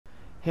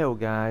Hello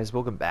guys,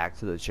 welcome back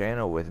to the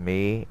channel with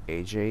me,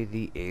 AJ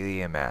the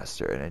Alien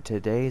Master, and in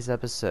today's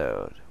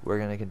episode, we're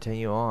going to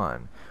continue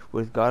on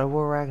with God of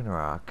War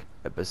Ragnarok,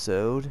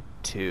 episode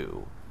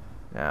 2.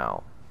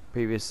 Now,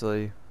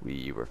 previously,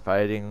 we were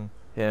fighting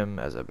him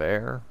as a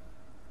bear,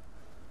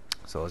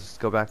 so let's just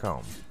go back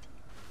home.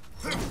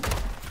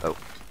 Oh.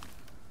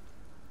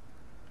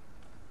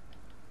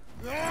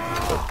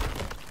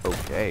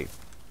 Okay.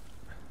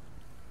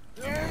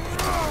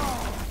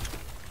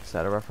 Is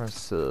that a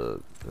reference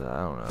to...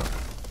 I don't know.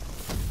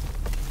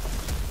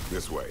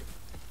 This way.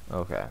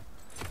 Okay.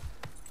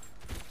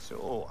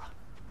 So,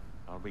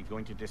 are we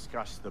going to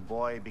discuss the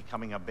boy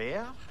becoming a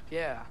bear?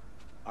 Yeah.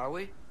 Are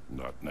we?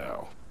 Not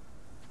now.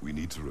 We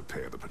need to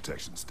repair the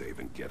protection stave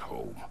and get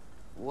home.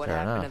 What Fair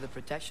happened enough. to the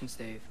protection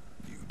stave?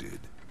 You did.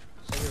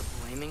 So you're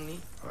blaming me?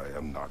 I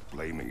am not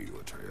blaming you,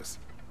 Atreus.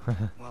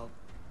 Well,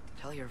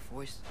 tell your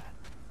voice that.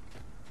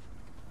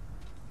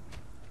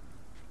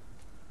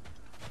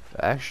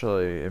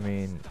 Actually, I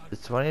mean,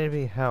 it's funny to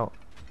me how...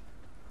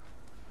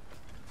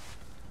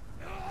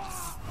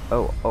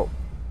 Oh.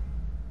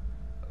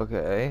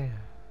 Okay.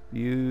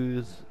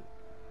 Use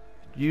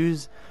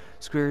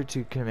square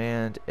to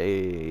command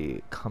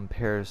a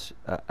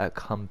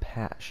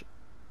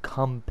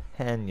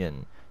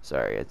companion.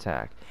 Sorry,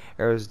 attack.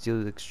 Arrows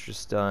deal extra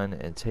stun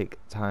and take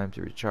time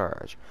to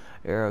recharge.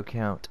 Arrow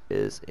count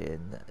is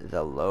in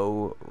the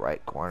low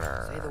right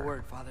corner. Say the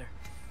word, Father.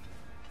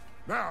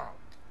 Now!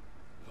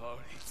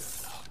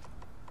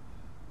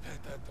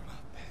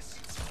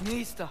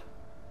 Nista.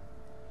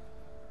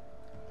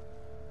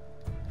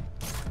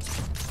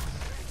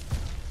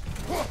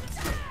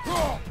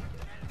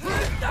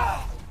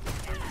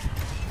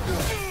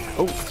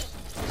 Oh!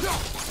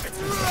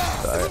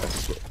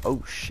 Sorry,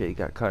 oh shit, he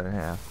got cut in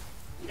half.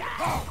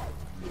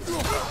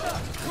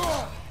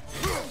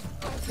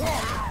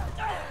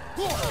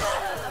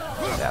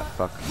 Yeah,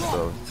 fuck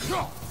both.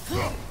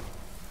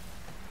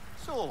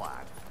 So,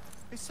 lad,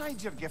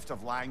 besides your gift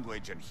of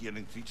language and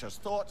hearing creatures'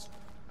 thoughts,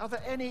 are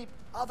there any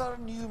other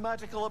new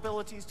magical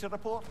abilities to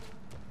report?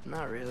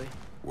 Not really.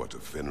 What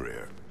of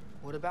Fenrir?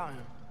 What about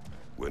him?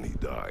 When he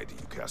died,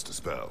 you cast a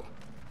spell.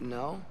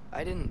 No,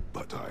 I didn't.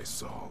 But I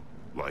saw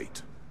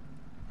light.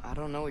 I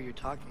don't know what you're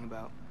talking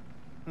about.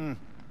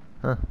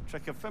 Huh.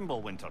 Trick of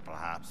Fimbulwinter,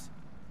 perhaps?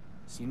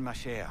 Seen my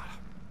share.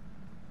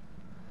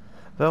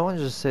 But I want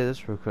to just say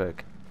this real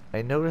quick.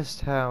 I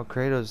noticed how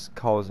Kratos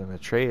calls him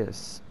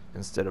Atreus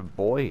instead of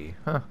boy.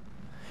 Huh.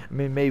 I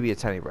mean, maybe a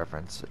tiny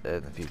reference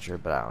in the future,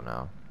 but I don't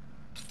know.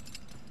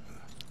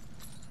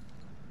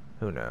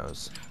 Who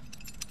knows?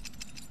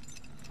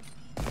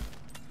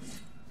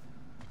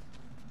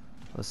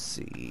 Let's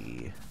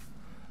see.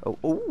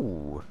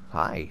 Oh,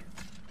 hi.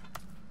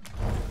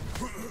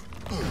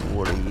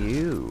 What are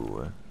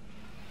you?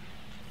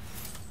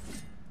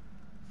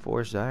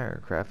 Forged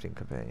iron crafting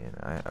companion.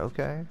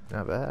 Okay,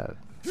 not bad.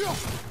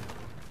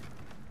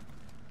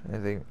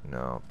 Anything?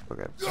 No.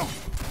 Okay.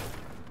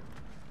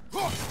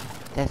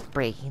 Just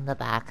breaking the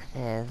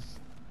boxes.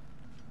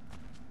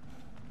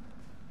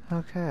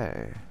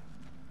 Okay.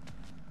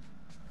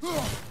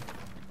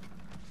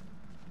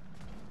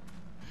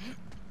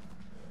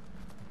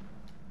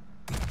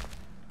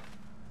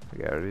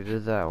 We already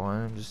did that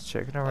one. I'm just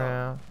checking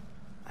around.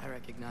 I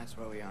recognize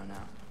where we are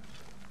now.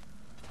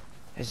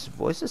 His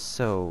voice is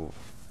so...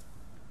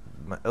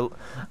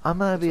 I'm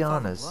gonna be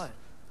honest. What?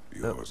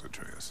 Yours,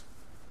 Atreus.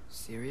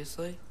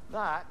 Seriously?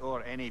 That,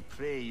 or any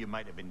prey you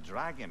might have been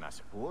dragging, I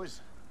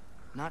suppose.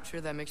 Not sure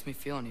that makes me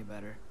feel any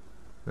better.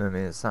 I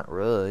mean, it's not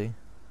really.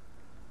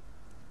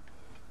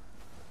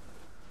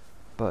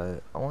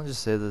 But I want to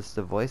just say this,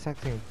 the voice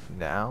acting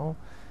now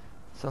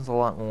sounds a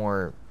lot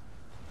more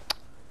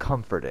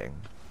comforting.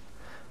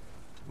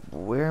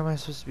 Where am I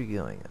supposed to be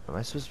going? Am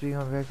I supposed to be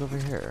going back over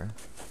here?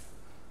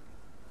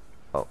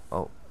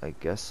 Oh, I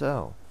guess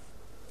so.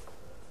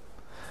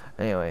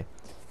 Anyway,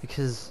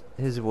 because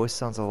his voice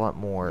sounds a lot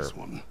more This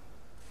one.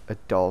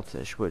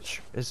 adultish,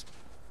 which is...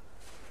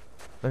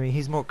 I mean,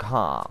 he's more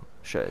calm,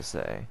 should I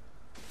say.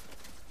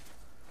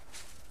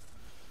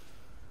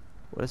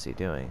 What is he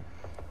doing?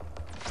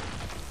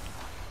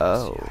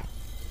 Oh.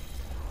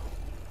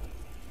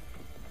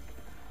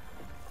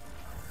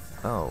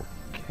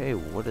 Okay,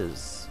 what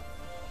is...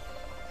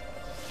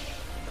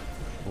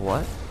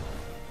 What?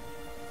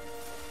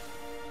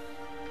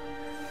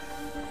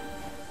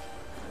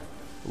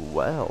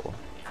 Well.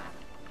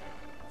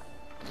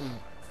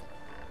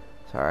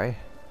 Sorry.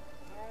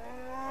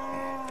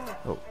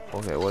 Oh,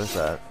 okay, what is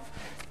that?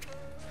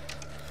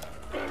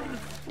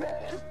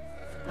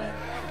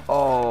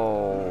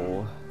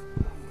 Oh.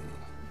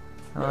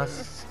 Oh,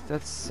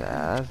 that's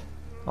sad.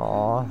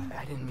 Aw.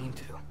 I didn't mean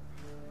to.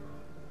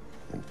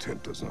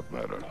 Intent does not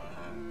matter.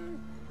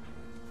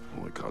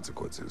 Only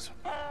consequences.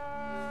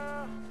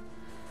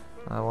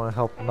 I want to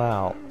help them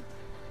out.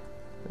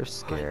 They're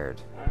scared.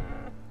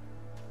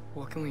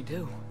 What can we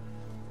do?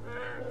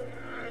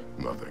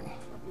 Nothing.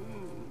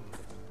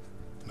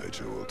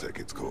 Nature will take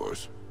its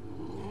course.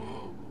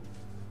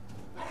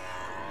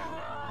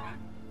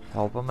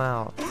 Help them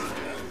out.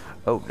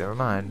 Oh, never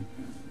mind.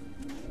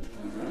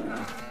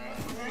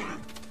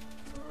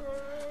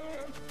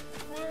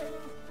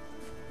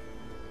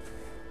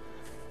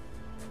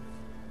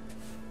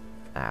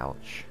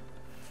 Ouch.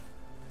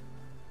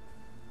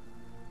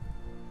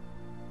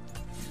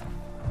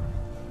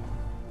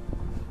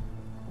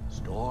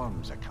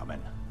 Storms are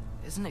coming.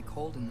 Isn't it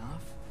cold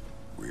enough?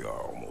 We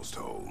are almost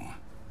home.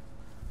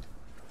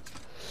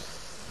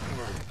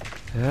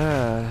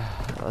 Yeah,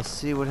 let's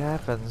see what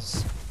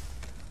happens.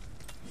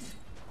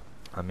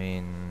 I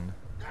mean...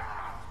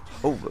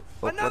 Oh,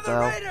 what the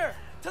hell? Raider!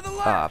 To the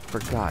left! Ah, for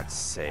God's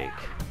sake.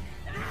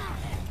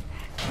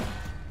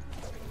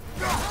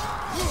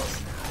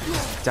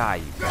 Die,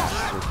 you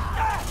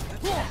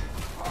bastard.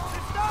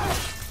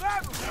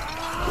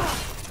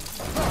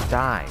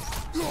 Die.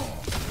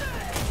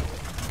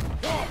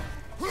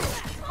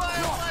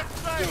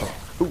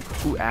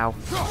 Ooh, ow.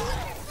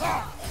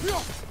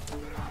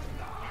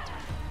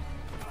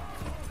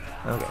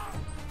 Okay.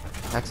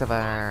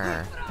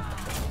 Hexavar.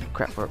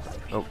 Crap,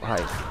 oh, hi.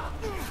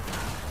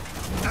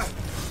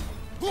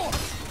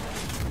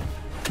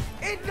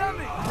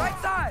 Incoming! Right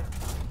side!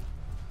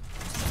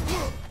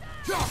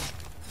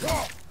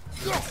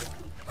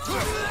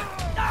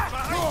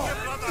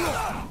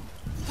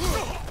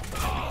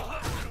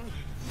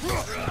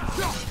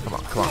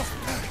 Come on.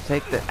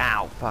 Take the,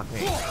 ow, fuck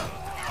me.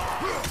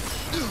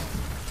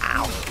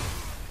 Ow.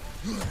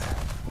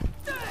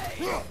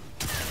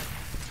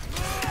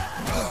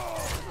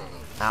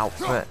 Ow,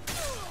 quit.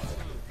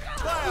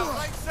 Fire,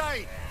 right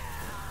side!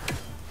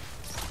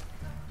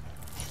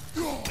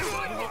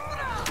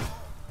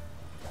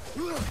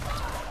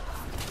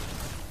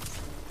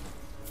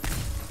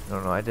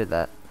 No, I did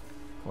that.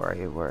 Where are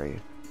you? Where are you?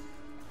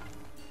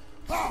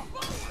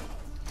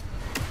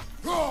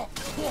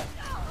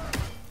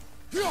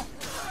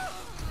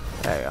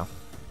 There you go.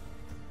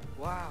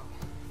 Wow.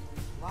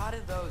 A lot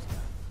of those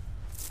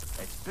guys.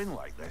 It's been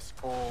like this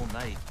all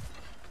night.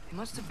 They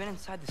must have been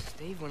inside the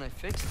stave when I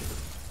fixed it.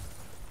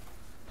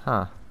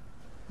 Huh.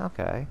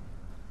 Okay.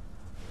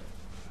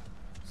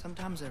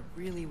 Sometimes I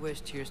really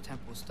wish Tyr's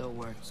temple still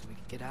worked so we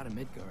could get out of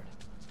Midgard.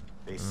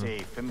 They say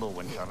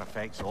Fimbulwinter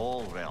affects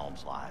all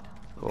realms, lad.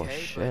 Oh, Okay,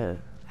 shit. but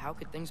how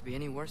could things be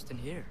any worse than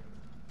here?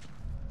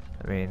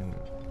 I mean,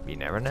 you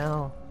never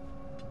know.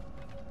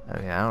 I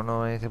mean, I don't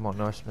know anything about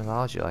Norse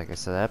mythology, like I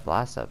said that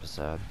last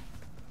episode.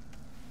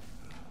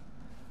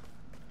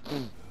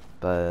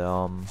 But,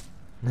 oh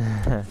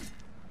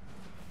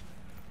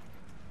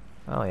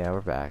yeah,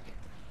 we're back.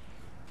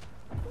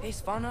 Hey,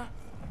 Svanna,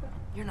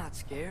 you're not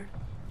scared.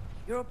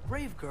 You're a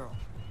brave girl.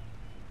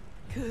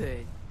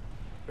 Good.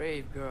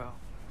 Brave girl.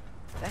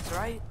 That's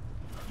right.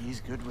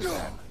 He's good with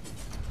them.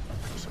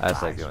 I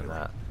just like doing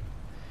that.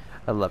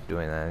 I love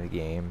doing that in the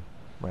game.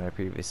 When I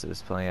previously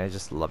was playing, I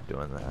just love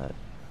doing that.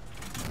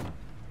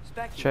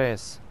 Specky,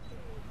 Chase,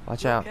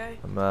 watch You out. okay?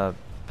 I'm gonna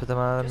put them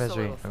out of just a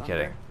misery. little I'm thunder.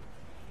 kidding.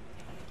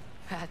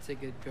 That's a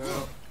good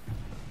girl.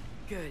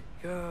 Good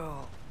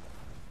girl.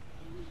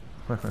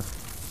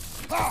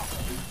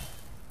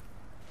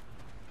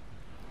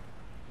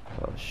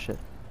 Oh shit.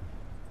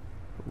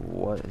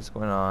 What is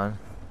going on?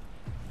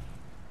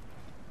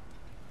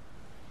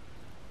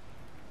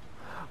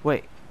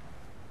 Wait.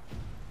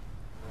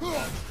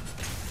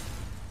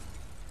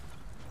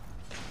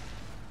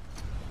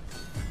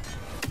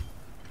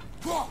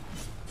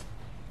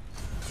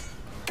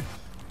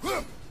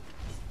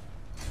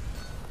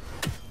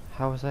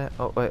 How was that?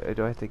 Oh wait,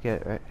 do I have to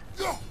get it right?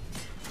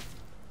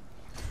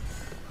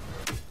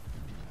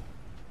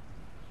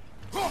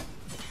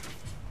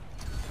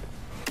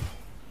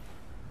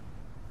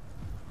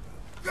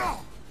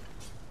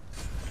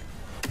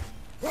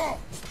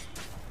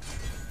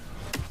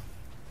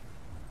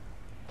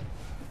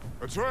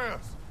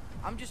 Atreus,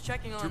 I'm just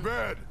checking to on...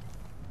 bed.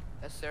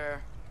 Yes,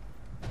 sir.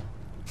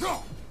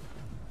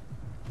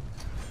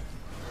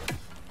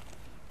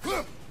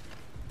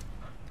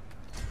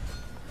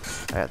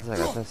 I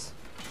got this.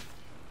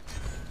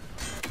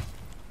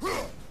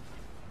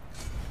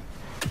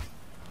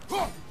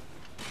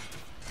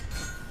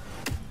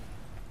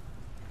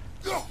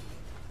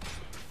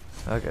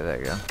 Okay, there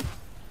you go.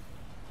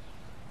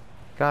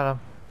 Got him.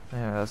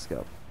 Yeah, let's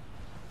go.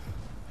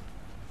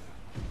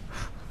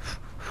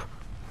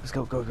 Let's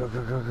go, go, go,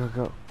 go, go, go,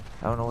 go.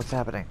 I don't know what's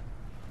happening.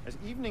 As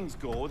evenings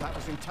go, that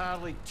was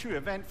entirely too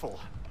eventful.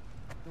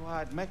 Though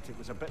I admit it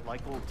was a bit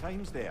like old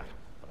times there,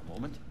 for a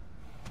moment.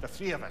 The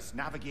three of us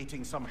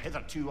navigating some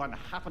hitherto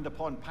unhappened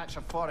upon patch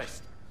of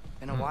forest.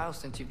 Been a while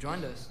since you've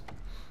joined us.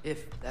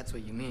 If that's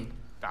what you mean.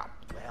 Ah,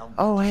 well,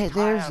 Oh, hey, there's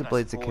tired, the I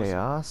Blades of suppose.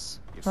 Chaos.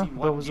 You've Huh, seen I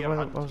one was deer hunt,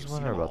 wondering you've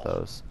seen about them all.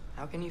 those.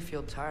 How can you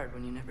feel tired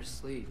when you never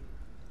sleep?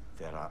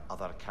 There are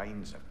other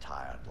kinds of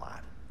tired,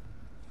 lad.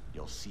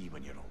 You'll see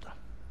when you're older.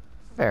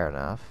 Fair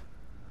enough.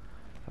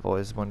 I've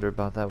always wondered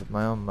about that with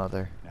my own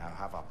mother. Now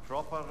have a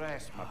proper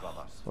rest, my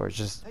brothers. Or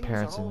just Things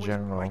parents are in always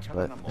general, brighter in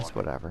but the it's morning.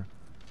 whatever.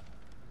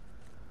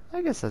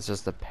 I guess that's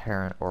just a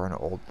parent or an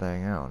old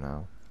thing, I don't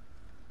know.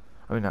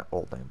 I mean, not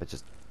old thing, but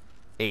just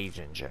age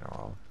in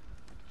general.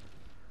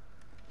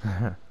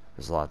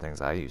 There's a lot of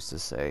things I used to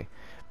say,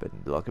 but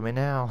look at me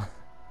now.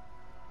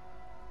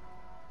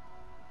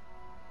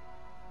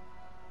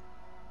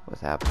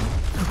 What's happening?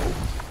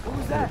 What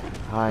was that?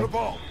 Hi. The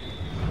ball.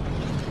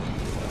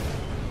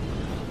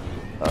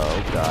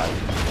 Oh god.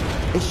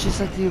 It's just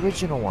like the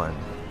original one.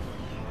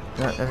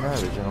 Not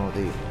original,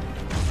 the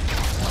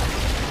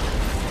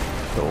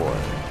Thor.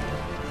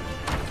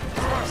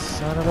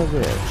 Son of a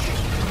bitch.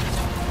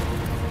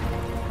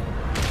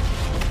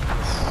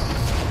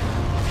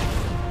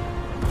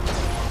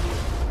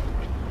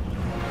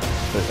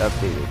 The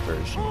updated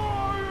version.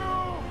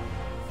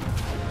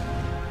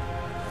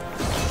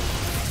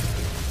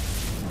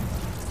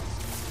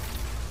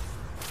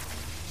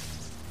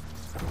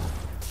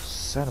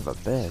 Son of a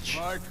bitch.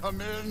 Can I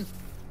come in?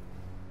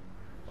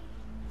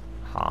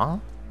 Huh?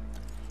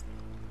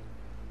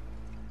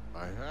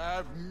 I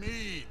have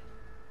meat.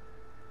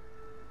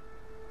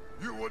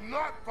 You would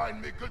not find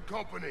me good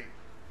company.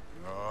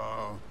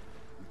 No.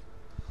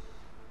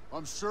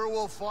 I'm sure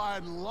we'll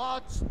find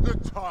lots to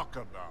talk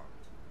about.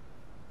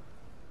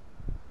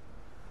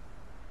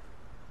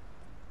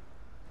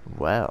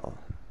 Well.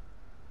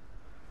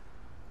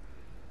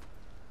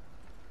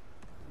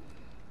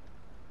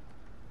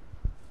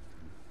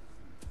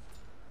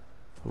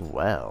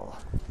 Well.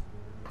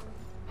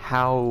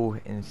 How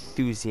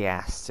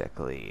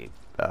enthusiastically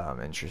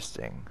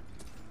interesting.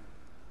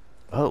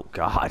 Oh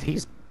god,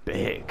 he's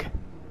big.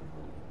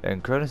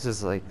 And Cronus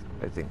is like,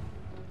 I think,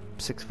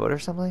 6 foot or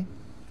something?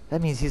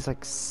 That means he's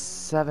like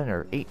 7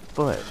 or 8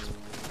 foot.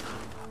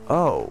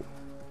 Oh.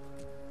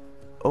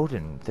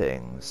 Odin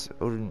things.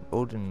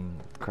 Odin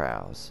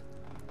crows.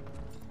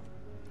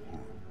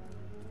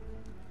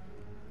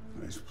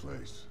 Nice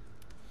place.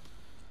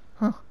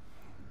 Huh.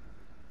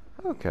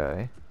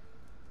 Okay.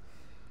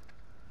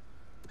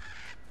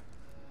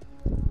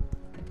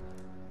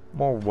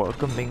 More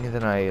welcoming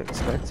than I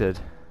expected.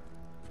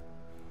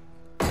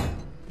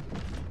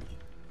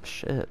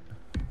 Shit.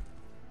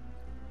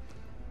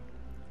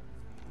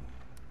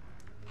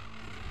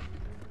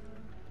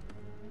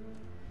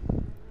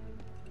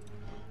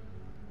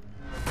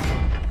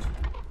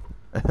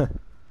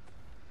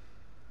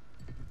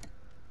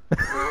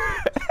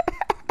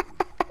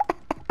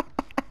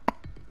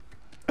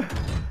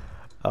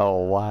 Oh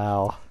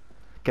wow.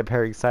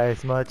 Comparing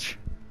size much?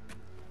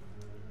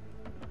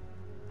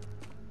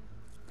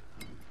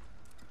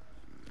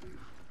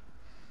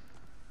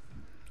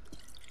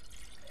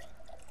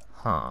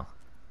 Huh.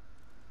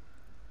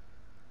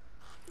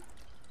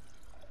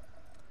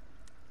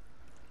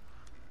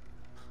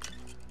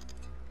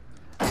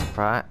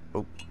 Surprise.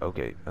 Oh,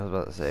 okay. I was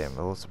about to say, I'm a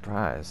little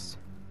surprised.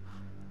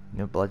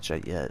 No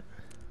bloodshed yet.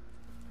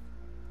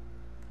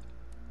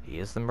 He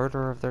is the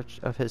murderer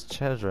of his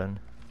children.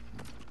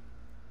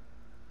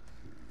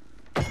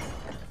 You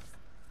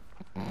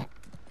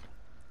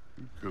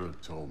could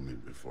have told me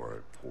before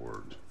I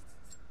poured.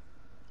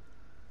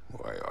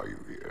 Why are you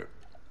here?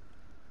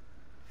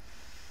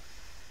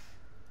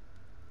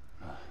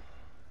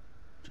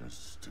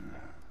 Just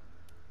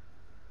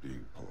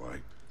being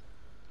polite.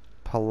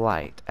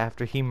 Polite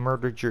after he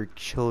murdered your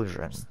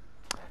children.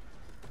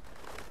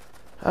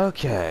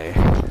 Okay.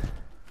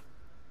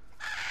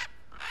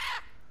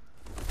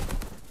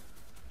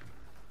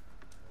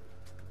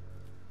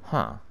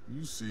 Huh.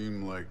 You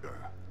seem like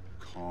a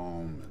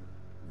calm and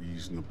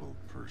reasonable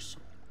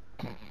person.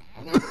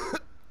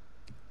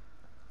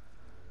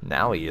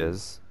 Now he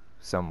is.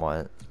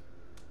 Somewhat.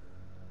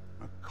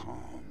 A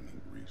calm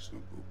and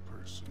reasonable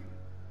person.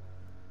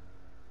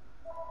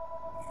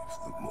 If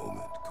the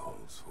moment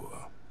calls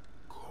for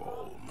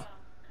calm.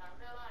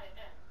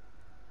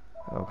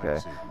 Okay.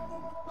 I'd say the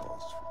moment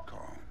calls for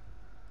calm.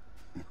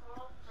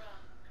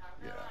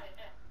 Yeah.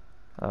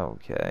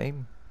 Okay.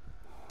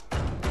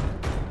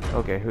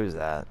 Okay, who's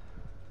that?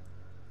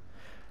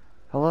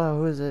 Hello,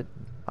 who is it?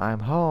 I'm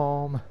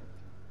home.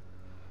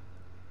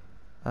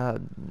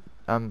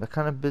 I'm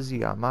kind of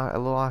busy. I'm a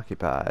little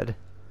occupied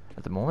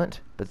at the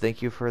moment, but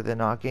thank you for the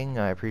knocking.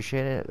 I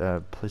appreciate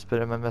it. Please put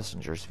it in my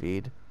messenger's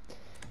feed.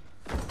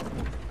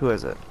 Who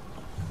is it?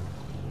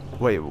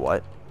 Wait,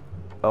 what?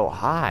 Oh,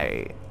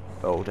 hi,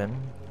 Odin.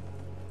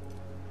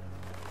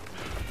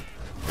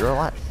 You're a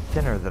lot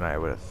thinner than I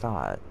would have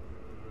thought.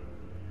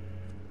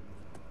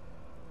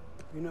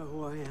 You know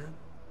who I am?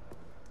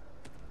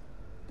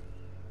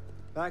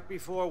 Back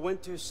before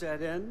winter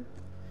set in,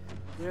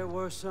 there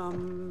were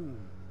some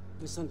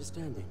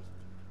misunderstandings.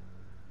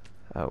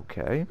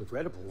 Okay.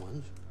 Regrettable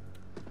ones.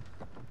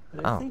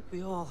 But Oh. I think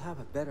we all have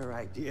a better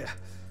idea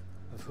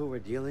of who we're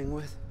dealing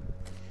with.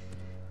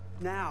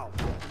 Now,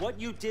 what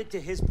you did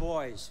to his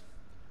boys.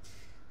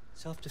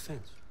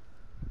 Self-defense.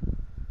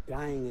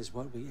 Dying is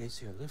what we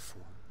Aesir live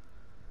for.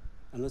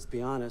 And let's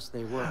be honest,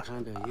 they were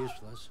kinda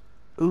useless.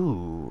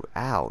 Ooh,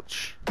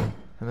 ouch. I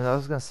mean, I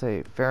was gonna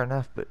say fair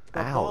enough, but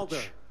But Baldur,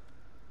 ouch.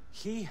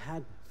 he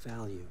had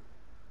value.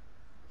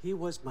 He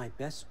was my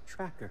best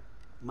tracker,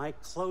 my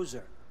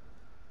closer.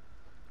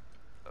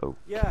 Okay.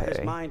 Yeah,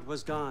 his mind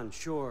was gone,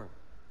 sure.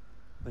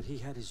 But he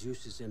had his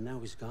uses, and now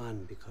he's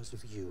gone because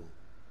of you.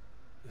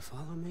 You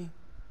follow me?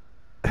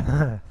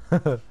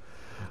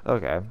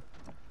 Okay.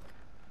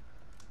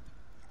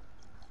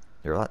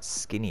 You're a lot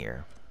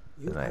skinnier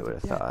You than I have would a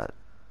have debt. thought.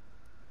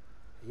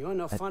 You're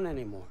no fun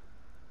anymore.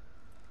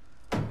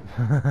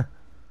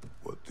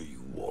 What do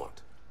you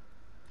want?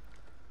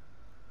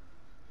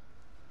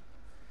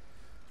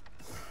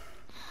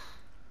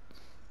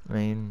 I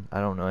mean, I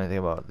don't know anything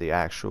about the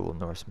actual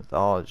Norse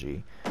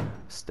mythology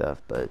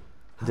stuff, but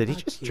did he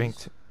just drink?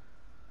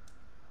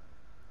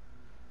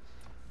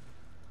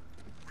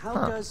 How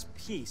does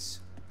peace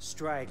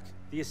strike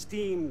the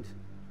esteemed,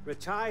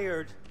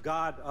 retired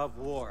god of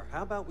war?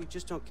 How about we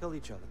just don't kill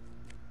each other?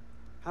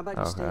 How about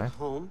you stay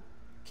home,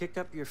 kick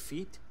up your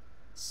feet,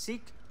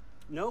 seek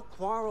no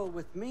quarrel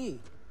with me,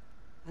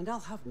 and I'll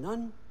have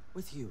none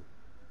with you.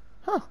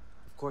 Huh.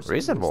 Of course,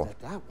 reasonable.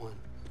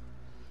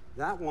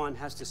 That one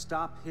has to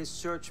stop his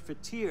search for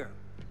Tyr.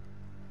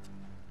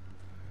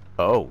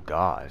 Oh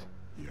God.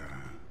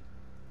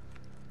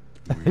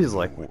 Yeah. He's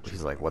like,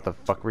 what the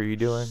fuck were you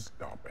doing?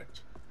 Stop it.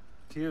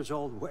 Tyr's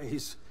old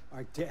ways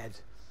are dead.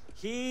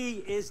 He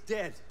is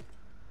dead.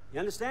 You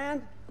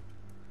understand?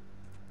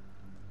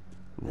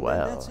 And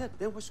Well, then that's it.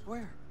 Then we're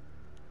square.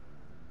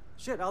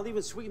 Shit, I'll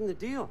even sweeten the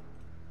deal.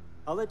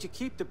 I'll let you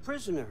keep the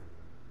prisoner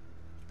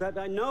that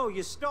I know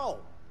you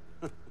stole.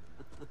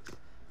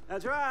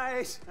 That's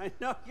right. I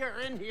know you're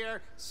in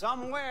here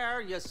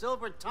somewhere, you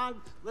silver-tongued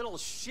little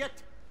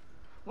shit.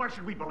 Why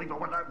should we believe a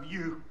word out of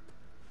you?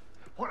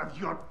 What have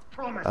your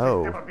promises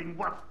never been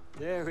worth?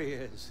 There he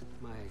is,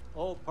 my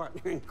old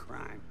partner in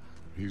crime.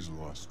 He's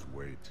lost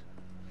weight.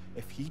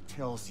 If he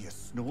tells you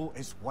snow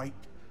is white,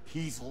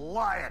 he's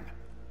lying.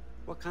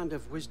 What kind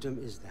of wisdom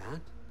is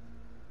that?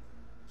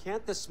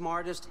 Can't the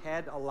smartest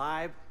head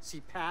alive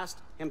see past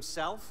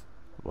himself?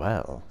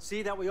 well.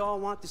 See that we all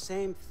want the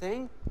same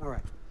thing? All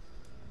right.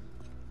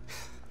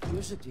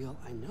 Here's a deal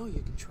I know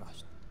you can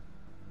trust.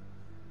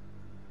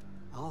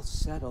 I'll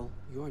settle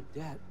your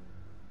debt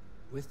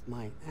with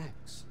my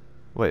ex.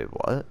 Wait,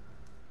 what?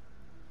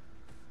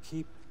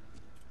 Keep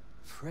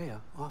Freya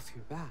off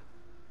your back.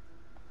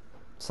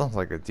 Sounds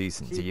like a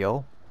decent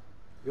deal.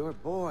 Your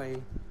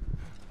boy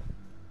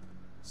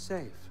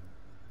safe.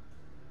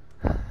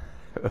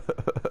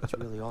 That's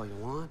really all you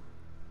want,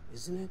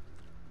 isn't it?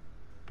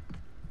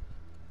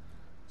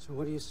 So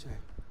what do you say?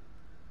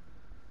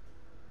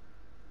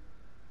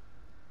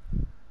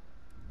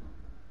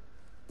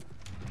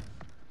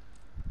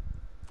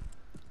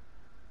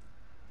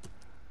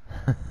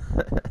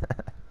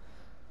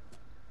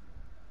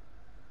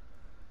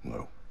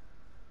 No.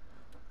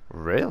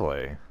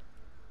 Really?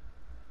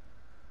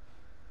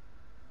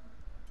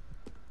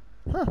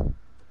 Huh.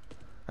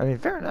 I mean,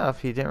 fair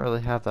enough. He didn't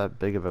really have that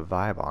big of a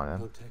vibe on him.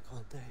 Don't take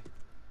all day.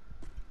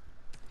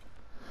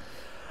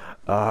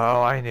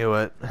 Oh, I knew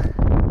it.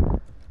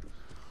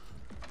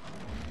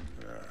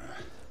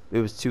 It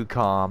was too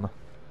calm.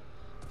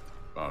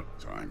 About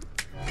time.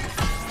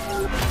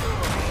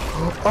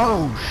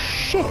 Oh,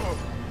 shit!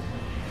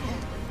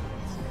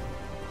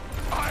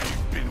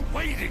 I've been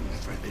waiting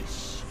for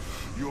this.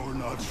 You're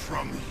not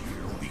from here.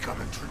 We got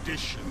a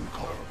tradition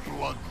called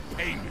blood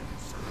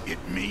payments. It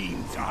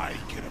means I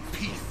get a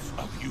piece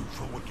of you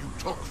for what you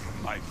took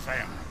from my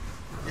family.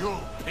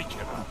 You'll pick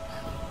it up.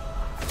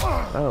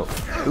 Oh,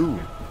 ooh,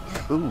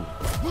 ooh.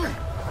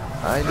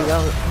 I knew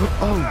that was,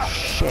 oh,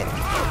 shit.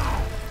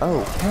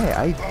 Oh, hey,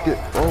 I did,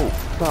 oh,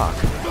 fuck.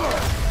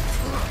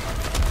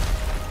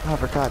 Oh,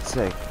 for God's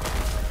sake.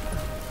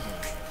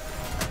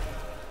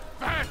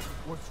 That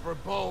was for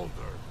Baldur.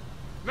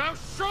 Now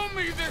show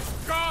me this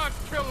god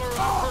killer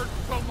I heard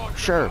so much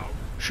Sure, about.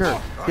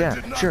 sure,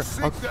 yeah, sure.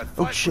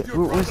 Oh, shit,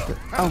 what was the,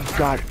 oh,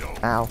 God,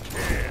 ow.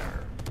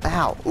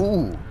 Ow,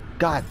 ooh,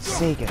 God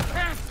sake it.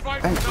 Can't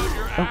fight without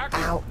your axe,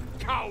 Ow,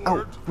 coward.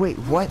 oh, wait,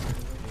 what?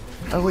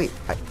 Oh, wait,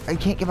 I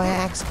can't get my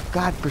axe,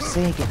 God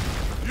forsaken.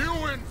 You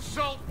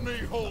insult me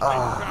holding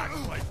back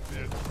like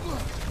this.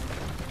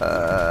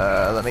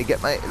 Let me get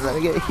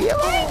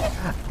healing.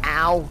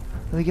 Ow.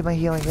 Let me get my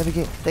healing.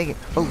 Thank you.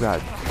 Oh,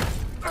 God.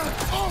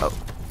 Oh.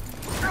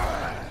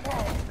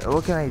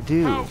 What can I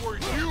do? How were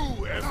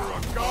you ever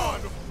a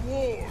god of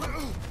war?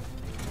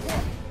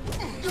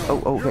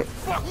 Oh, You're okay.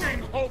 fucking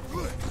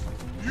hopeless.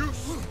 You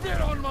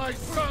spit on my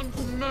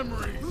son's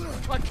memory.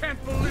 I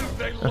can't believe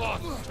they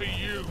lost to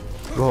you.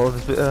 Well,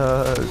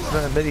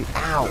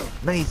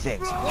 many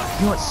things. You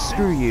know what?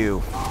 Screw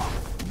you.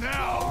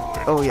 Now,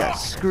 Oh, yeah.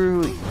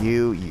 Screw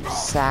you, you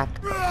sack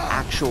of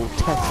actual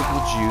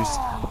testicle juice.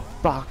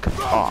 Fuck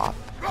off.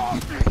 You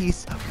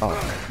piece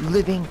of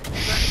living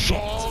shit.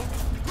 all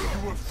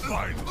you were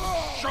finally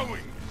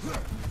showing.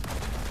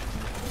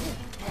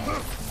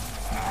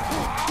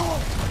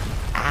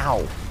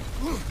 Ow.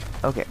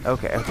 Okay.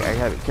 I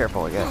gotta be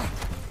careful again.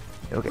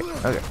 Okay.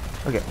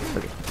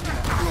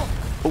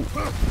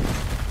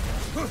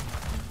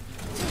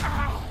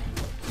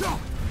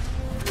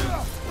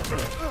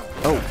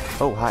 Oh.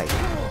 Oh, hi.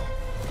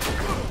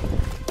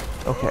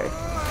 Okay.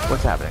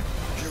 What's happening?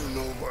 You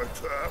know my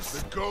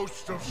past. The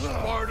ghost of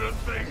Sparta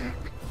thing.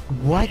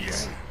 What?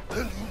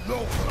 Then you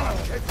know what I'm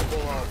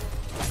capable of.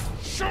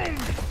 Show me.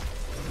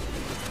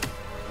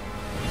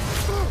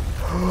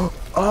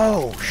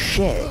 Oh,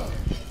 shit.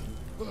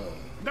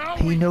 Now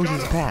He we knows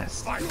gotta his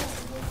past. fight.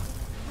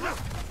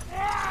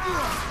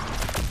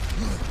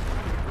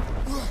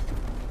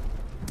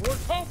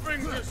 Was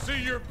hoping to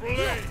see your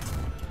blade.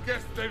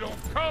 Guess they don't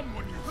come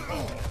when you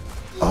fall.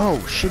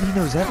 Oh, shit, he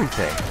knows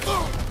everything.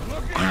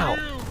 Look at Ow.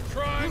 you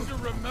trying trying to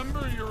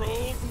remember your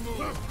old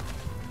moves.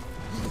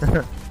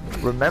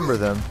 Remember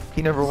them?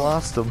 He never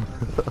lost them.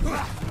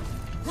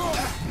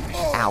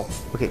 Ow.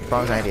 Okay,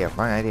 wrong idea.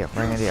 Wrong idea.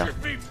 Wrong idea.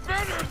 Should be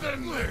better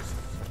than this.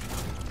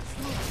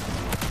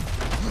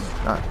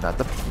 Not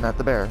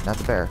the bear. Not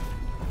the bear.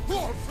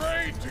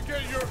 Afraid to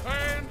get your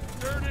hands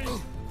dirty?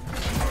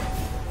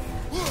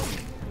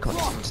 Come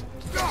on.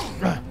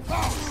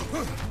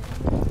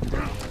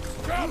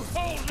 Stop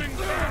holding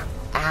back.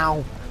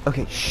 Ow.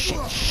 Okay.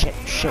 Shit. Shit.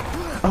 Shit.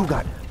 Oh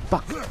god.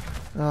 Fuck.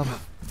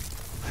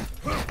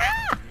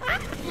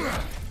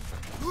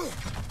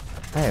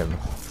 I am.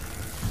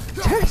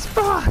 Taste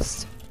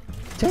Frost.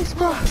 Taste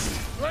Frost.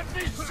 Let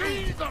me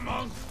see the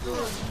monster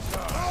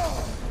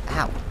inside.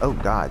 Ow. Oh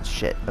god.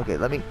 Shit. Okay.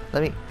 Let me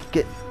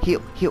get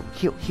heal.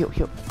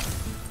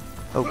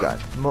 Oh god.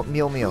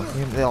 Meal.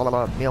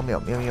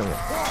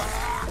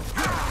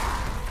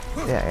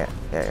 Yeah.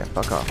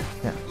 Fuck off.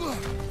 Yeah.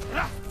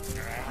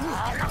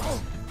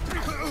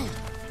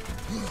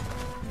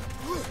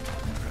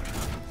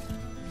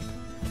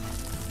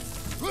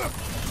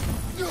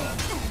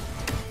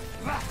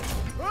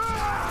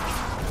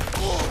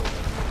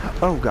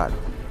 Oh god.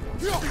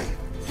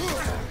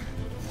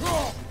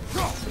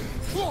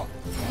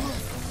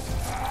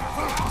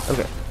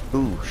 Okay.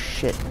 Ooh,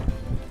 shit.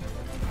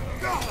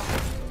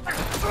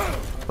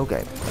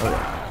 Okay.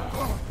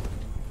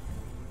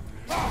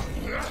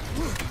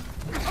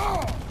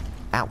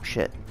 Ow,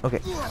 shit. Okay.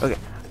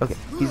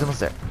 He's almost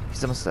there.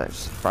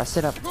 Just press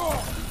it up.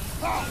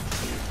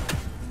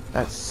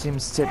 That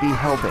seems to be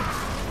helping.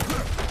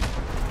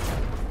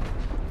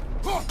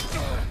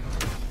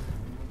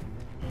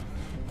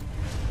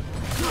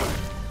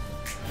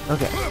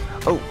 Okay.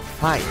 Oh,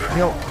 hi.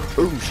 No.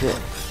 Oh, shit.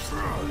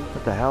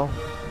 What the hell?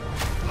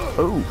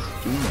 Oh,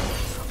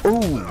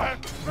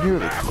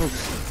 nearly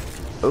close.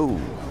 Oh,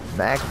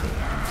 Magni.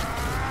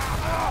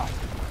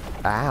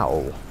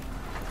 Ow.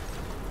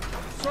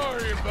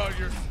 Sorry about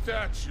your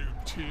statue,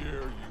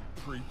 Tyr, you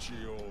preachy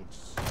old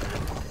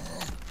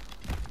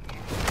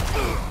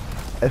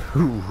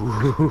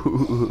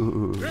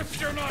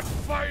If you're not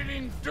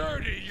fighting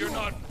dirty, you're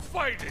not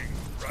fighting,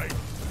 right?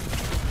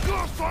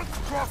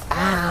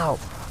 Ow.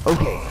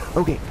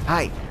 Okay.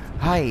 Hi.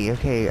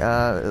 Okay.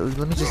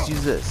 Let me just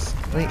use this.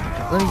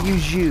 Let me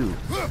use you.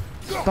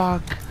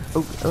 Fuck.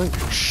 Oh,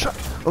 shut.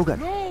 Oh god.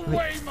 No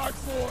way, my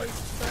boy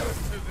fell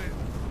to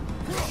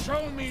this.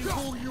 Show me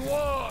who you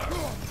are.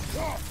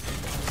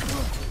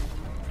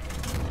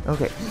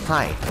 Okay.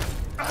 Hi.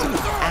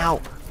 Ow.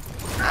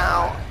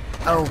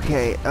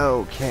 Okay.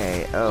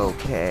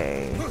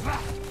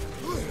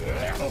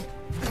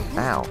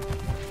 Ow.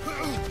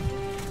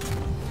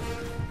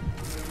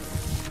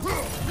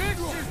 This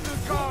is the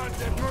god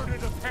that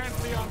murdered a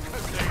pantheon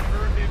because they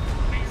hurt his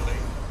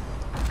feelings.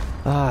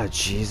 Ah,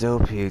 jeez, oh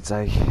Pete,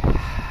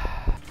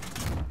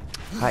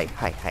 Hi.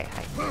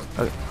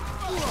 Okay.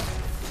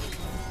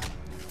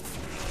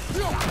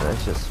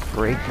 Let's just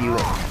break you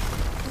in.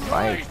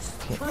 I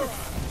can't.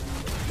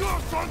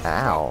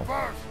 Ow.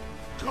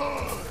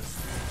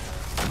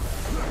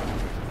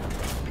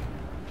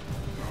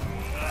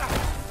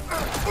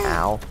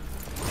 Ow.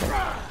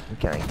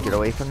 Can I get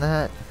away from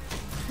that?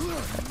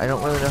 I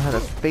don't really know how to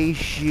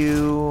face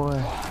you.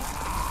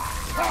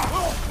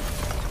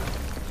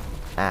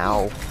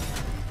 Ow.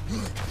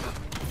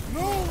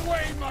 No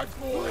way my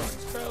boys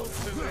fell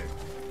to this.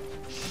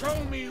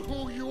 Show me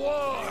who you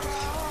are.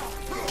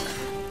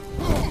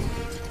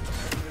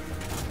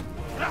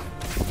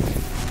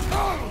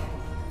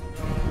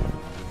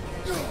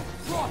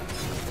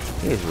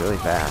 He is really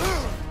fast.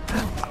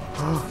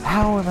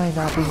 How am I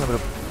not being able to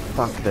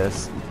fuck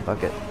this?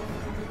 Fuck it.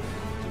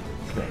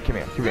 Come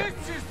here.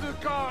 This is the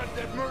god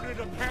that murdered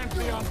a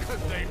pantheon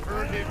because they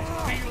hurt his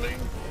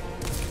feelings.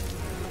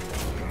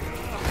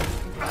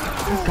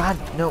 Oh god,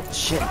 no,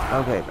 shit.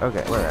 Okay. Wait.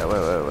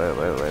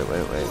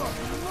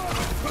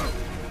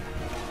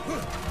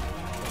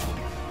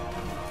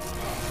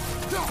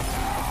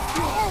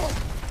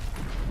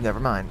 Never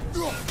mind.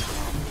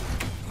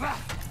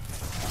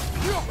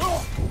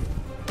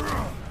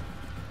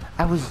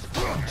 I was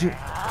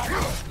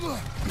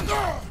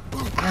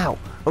Ow.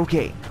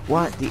 Okay,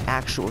 what the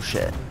actual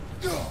shit?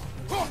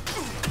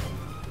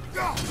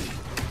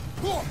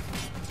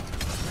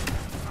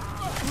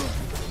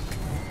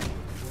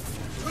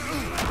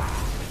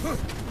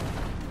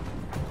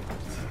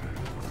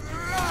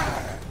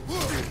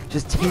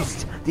 Just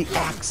taste the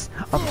axe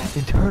of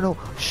internal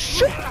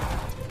shit.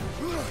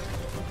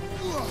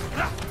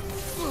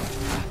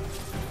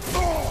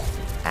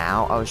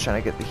 Ow, I was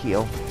trying to get the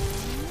heal.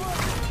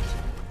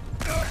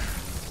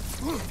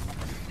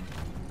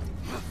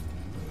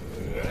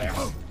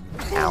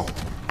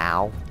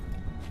 Ow.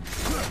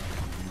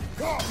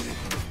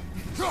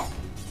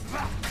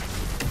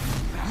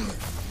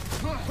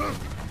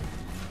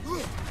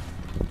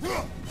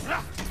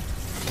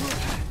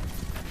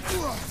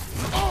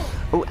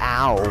 Oh,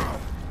 ow.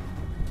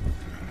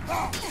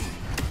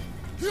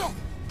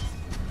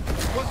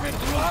 Was it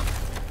luck?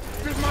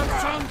 Did my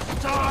sons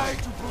die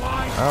to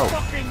blind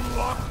fucking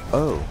luck?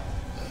 Oh.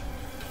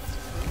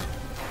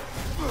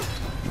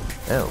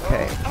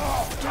 Okay.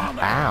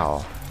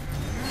 Ow.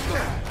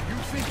 You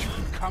think you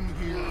can come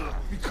here,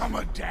 become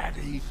a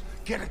daddy,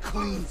 get a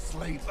clean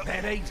slate?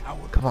 That ain't how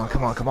it Come on,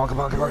 come on, come on, come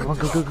on, come on, come on,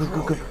 go, go, go,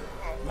 go, go.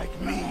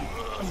 like me.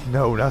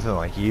 No, nothing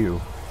like you.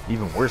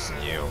 Even worse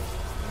than you.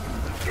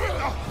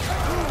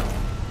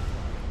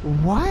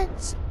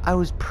 What? I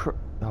was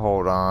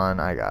Hold on,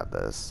 I got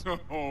this.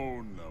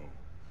 Oh no.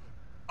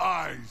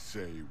 I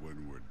say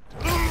when we're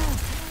done.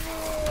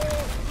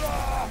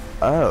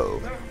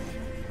 Oh.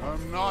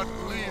 I'm not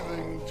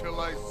leaving till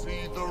I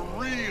see the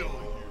real you.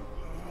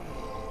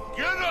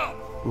 Get up!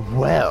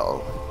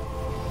 Well.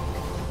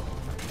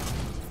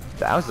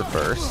 That was a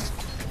first.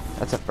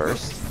 That's a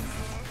first.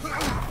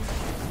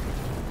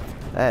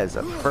 That is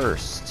a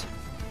first.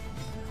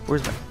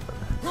 Where's my...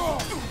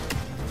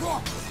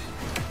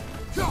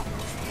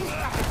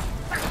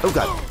 Oh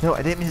god, no,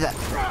 I didn't mean that.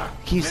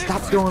 Can you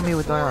stop throwing me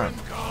with my arm?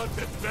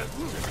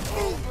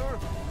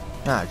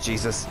 Ah,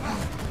 Jesus.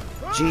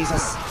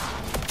 Jesus.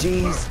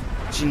 Jeez.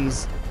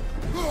 Jeez.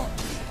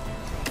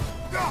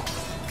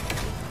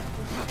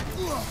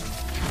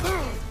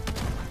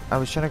 I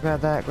was trying to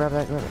grab that, grab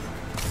that, grab it.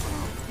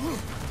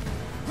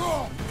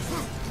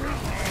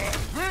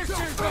 This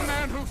is the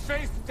man who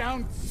faced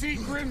down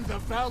Sigrun, the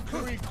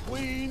Valkyrie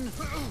Queen.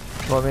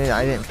 Well, I mean,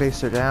 I didn't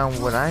face her down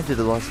when I did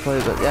the Let's Play,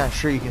 but yeah,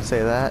 sure, you can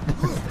say that.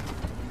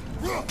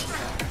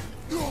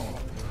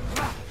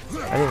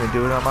 I didn't even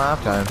do it on my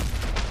off time.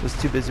 I was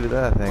too busy with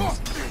other things.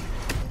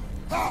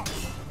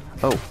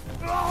 Oh.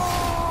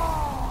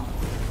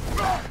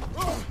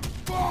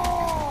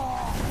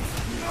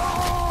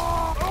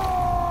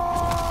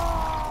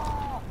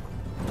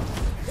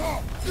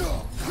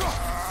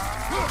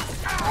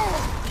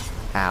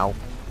 Ow.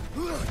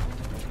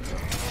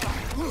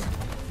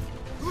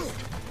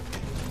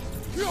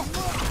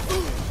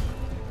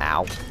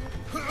 Ow.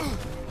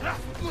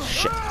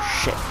 Shit,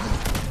 shit.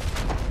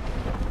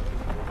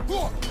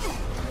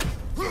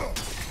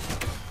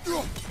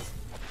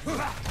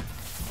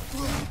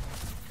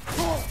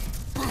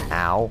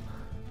 Ow.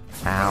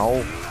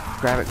 Ow.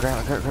 Grab it,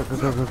 grab it, go, go, go,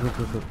 go, go, go,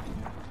 go, go.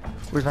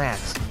 Where's my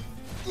axe?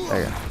 There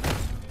you go.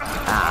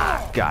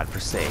 Ah, God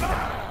forsake.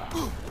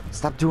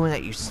 Stop doing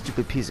that, you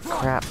stupid piece of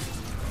crap.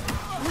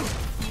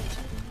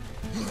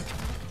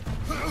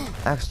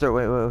 Axe throw,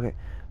 wait, okay.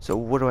 So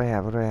what do I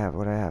have? What do I have?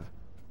 What do I have?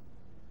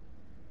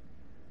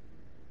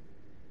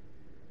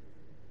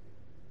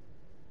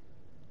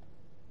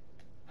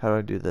 How do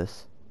I do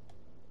this?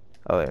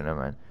 Oh wait, never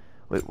mind.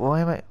 Wait, why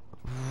am I...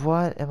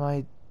 What am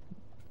I...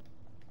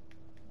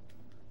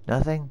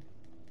 Nothing?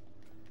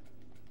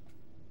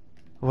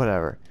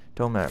 Whatever.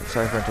 Don't matter.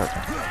 Sorry for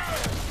interrupting.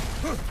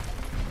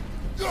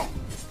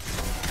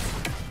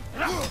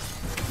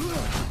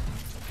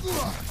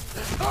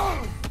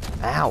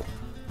 Ow!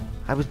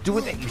 I was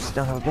doing that, you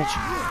son of a bitch!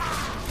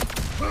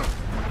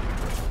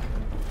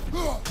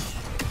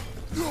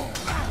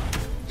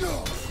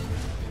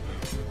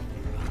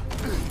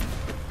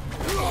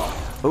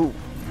 Oh!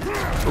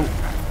 Oh!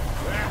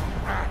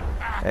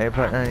 Hey,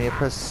 partner, I need to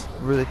press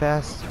really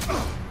fast.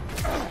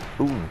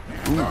 Ooh!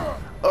 Ooh!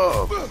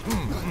 Oh!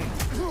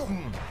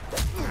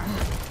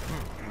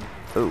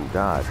 Oh,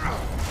 God.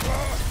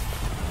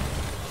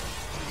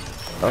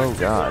 Oh,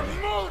 God.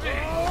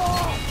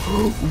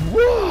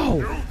 Whoa!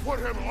 You put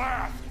him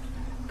last,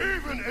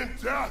 even in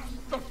death.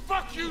 The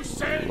fuck you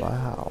say?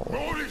 Wow.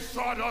 Modi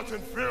sought us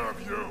in fear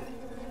of you.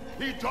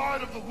 He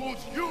died of the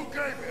wounds you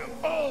gave him.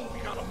 Oh, we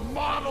got a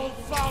model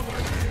father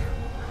here.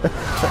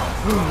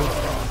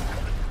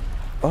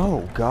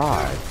 Oh,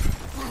 God.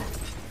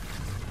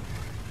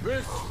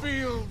 This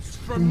feels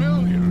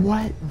familiar.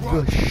 What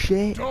the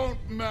shit? Don't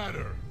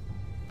matter.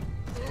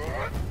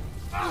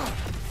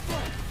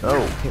 Oh,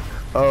 okay.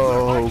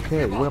 Oh,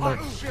 okay. What am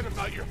I... Shit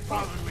about your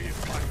fatherly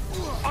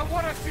advice. I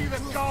want to see the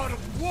god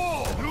of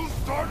war. You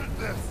started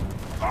this.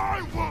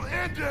 I will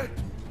end it.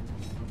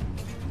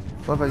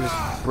 What if I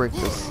just break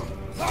this?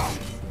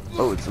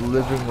 Oh, it's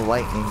living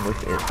lightning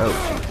with it. Oh,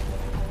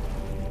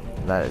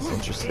 that is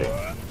interesting.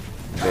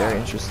 Very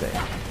interesting.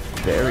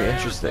 Very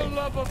interesting. The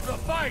love of the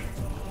fight.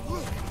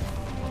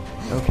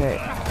 Okay.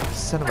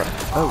 Son of a...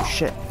 Oh,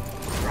 shit.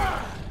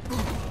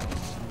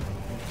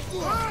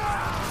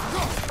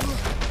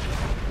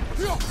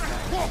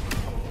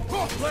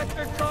 Let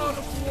the god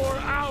of war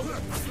out.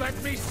 Let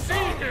me see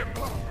him.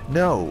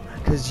 No,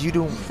 because you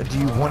don't... Do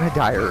you want to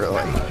die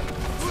early?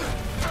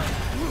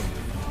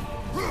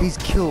 He's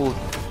killed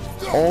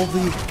all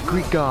the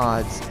Greek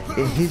gods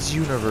in his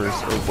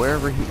universe, or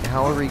wherever he...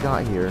 However he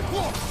got here.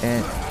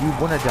 And you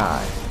want to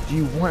die. Do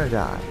you want to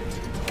die?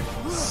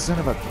 Son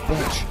of a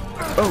bitch.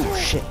 Oh,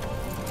 shit.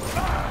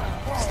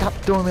 Stop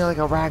throwing me like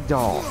a rag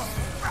doll.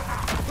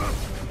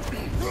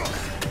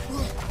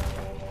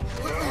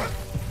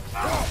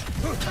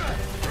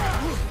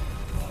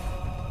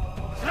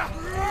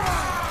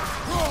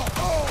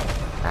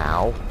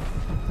 Ow.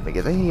 Let me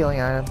get the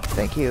healing item.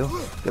 Thank you.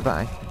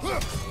 Goodbye.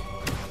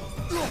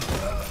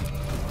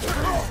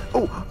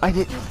 Oh, I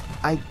didn't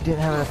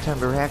have enough time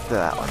to react to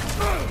that one.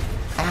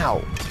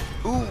 Ow.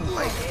 Ooh,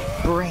 my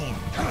brain.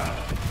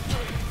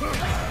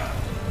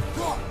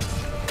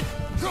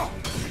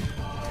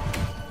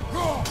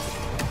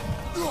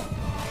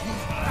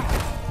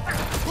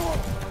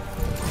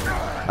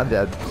 I'm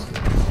dead.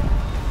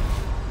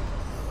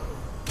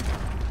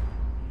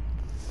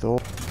 Thor.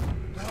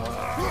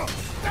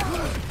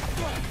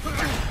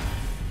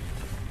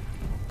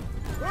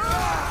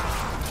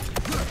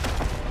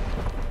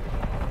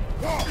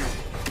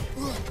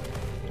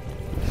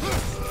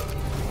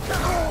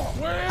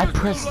 I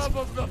pressed. The love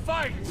of the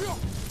fight.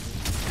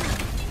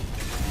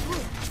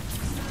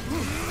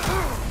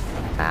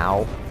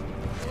 Ow.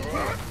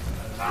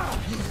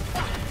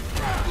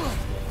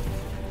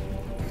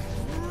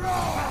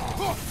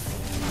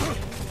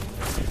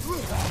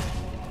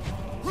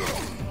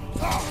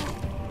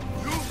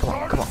 Come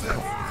on, come on, come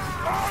on.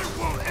 I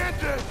will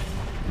end it.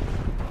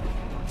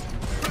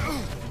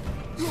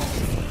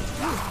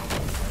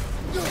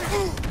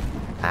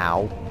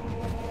 Ow.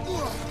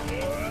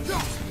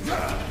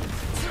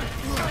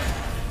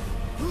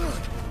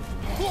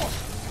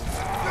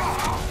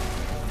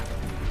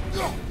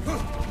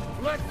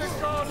 Let the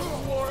god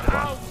of war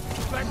out.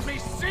 Let me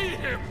see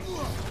him.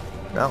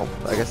 No,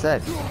 like I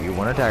said, you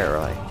want to die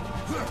early.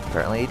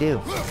 Apparently you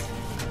do.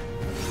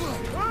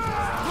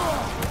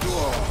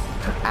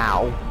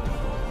 Ow.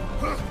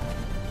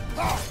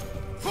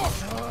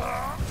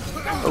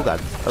 Oh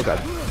god, oh god.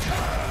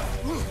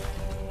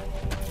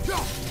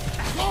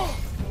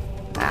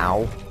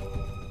 Ow.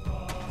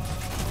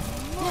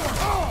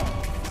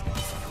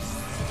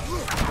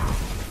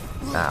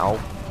 Ow.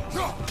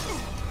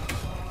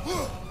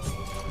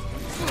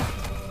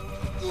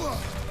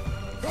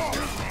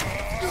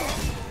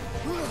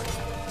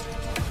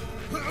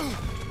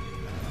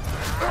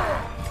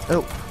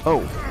 Oh,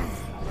 oh.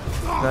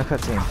 That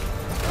cutscene.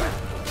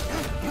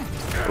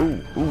 Ooh,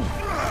 ooh.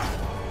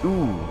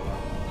 Ooh.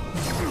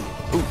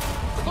 Ooh.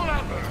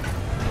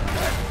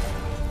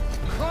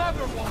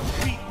 Clever won't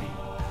beat me.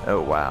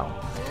 Oh, wow.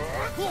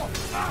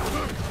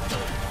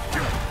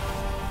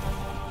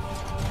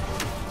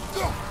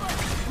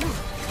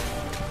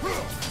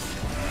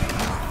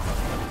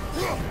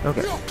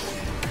 Okay.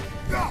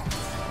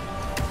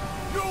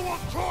 You will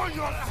call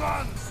your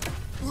sons.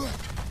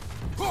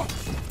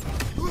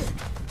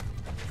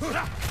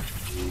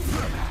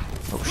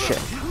 Oh, shit.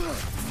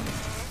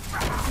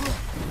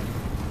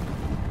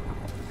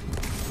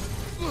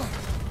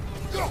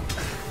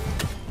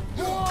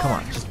 Come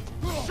on, just...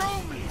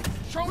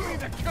 Show me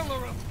the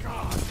killer of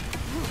gods.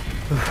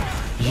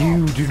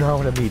 You do not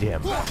want to meet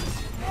him.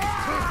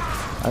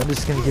 I'm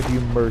just gonna give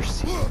you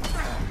mercy.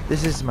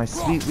 This is my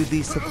sweet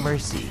release of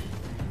mercy.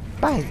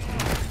 Bye.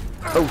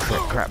 Oh shit,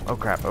 crap, oh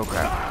crap, oh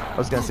crap. I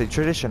was gonna say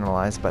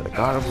traditionalized by the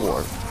god of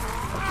war.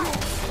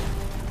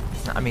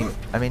 I mean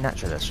not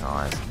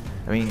traditionalized.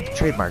 I mean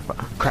trademark, but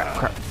crap,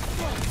 crap.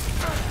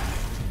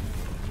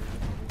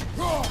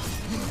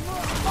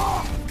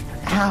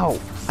 Ow!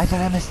 I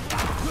thought I missed.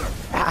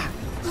 Ah!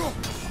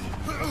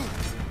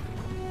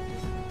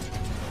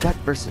 That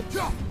versus.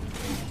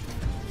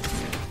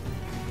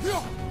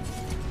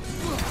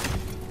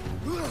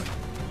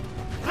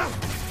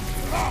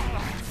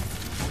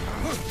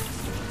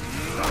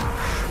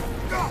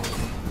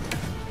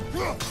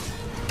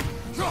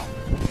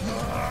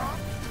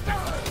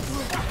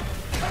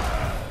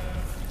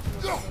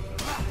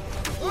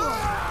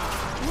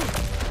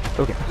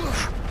 Okay.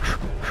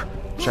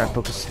 Try to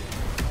focus.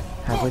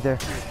 Halfway there.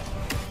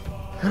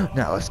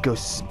 Now let's go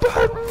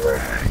Spartan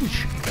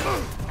Rage!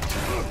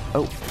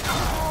 Oh.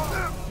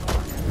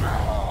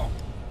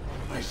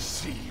 I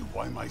see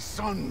why my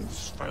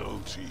sons fell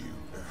to you.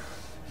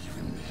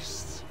 Even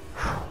this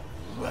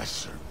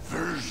lesser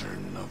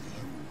version of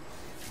you.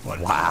 But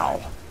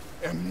Wow.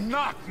 I am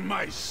not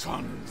my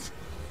sons.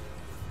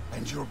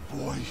 And your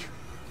boy,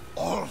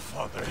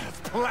 Allfather,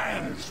 have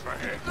plans for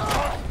him.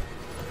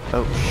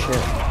 Oh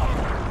shit.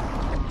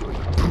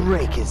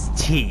 Break his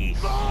teeth.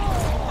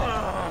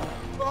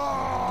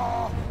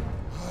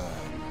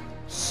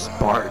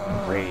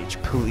 Spartan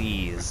Rage,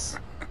 please.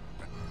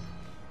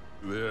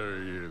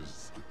 There he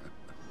is.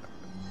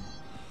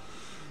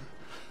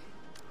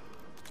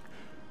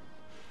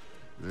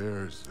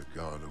 There's the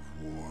god of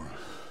war.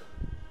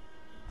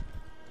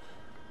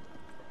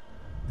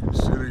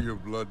 Consider your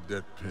blood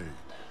debt paid.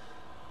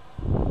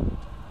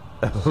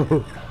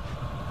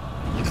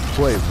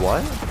 Wait,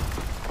 what?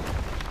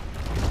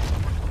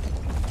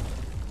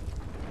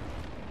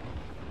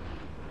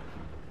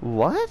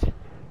 What?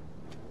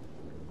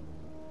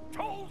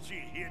 Told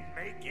you he'd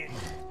make it.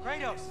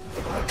 Kratos!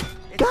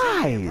 It's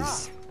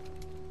Guys!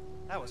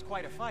 that was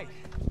quite a fight.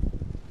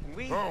 And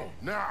we... Oh,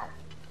 now!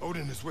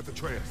 Odin is with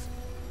Atreus.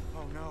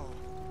 Oh no.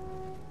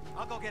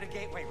 I'll go get a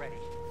gateway ready.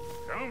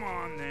 Come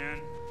on,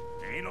 then.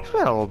 Ain't It's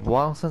been a little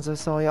while since I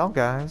saw y'all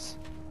guys.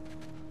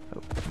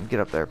 Oh, get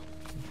up there.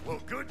 Well,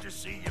 good to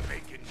see you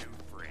making new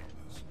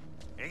friends.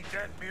 Ain't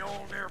that me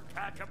old there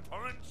pack a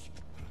punch?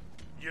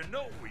 You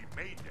know we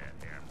made that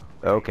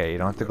hammer. Okay, you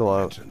don't have to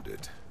gloat.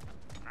 It.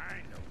 I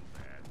know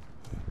that.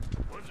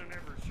 Wasn't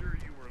ever sure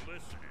you were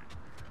listening.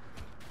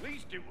 At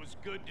least it was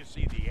good to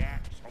see the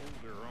axe hold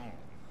her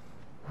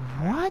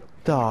own. What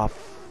the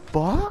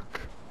fuck?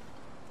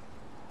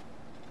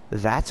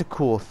 That's a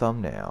cool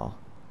thumbnail.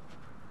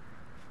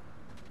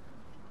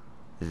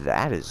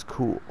 That is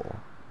cool.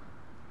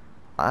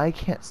 I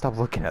can't stop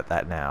looking at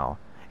that now.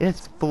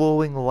 It's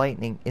flowing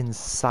lightning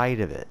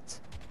inside of it.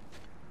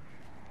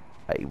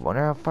 I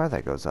wonder how far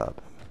that goes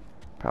up.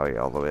 Probably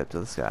all the way up to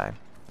the sky.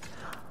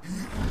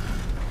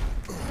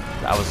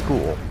 That was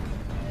cool.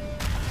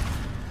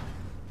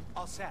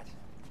 All set.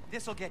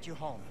 This'll get you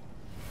home.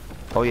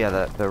 Oh yeah,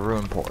 the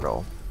ruin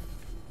portal.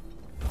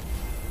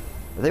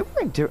 Are they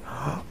wearing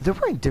they're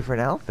wearing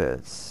different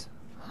outfits.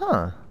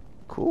 Huh.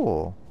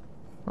 Cool.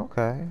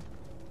 Okay.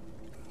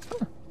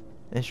 Huh.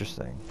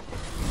 Interesting.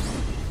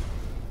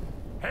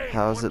 Hey,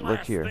 how does it look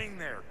last here? Thing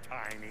there,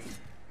 Tiny.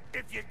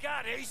 If you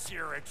got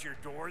Aesir at your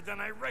door, then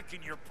I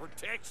reckon your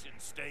protection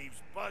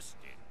stave's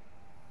busted.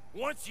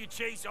 Once you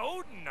chase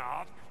Odin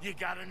off, you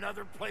got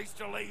another place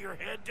to lay your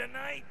head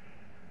tonight?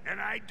 And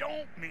I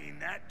don't mean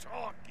that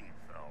talky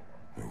fella.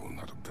 I will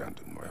not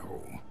abandon my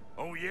home.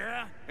 Oh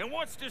yeah? And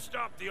what's to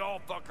stop the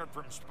all-fucker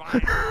from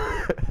spying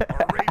or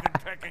raven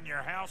pecking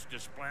your house to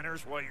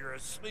splinters while you're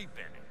asleep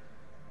in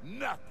it?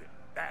 Nothing,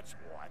 that's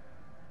what.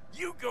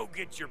 You go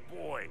get your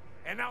boy,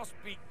 and I'll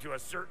speak to a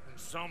certain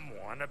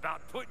someone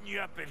about putting you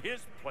up at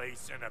his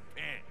place in a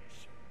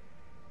pinch.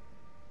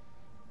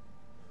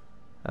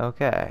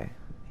 Okay.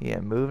 Yeah,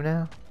 move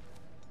now?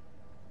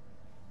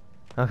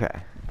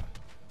 Okay.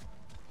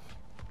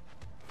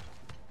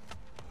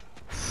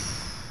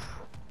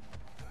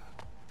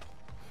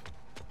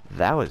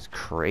 That was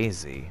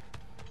crazy.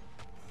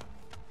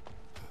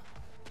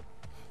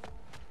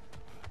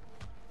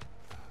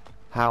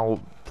 How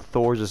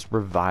Thor just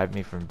revived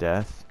me from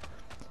death.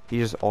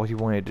 All he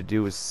wanted to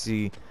do was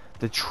see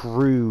the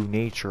true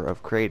nature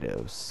of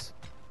Kratos.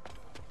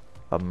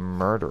 A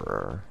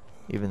murderer.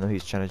 Even though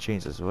he's trying to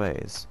change his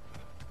ways.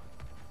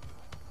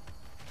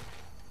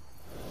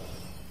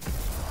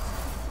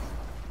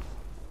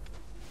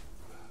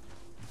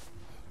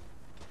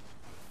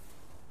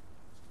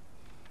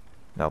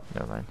 Nope,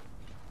 never mind.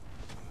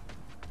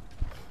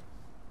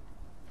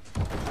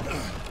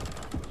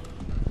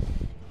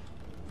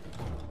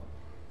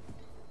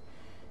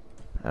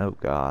 Oh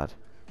god.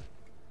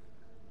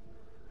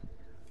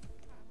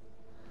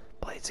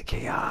 Blades of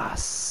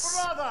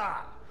Chaos. Brother!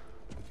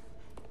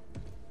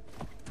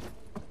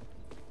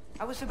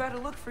 I was about to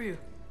look for you.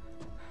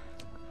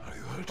 Are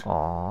you hurt?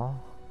 Aww.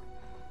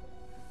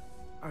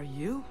 Are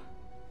you?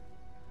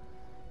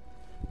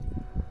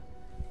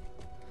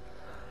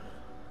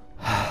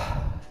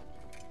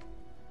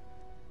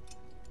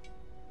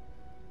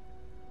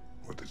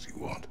 What does he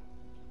want?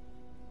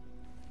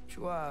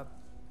 To,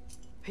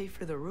 pay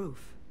for the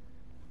roof.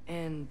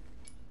 And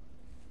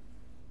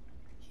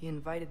he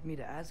invited me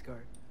to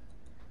Asgard.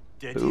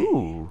 Did he?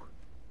 Ooh.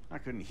 I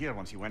couldn't hear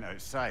once he went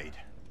outside.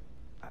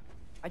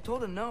 I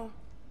told him no.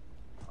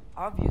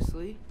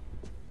 Obviously.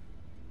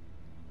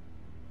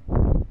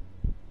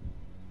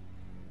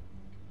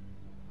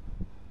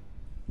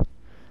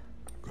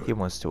 He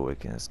wants to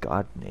awaken his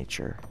god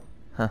nature.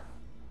 Huh.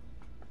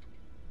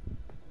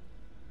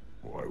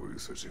 Why were you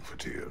searching for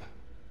Tyr?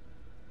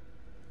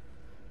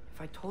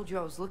 If I told you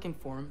I was looking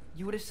for him,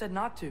 you would have said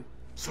not to.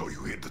 So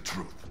you hid the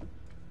truth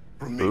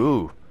from me.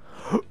 Ooh.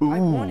 Ooh. I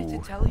wanted to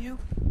tell you.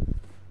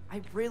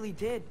 I really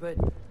did, but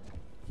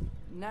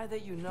now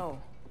that you know,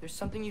 there's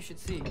something you should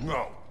see.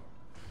 No.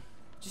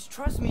 Just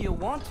trust me, you'll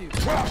want to.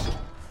 Trust.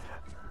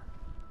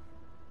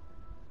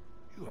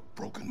 You have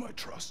broken my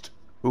trust.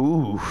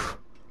 Ooh.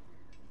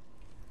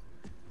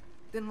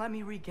 Then let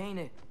me regain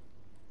it.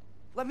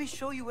 Let me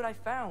show you what I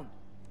found.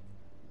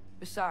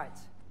 Besides,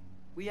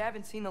 we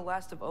haven't seen the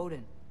last of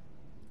Odin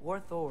or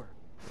Thor.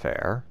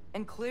 Fair.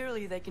 And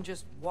clearly they can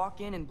just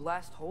walk in and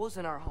blast holes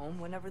in our home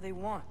whenever they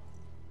want.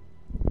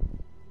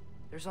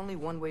 There's only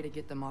one way to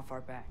get them off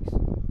our backs.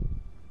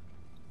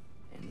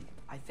 And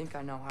I think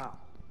I know how.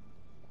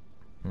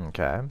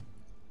 Okay.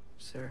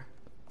 Sir.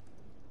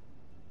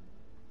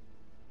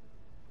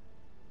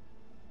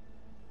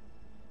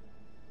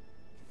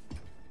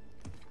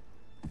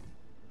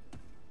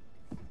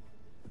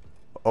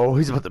 Oh,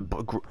 he's about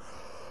to...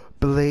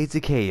 Blades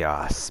of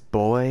Chaos,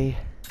 boy.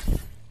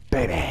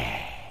 Baby.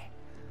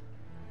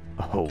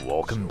 Oh,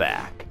 welcome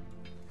back.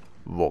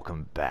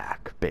 Welcome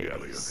back, Gather your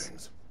babies.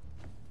 things.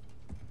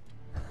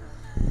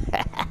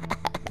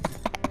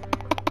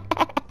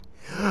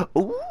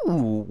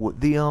 Ooh,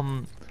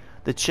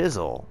 the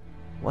chisel.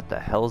 What the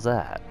hell's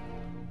that?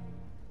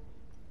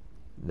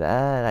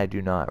 That I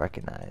do not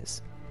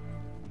recognize.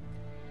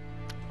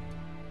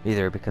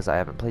 Either because I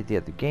haven't played the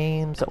other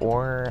games,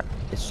 or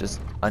it's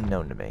just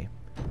unknown to me.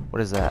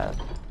 What is that?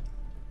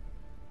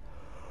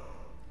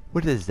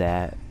 What is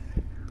that?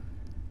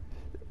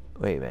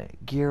 Wait a minute.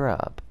 Gear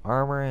up.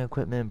 Armor and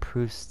equipment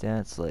improve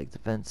stats like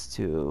defense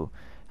to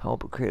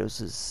help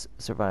Kratos'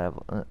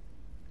 survival.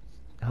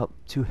 Help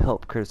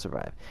Kratos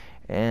survive,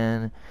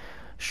 and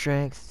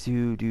strength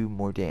to do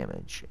more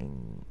damage.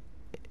 And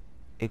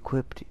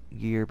equipped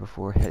gear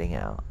before heading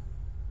out.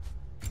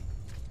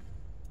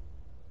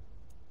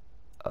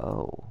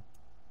 Oh.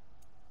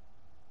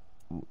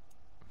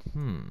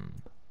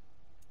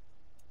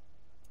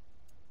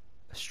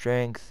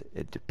 Strength,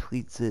 it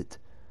depletes it.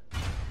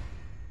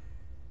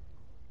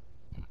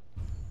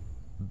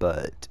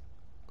 But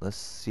let's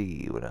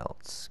see what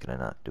else. Can I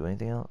not do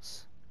anything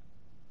else?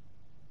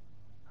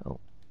 Oh.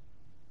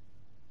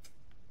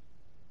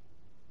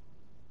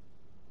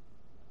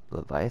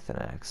 Leviathan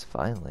axe,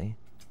 finally.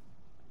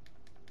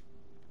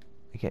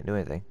 I can't do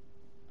anything.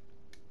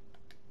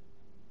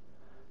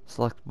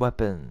 Select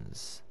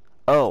weapons.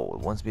 Oh, it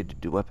wants me to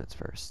do weapons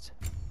first.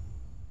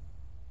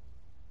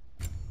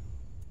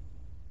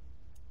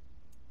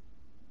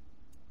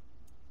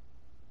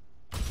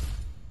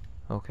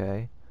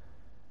 Okay.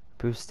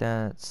 Improve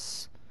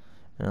stats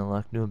and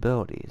unlock new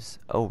abilities.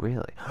 Oh,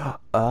 really?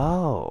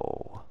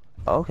 Oh.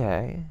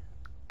 Okay.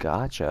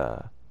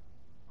 Gotcha.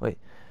 Wait.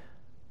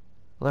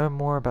 Learn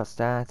more about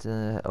stats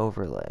and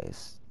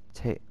overlays.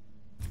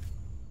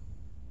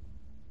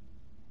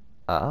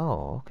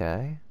 Oh,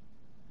 okay.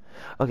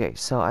 Okay,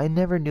 so I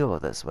never knew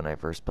about this when I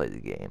first played the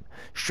game.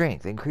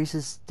 Strength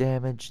increases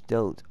damage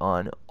dealt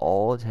on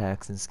all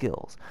attacks and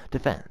skills.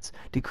 Defense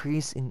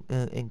decrease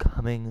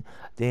incoming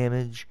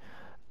damage.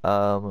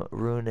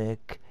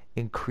 Runic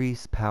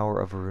increase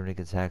power of runic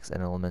attacks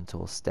and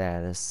elemental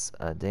status.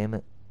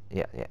 Damn.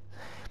 Yeah.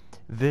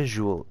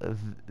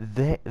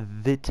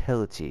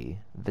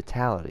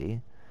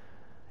 Vitality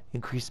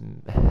increase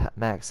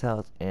max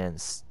health and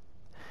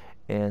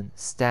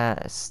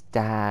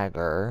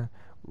stagger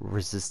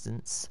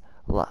resistance.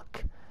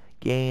 Luck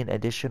gain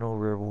additional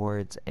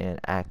rewards and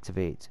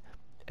activate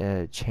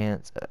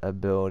chance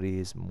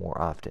abilities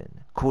more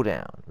often.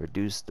 Cooldown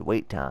reduce the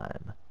wait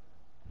time.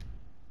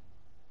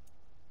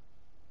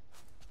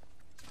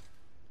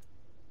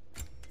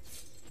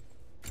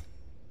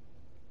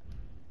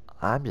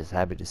 I'm just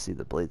happy to see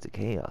the Blades of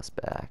Chaos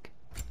back.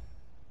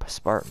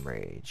 Spartan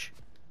Rage.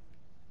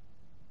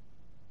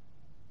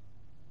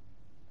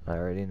 I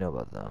already know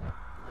about them.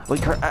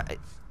 Wait,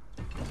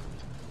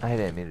 I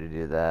didn't mean to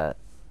do that.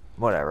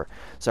 Whatever.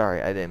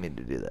 Sorry, I didn't mean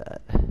to do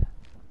that.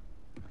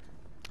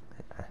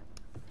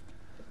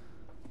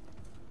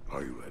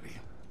 Are you ready?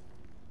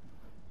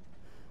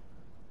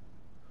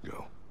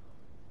 Go.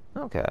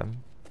 Okay.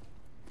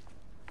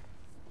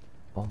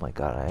 Oh my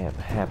god, I am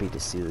happy to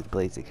see the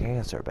Blades of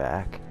Chaos are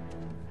back.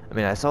 I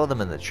mean, I saw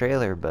them in the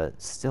trailer,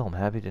 but still, I'm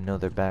happy to know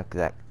they're back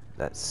that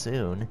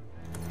soon.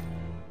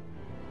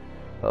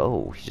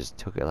 Oh, he just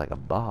took it like a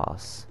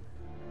boss.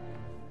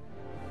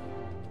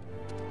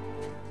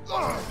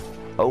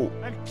 Oh.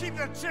 And keep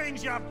the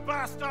change, you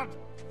bastard!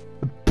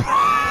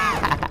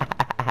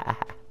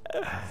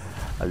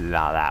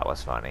 Now that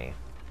was funny.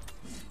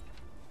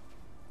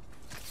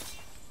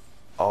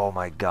 Oh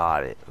my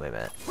god, wait a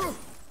minute.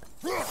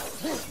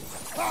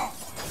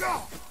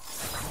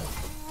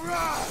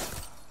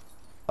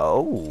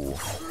 Oh.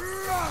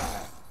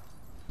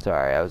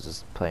 Sorry, I was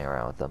just playing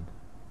around with them.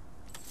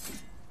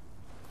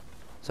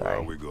 Sorry. Where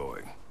are we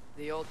going?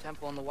 The old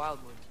temple in the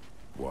Wildwood.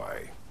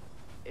 Why?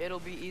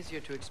 It'll be easier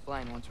to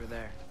explain once we're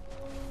there.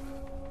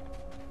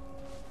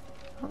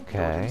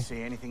 Okay. Didn't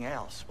say anything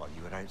else while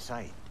you were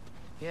outside.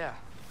 Yeah.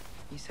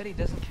 He said he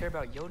doesn't care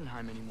about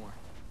Jotunheim anymore.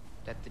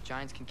 That the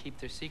giants can keep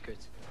their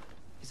secrets.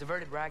 He's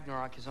averted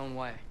Ragnarok his own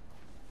way.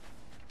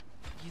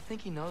 You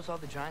think he knows all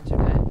the giants are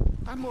dead?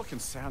 I'm more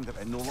concerned that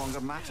it no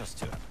longer matters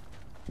to him.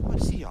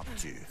 What's he up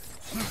to?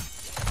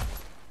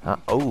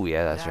 Oh,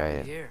 yeah, that's Exactly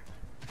right. here.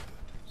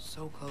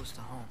 So close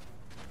to home.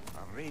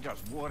 Our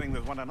raiders warring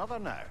with one another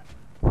now.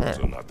 Those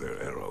are not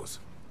their arrows.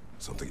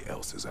 Something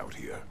else is out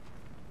here.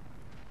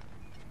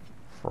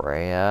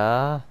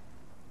 Freya.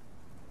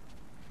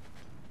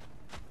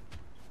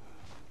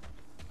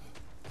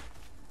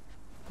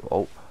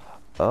 Oh.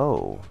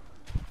 Oh.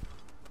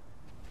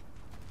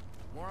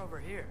 More over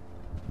here.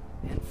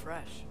 And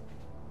fresh.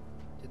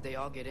 Did they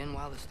all get in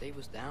while the state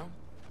was down?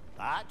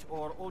 That,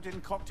 or Odin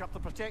cocked up the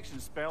protection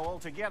spell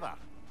altogether.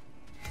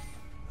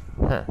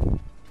 Huh.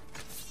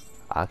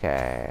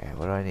 Okay,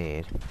 what do I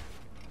need?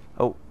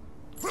 Oh.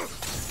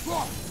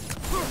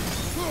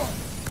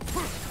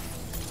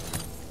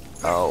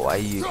 Oh,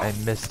 I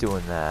missed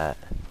doing that.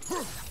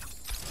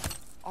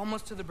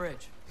 Almost to the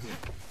bridge.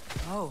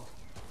 Oh,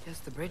 guess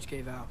the bridge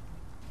gave out.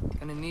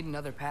 Gonna need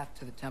another path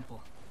to the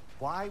temple.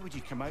 Why would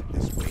you come out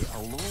this way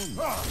alone?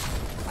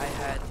 I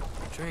had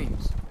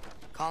dreams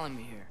calling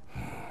me here.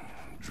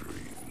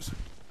 Dreams.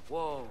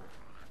 Whoa,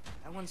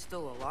 that one's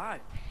still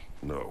alive.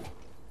 No.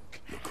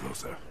 Look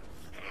closer.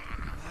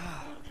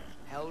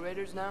 Hell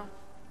Raiders now?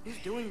 Who's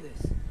doing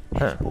this?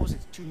 I suppose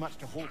it's too much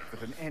to hope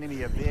that an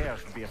enemy of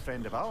theirs would be a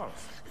friend of ours.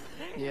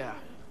 Yeah,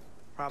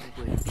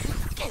 probably.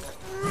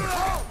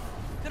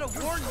 Could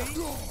have warned me.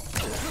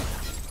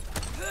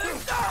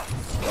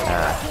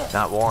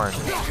 Not warned.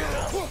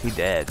 He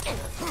dead.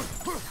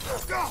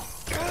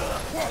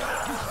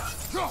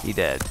 He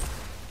dead.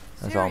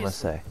 That's all I'm gonna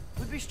say.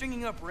 Who'd be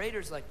stringing up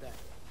raiders like that?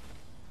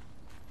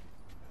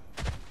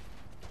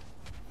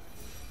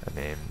 I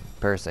mean,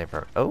 personally,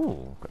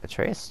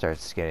 Atreus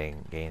starts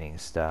gaining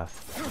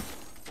stuff.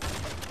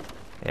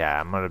 Yeah,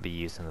 I'm gonna be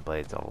using the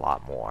blades a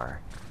lot more.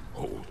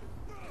 Hold.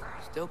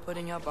 Still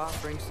putting up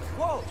offerings.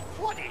 Whoa!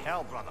 Bloody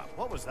hell, brother!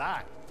 What was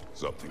that?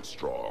 Something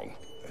strong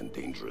and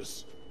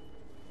dangerous.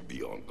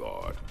 Be on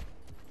guard.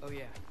 Oh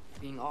yeah,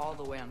 being all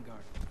the way on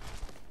guard.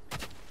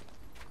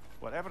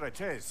 Whatever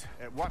it is,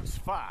 it works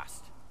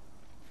fast.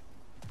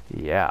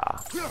 Yeah.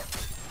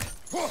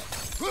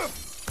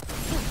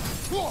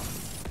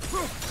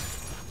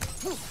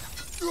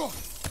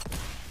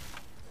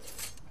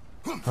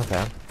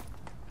 Okay.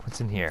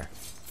 What's in here?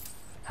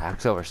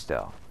 Hack's over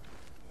still.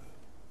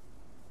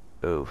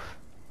 Oof.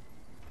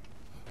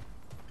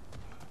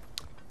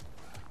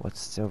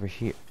 What's over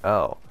here?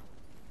 Oh.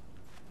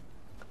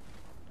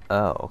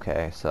 Oh,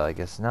 okay. So I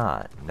guess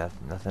not.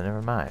 Nothing,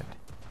 never mind.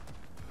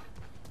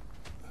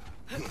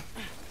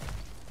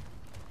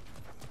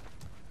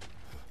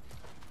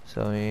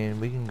 So, I mean,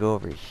 we can go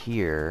over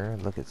here,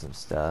 look at some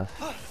stuff.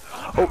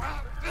 Oh!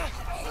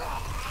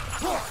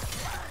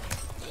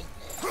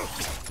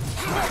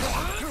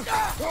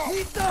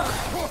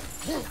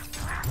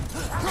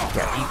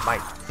 Yeah, eat my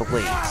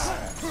blades.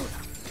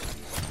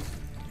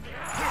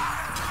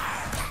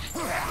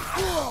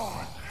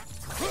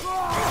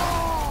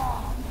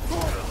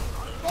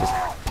 Just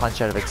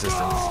punch out of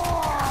existence.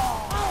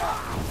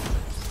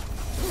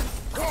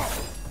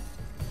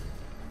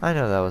 I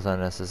know that was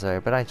unnecessary,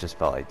 but I just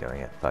felt like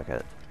doing it. Fuck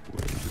it.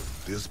 When did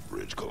this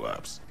bridge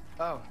collapse?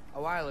 Oh,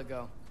 a while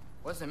ago.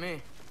 Wasn't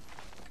me.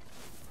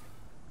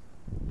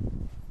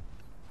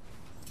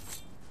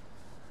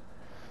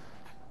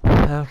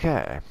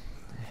 Okay.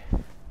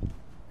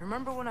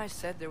 Remember when I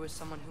said there was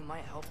someone who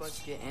might help us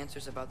get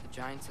answers about the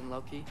giants and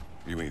Loki?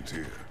 You mean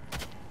Tyr,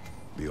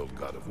 the old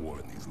god of war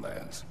in these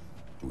lands,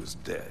 who is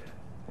dead.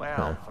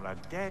 Well, for a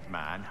dead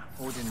man,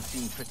 Odin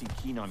seemed pretty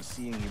keen on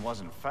seeing he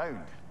wasn't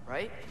found.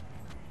 Right?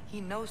 He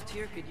knows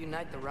Tyr could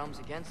unite the realms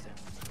against him.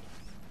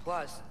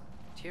 Plus,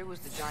 Tyr was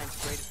the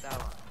giant's greatest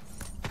ally.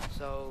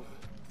 So...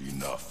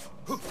 Enough.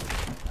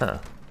 Huh.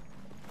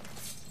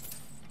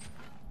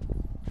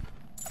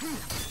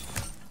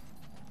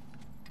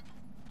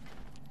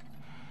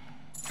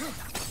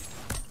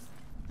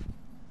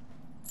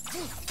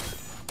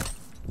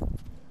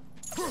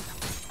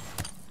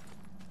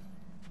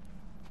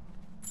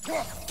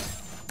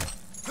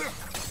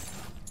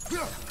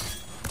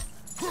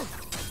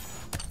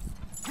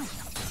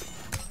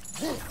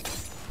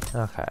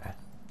 Okay.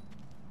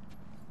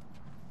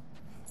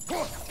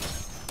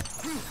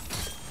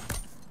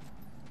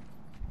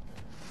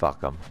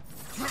 Fuck 'em.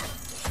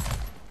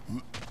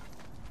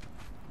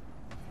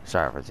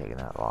 Sorry for taking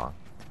that long.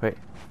 Wait.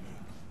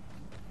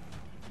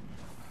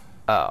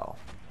 Oh,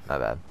 my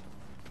bad.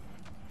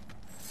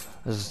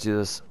 Let's just do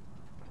this.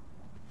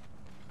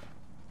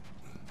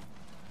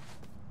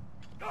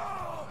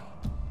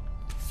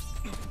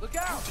 Look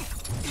out!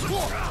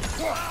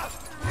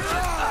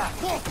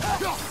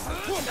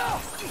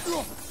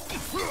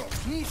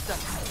 Nista!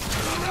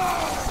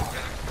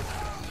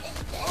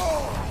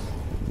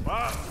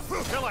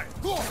 Kill it!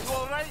 You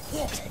all right?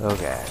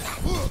 Okay.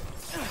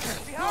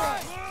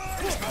 Behind!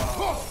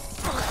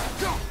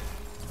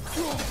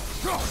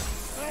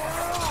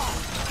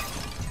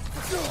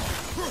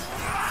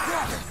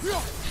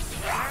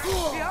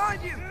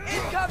 Behind you!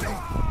 Incoming!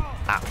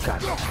 Ah,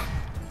 God.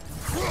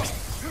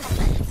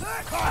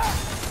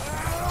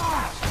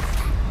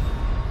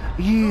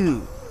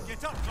 You!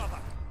 Get up, brother!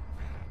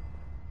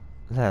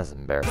 That's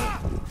embarrassing.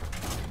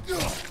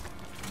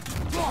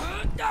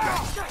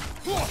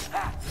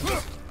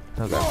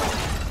 Okay.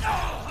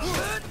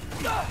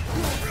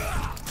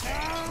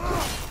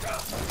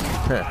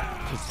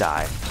 Just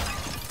die.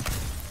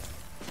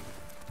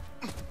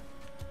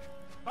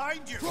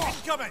 Behind you!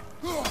 Incoming!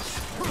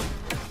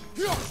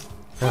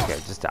 Okay,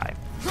 just die.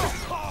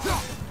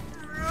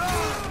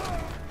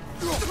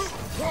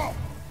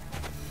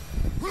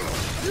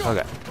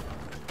 Okay.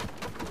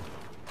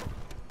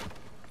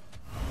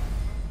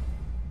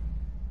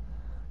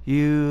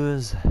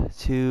 Use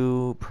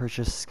to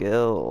purchase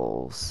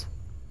skills.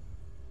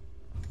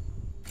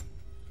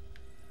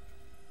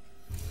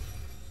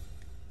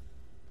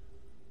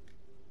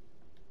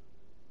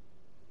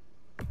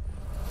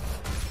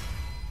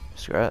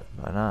 Screw it,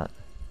 why not?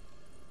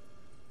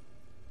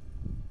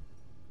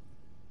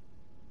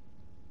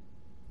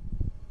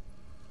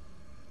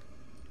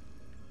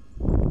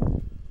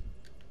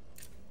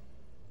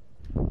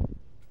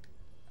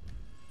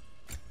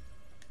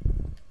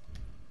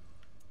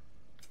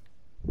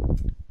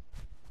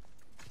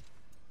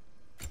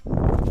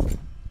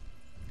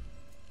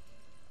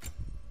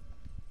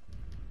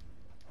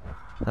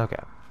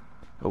 Okay.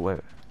 Oh, wait.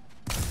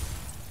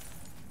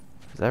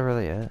 Is that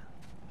really it?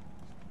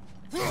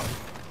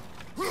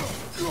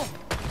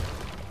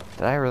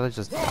 Did I really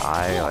just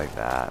die like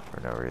that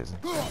for no reason?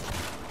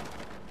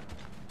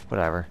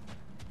 Whatever.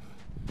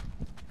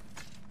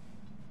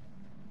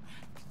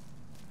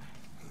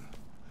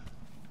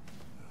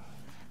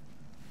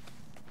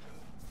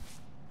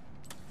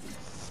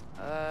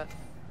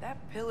 That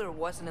pillar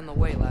wasn't in the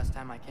way last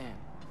time I came.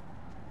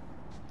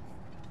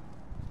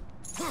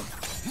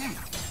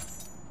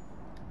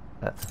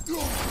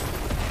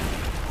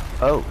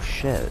 Oh,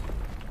 shit.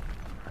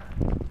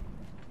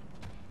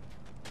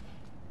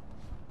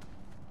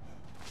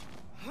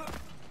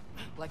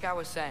 Like I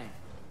was saying,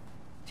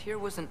 Tyr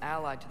was an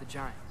ally to the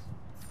giants.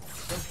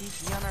 Then he'd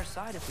be on our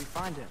side if we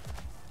find him.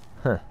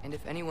 Huh. And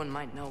if anyone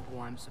might know who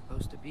I'm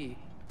supposed to be,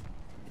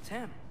 it's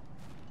him.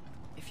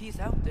 If he's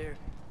out there,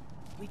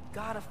 we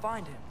gotta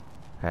find him.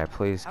 Alright,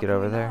 please How get can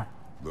over we there. not?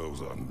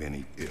 Those are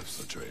many ifs,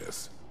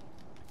 Atreus.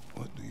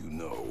 What do you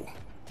know?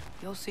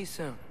 You'll see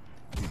soon.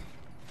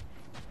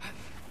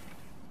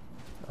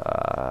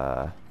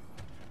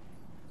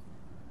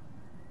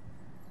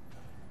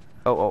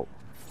 Oh.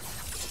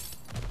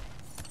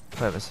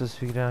 Wait, am I supposed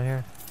to be down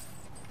here?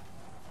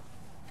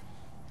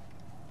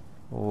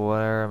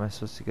 Where am I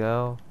supposed to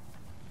go?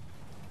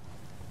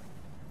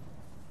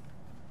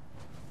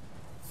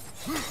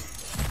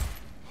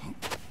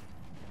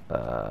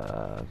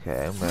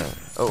 Okay, I'm gonna...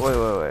 Oh, wait.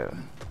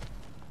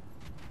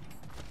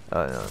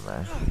 Oh, never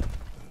mind.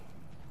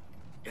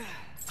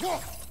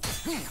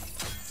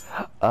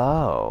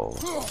 Oh.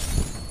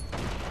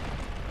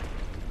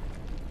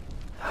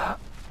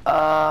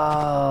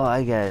 Oh,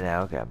 I get it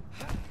now, okay.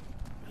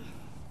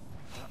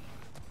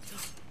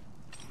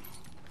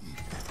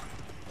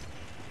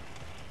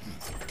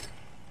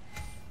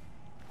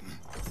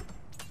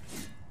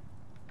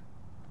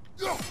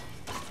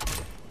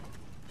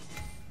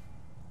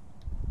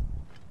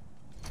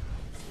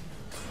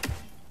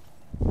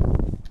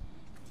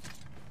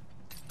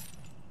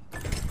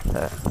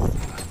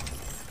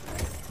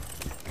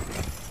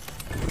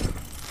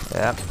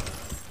 Yep.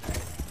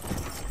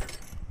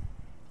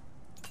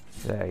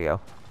 There you go.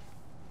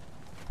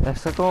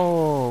 Let's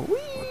go. Whee!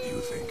 What do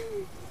you think?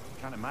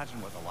 Can't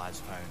imagine what the lad's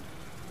found,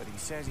 but he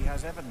says he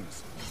has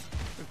evidence.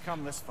 We've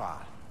come this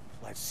far.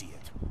 Let's see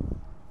it.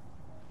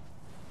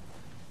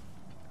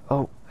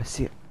 Oh, I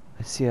see it.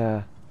 I see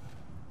a...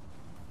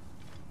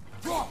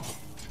 I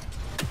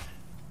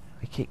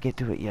can't get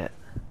to it yet.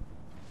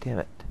 Damn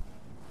it.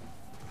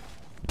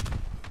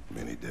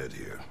 Many dead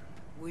here.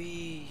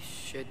 We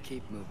should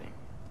keep moving.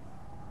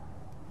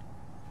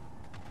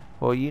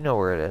 Well, you know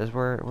where it is.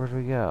 Where do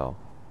we go?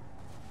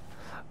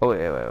 Oh,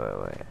 wait.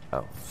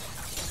 Oh.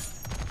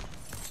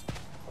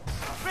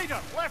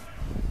 Vader, left!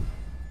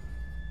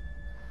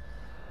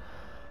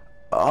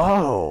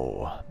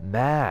 Oh!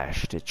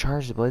 Mash to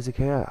charge the Blaze of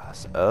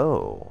Chaos.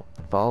 Oh.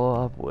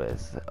 Follow up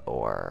with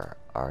or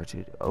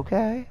R2.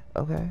 Okay.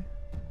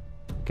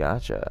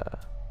 Gotcha.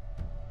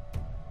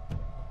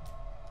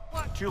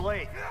 What? Too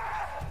late.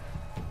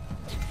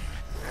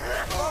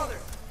 Father,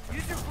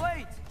 use your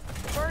blades!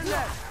 Burn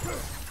them!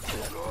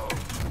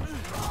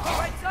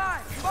 Right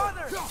side!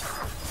 Father!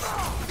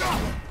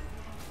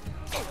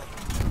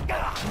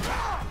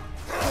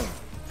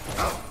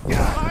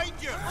 Behind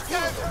you!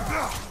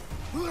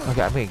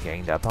 Okay, I'm getting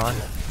ganged up on.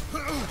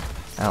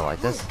 I don't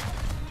like this.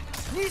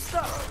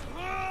 Nista!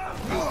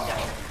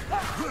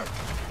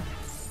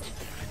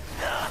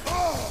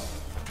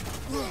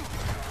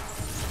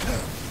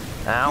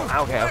 Ow,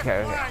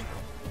 okay.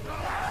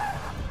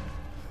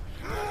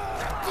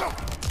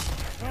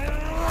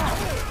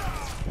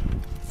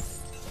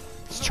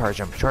 Let's charge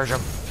him.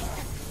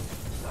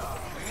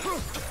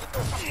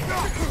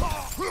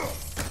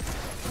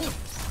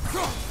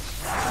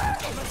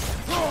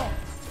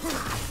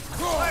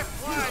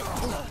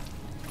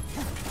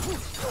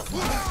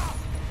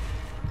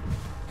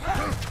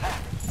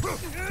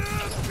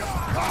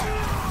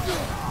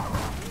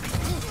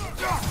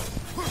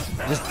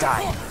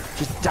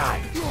 Just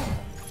die.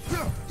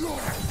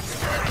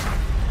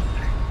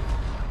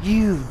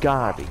 You've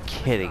gotta be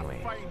kidding me.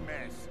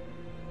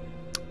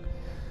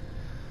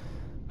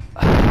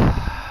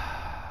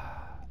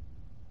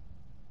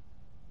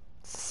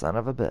 Son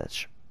of a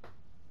bitch.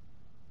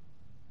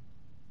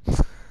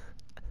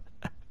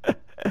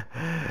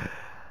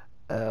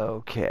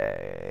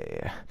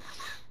 Okay.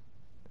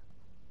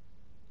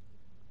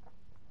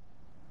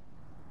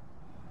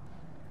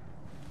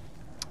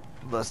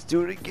 Let's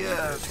do it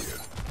again.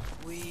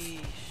 We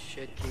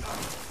should keep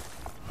moving.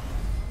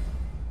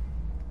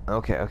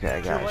 Okay,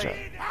 I gotcha.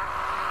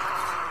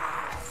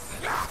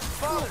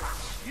 Father,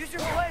 use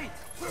your blades!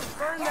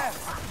 Burn them!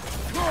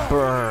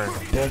 Burn,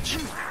 bitch.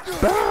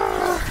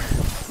 Burn!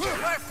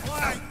 Left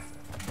flank!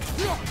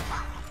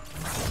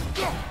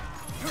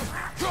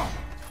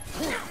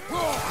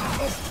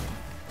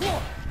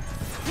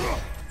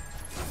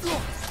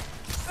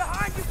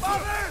 Behind you,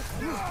 Father!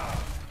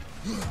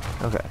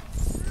 Okay.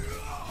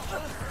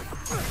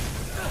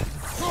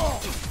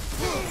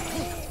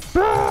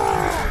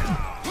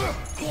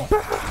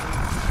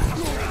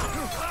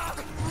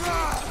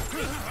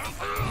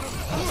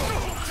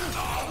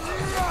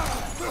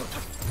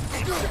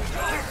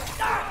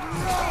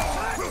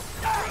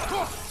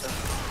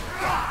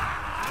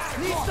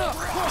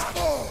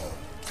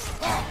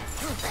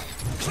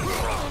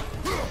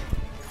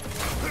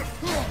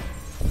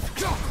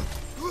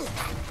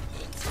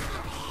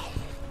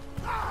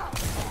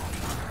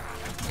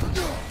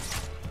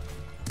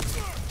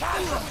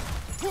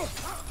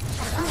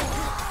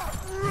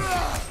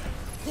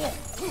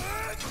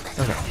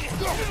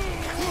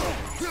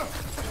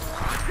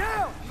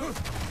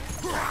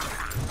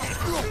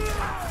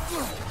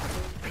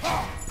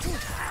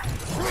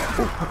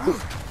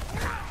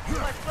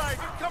 Left flank,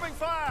 incoming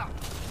fire!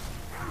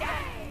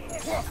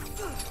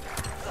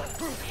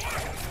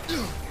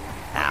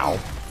 Ow.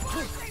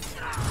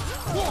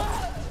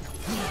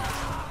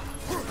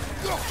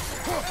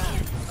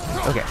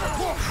 Okay.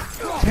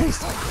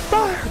 Taste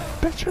fire,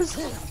 bitches.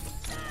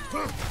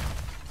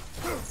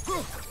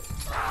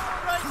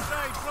 Right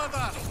side,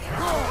 brother.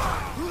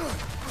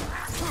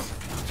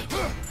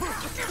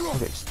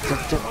 Okay,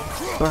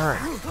 just burn.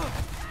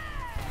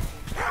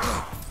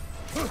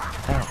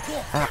 Ow,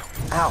 ow,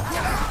 ow.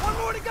 One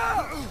more to go.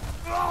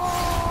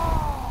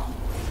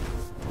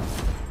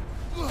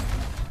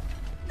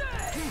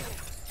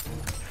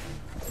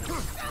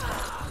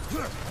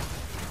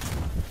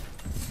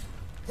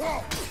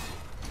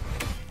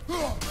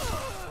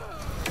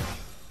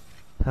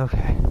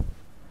 Okay.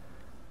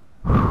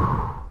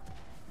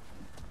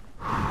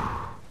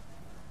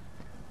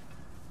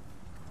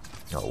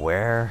 Now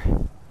where?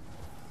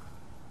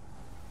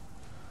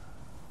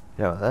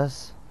 Yeah,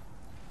 this?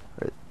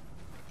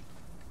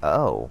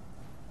 Oh.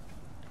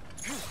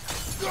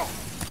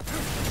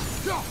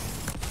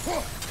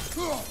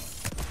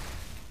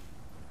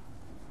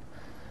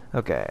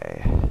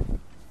 Okay.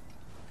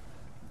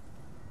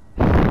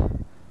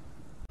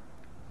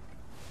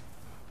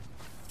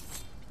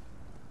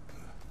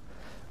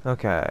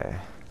 Okay.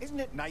 Isn't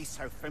it nice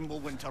how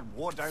Fimbulwinter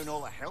wore down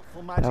all the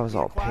helpful magic That was we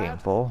all acquired?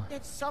 painful.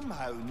 Yet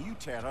somehow new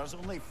terrors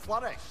only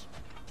flourish.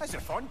 How's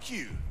your fun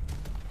cue?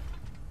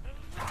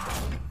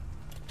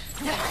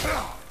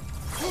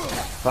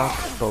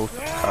 Fuck both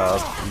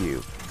of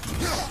you.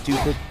 You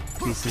stupid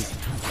pieces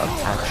of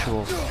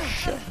actual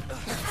shit.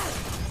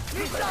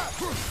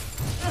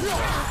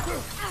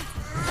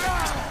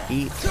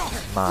 Eat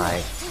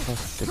my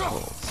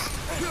testicles.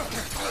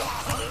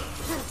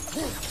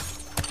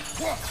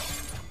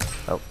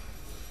 Oh.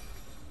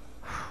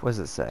 What does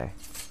it say?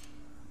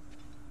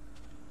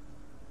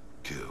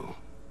 Kill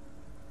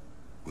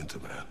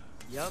Winterman.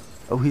 Yup.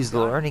 Oh, he's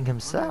learning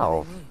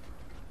himself.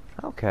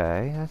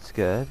 Okay, that's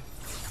good.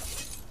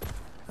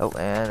 Oh,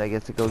 and I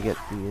get to go get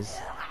these.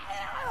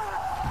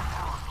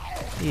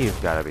 You've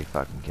got to be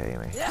fucking kidding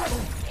me.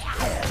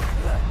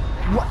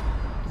 What?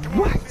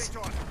 What?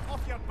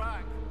 Off your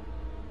back.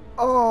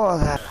 Oh,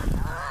 that.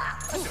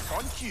 How's your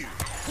fun cue?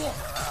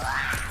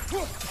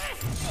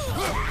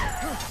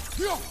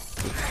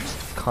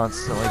 Just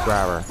constantly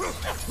grab her.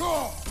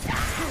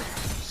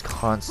 Just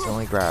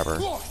constantly grab her.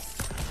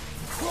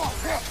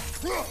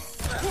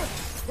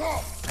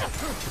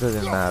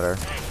 Doesn't matter.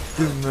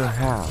 Doesn't matter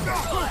how.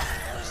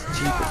 Just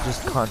keep it.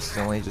 Just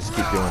constantly. Just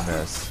keep doing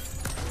this.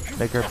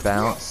 Make her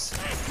bounce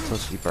until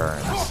she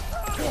burns.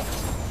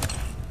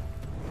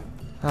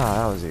 Ah,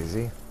 that was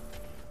easy.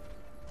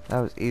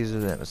 That was easier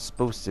than it was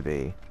supposed to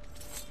be.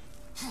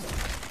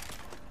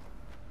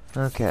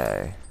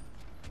 Okay.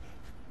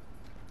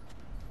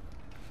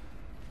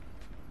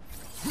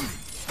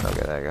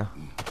 Okay, there you go.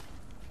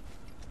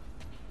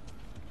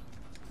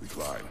 We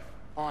climb.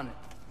 On it.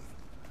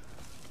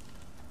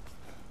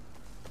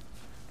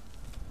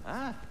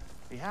 Ah,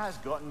 he has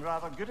gotten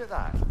rather good at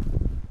that.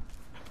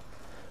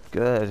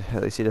 Good.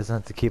 At least he doesn't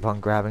have to keep on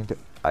grabbing.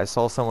 I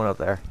saw someone up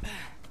there.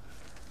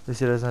 At least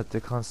he doesn't have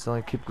to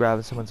constantly keep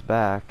grabbing someone's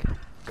back.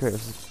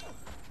 Chris.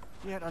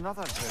 Yet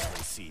another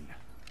deadly scene.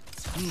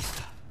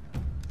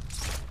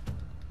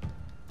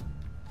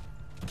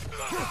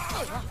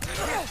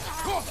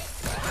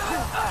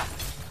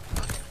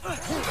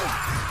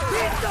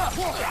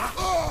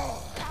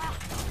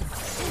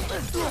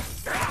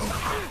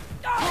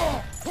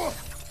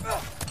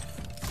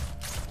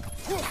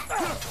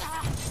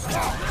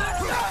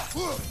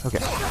 Okay.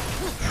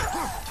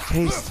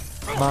 Taste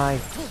my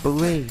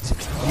blade,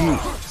 you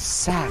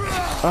sack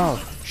of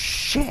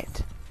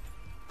shit.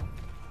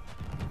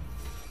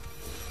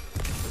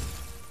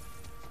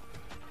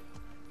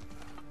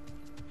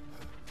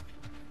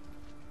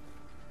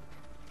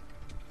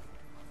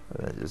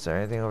 Is there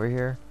anything over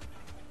here?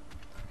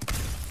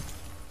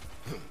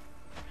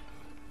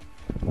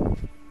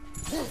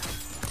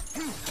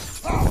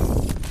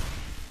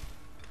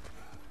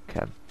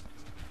 Okay.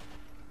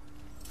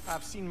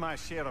 I've seen my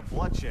share of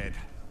bloodshed,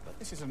 but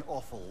this is an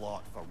awful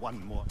lot for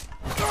one more.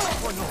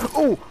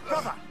 Oh!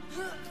 Brother!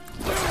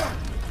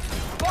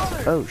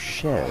 Oh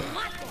shit.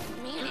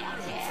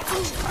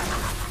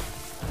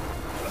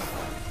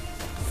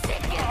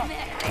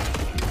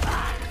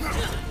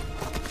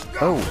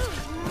 Oh.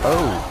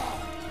 Oh.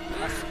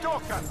 A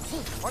stalker!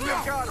 On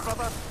your guard,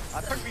 brother! I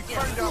think we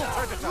found our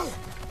predator!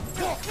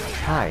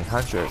 Hi,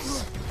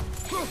 Huntress.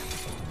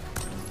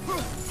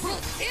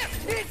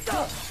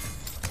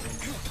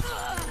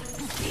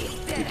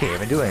 You can't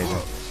even do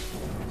anything.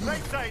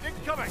 Right side,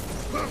 incoming!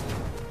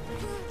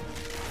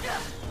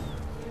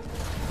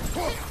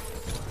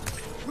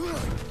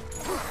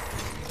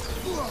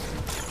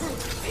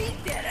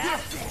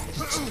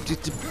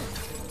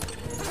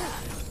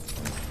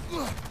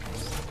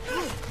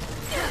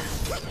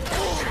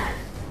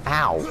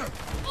 Ow.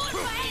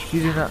 You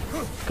do not.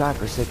 God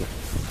forsaken.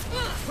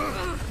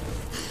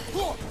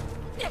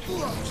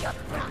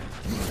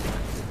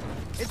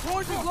 Its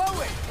horns are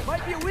glowing.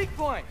 Might be a weak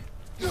point.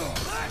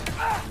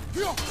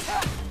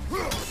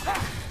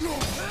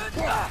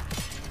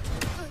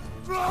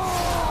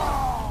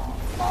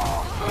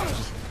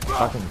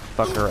 fucking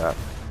fuck her up.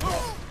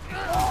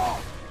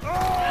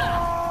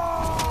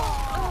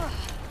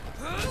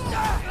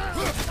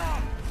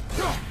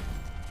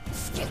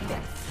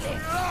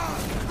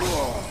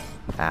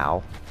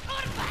 Ow.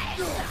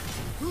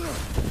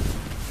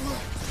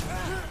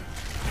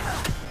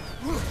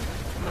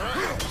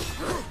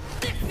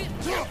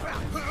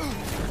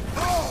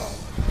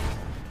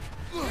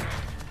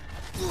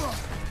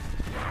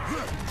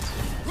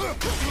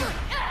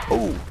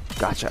 Oh,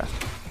 gotcha.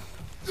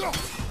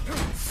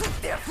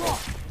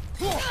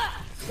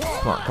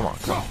 Come on, come on,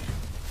 come on.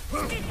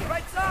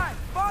 Right side,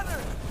 farther.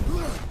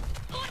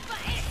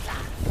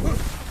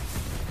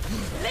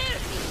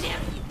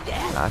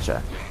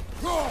 Gotcha.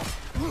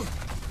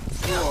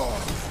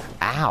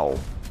 Ow.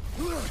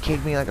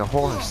 Kicked me like a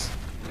horse.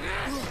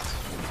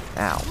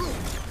 Ow.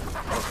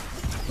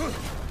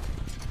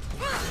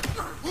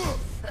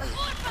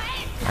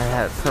 I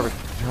had a perfect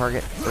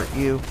target for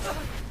you.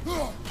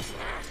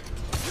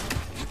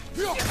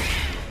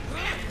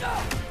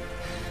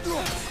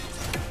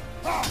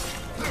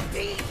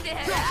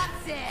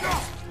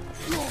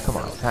 Come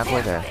on, it's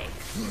halfway there.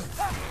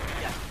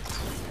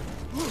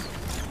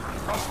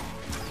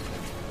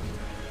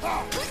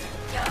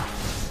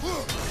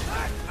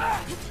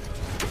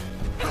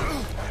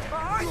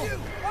 Behind you!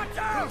 Watch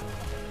out!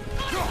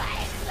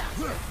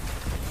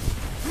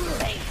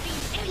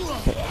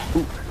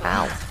 Ooh,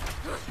 ow.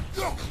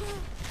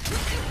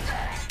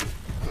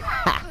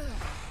 Ha!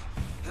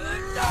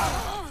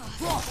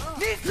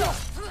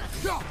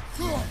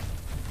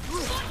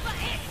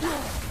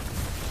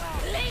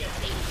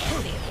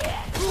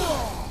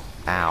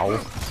 Ow.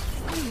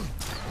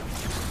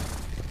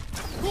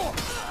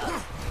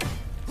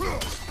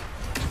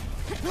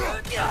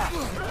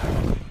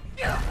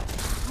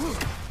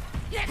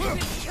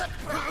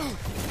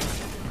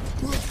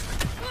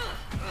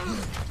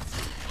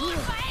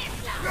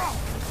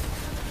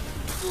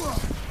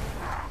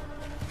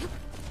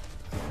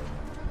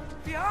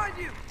 Behind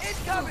you!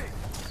 Incoming!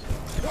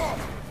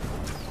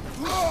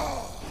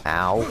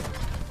 Ow.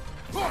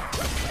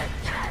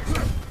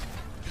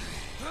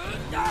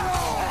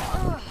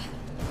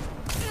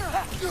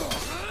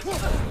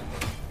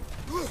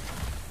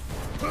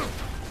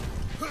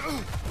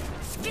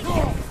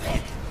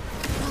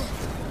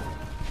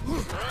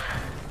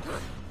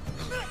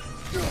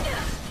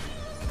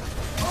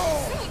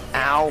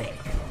 Ow.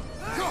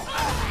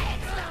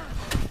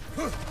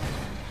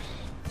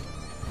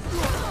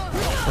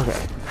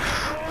 Okay.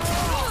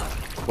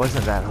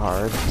 Wasn't that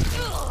hard?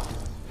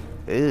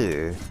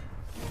 Ew.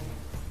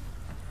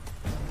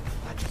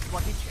 I just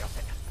bloody chairs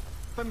it.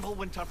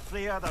 Fimbulwinter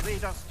Freya, the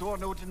raiders,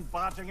 Stornodin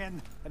barging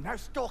in, and now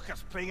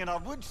stalkers playing in our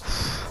woods.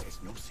 There's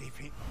no safe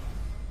haven.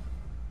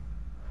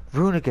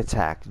 Runic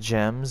attack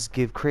gems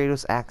give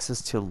Kratos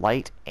access to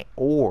light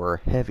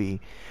or heavy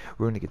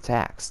runic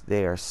attacks.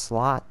 They are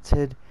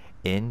slotted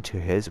into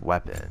his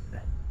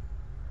weapon.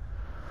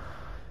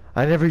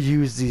 I never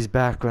used these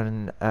back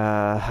when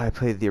I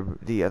played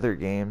the other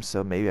games,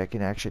 so maybe I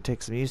can actually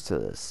take some use to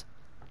this.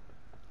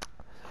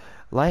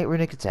 Light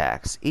runic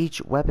attacks.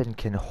 Each weapon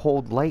can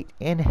hold light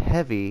and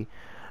heavy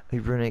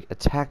runic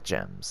attack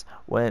gems.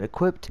 When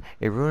equipped,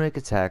 a runic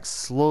attack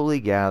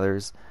slowly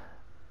gathers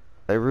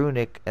a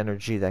runic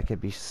energy that can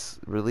be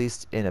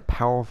released in a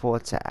powerful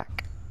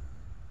attack.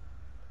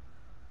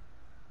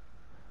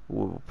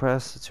 We'll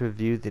press to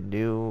review the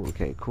new...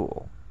 Okay,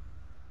 cool.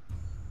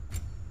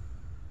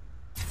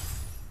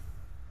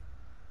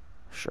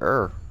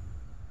 Sure.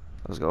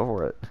 Let's go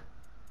for it.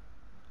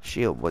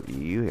 Shield, what do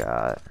you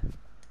got?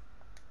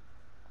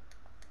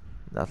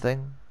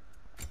 Nothing?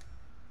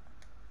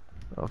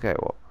 Okay,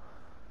 well.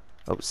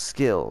 Oh,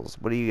 skills.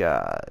 What do you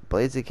got?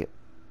 Blades of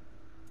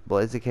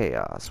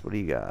Chaos. What do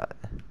you got?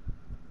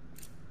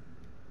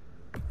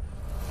 I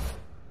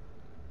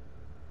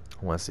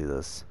want to see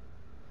this.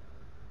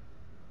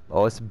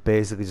 Oh, it's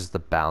basically just the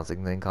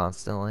bouncing thing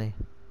constantly.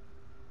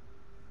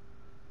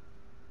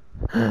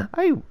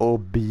 I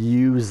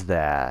abuse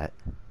that.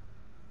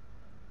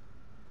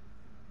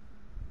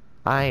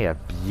 I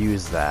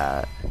abuse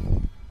that.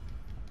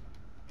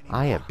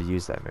 I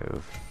abuse that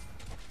move.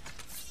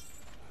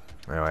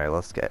 Anyway,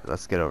 let's get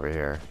over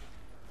here.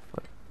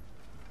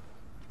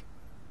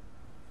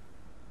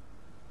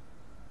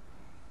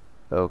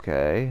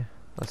 Okay,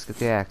 let's get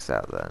the axe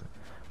out then.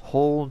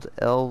 Hold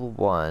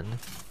L1.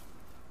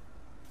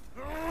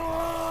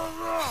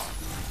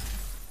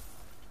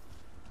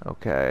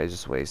 Okay, I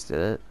just wasted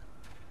it.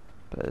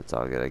 But it's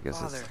all good, I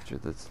guess. It's through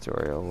the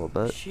tutorial a little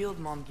bit. Shield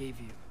Mom gave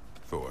you.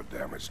 Thor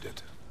damaged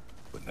it.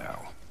 But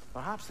now...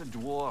 Perhaps the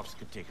dwarves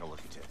could take a look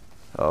at it.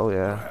 Oh,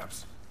 yeah.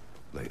 Perhaps.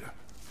 Later.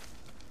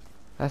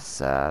 That's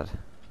sad.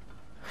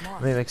 Come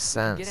on, I mean, it makes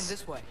sense. get in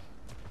this way.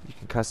 You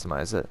can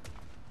customize it.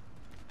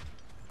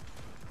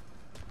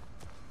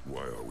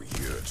 Why are we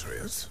here,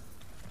 Atreus?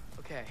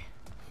 Okay.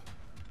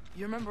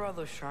 You remember all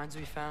those shrines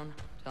we found,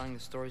 telling the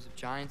stories of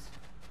giants?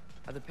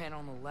 How the panel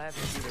on the left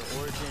would be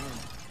their origin, and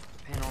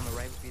the panel on the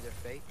right would be their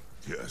fate?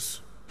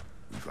 Yes.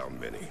 We found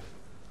many.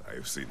 I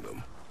have seen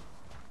them.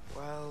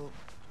 Well,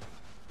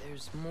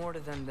 there's more to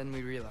them than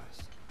we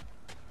realized.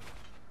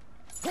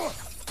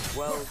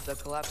 Well, the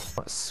collapse.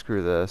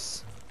 Screw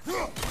this. That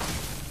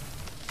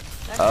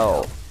should Oh.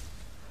 help.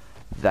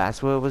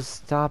 That's what was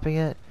stopping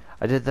it?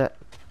 I did that.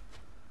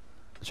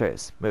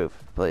 Trace, move,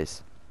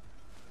 please.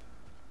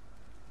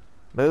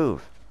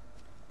 Move.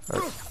 Or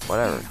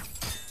whatever.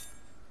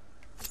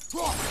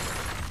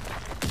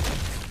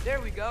 There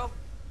we go.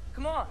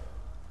 Come on.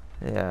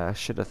 Yeah, I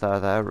should have thought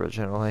of that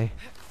originally.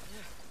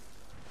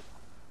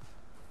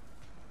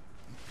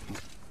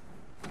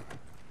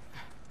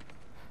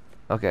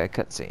 Okay,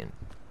 cutscene.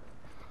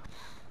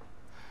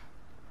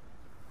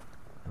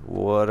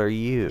 What are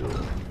you?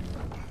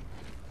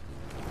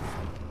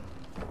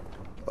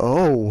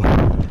 Oh.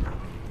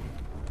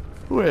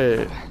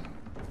 Wait.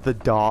 The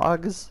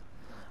dogs?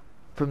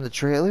 From the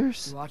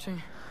trailers? You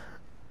watching?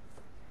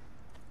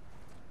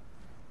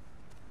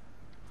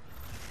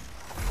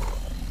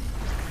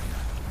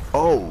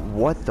 Oh,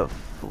 what the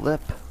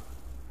flip?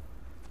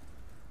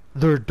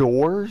 Their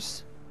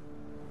doors?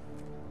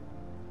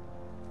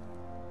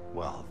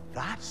 Well,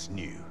 that's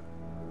new.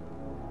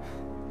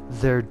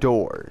 Their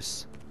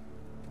doors.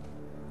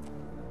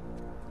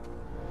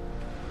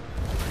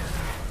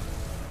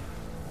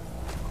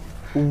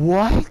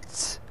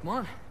 What? Come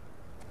on.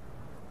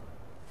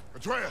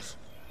 Atreus,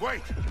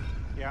 wait!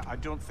 Yeah, I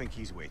don't think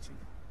he's waiting.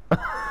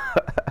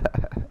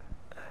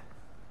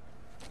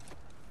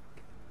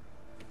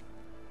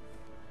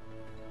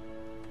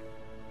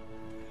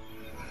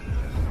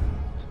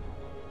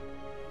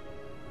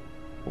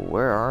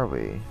 Where are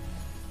we?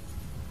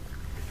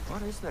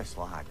 What is this,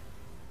 lad?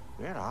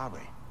 Where are we?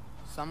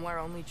 Somewhere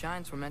only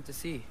giants were meant to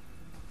see.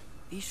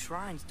 These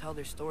shrines tell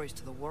their stories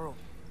to the world.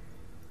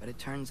 But it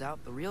turns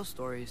out the real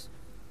stories,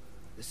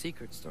 the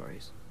secret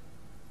stories,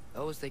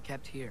 those they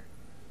kept here,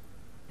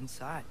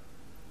 inside.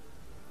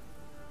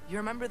 You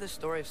remember the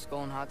story of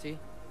Skull and Hati,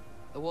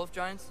 the wolf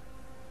giants?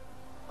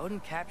 Odin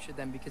captured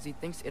them because he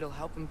thinks it'll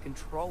help him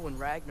control when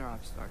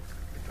Ragnarok starts.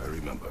 I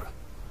remember.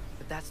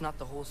 But that's not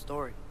the whole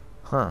story.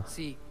 Huh.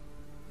 See,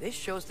 this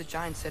shows the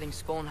giants setting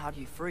Skull and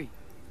Hati free.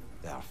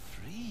 They're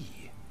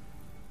free.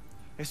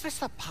 Is this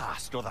the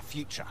past or the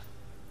future?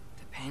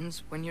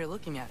 Depends when you're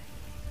looking at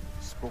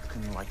it.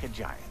 Spoken like a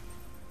giant.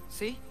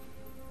 See?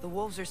 The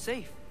wolves are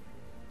safe.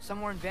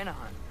 Somewhere in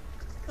Vanaheim.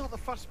 Not the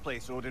first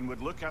place Odin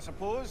would look, I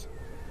suppose.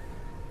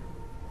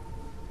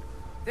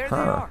 There they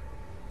are,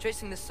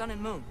 chasing the sun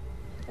and moon.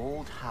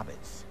 Old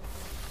habits.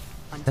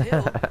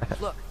 Until,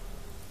 look,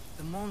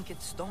 the moon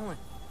gets stolen.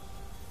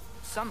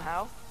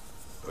 Somehow.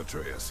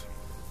 Atreus.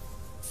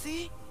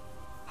 See?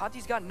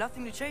 Hati's got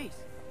nothing to chase.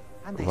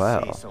 And they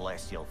Wow. say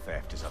celestial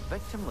theft is a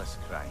victimless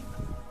crime.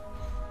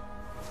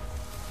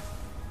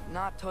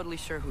 Not totally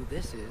sure who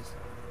this is,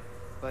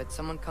 but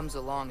someone comes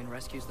along and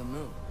rescues the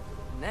moon.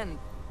 And then,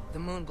 the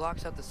moon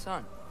blocks out the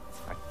sun.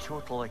 A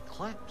total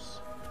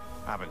eclipse.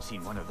 I haven't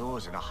seen one of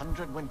those in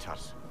 100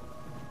 winters.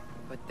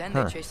 But then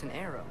they chase an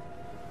arrow,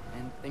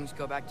 and things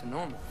go back to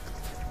normal.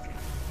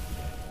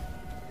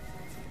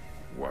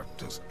 What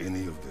does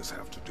any of this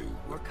have to do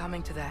We're with...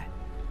 coming to that.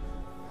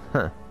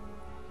 Huh.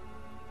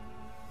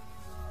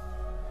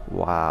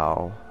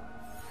 Wow.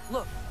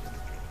 Look,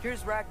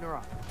 here's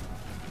Ragnarok.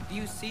 Do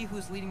you see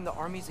who's leading the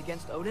armies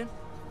against Odin?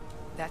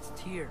 That's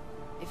Tyr.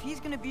 If he's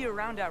gonna be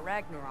around at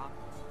Ragnarok,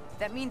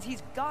 that means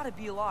he's gotta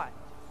be alive.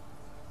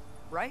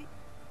 Right?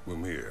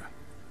 Mimir,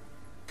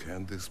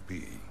 can this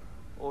be?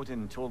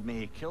 Odin told me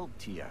he killed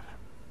Tyr,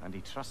 and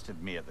he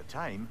trusted me at the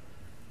time,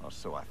 or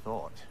so I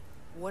thought.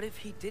 What if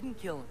he didn't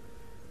kill him?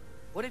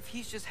 What if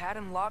he's just had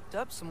him locked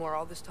up somewhere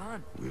all this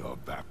time? We are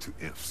back to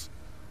ifs.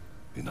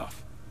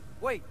 Enough.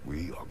 Wait,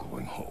 We are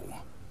going home.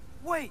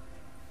 wait!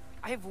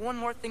 I have one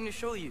more thing to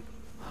show you.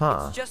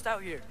 Huh. It's just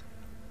out here.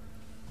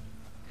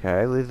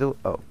 Okay, leave the...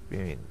 Oh, you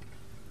mean...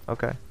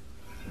 Okay.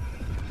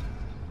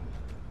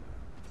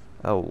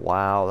 Oh,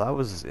 wow, that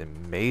was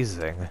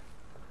amazing.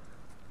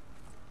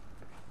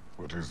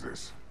 What is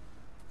this?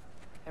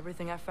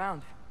 Everything I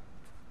found.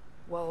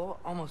 Well,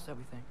 almost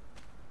everything.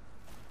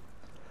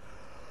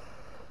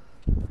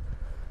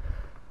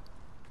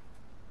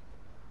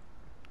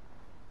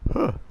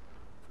 Huh.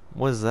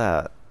 What is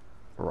that?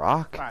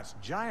 Rock? That's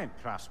giant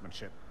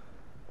craftsmanship.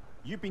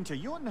 You've been to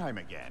Jotunheim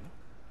again?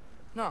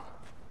 No,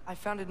 I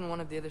found it in one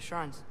of the other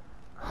shrines.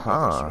 That's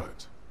Huh.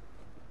 right.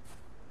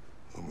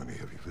 How many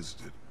have you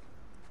visited?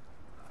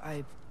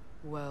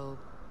 Well,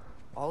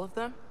 all of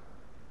them?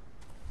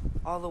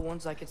 All the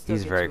ones I could still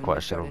He's get very to in Midgard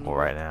questionable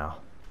anyway. right now.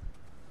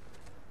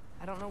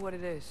 I don't know what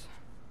it is.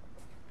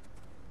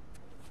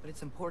 But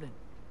it's important.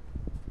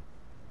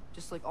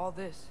 Just like all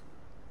this.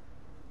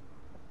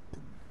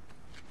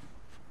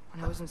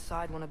 When I was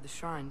inside one of the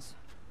shrines,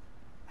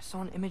 I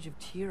saw an image of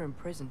Tyr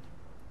imprisoned.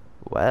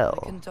 I Well,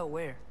 couldn't tell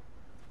where.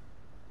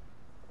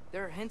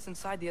 There are hints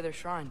inside the other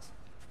shrines.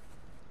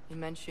 They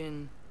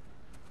mention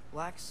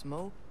black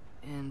smoke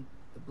and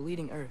the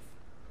bleeding earth.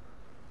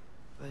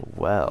 But I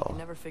well. could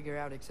never figure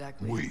out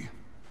exactly. We.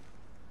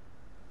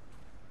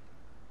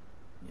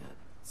 Yeah,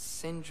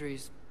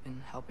 Sindri's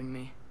been helping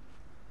me.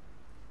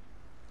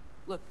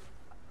 Look,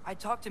 I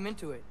talked him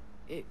into it.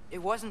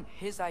 It wasn't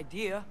his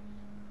idea.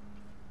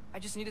 I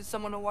just needed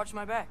someone to watch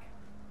my back.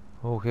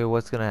 Okay,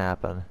 what's gonna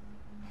happen?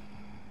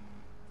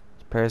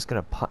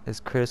 Is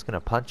Chris gonna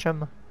punch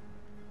him?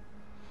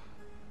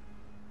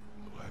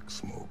 Black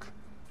smoke.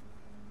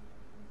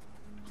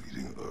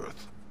 Bleeding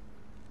earth.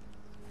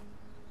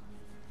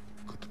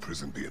 Could the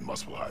prison be in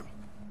Muspelheim?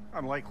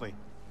 Unlikely.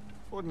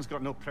 Odin's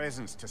got no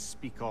presence to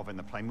speak of in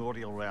the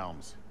primordial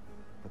realms.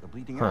 But the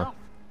bleeding Huh. earth?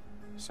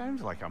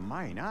 Sounds like a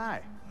mine,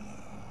 aye.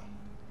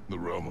 The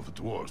realm of the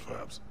dwarves,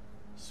 perhaps.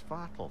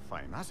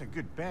 Svartalfheim, that's a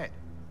good bet.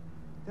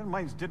 Their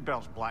mines did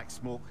belch black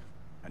smoke,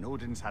 and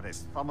Odin's had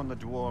his thumb on the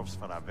dwarves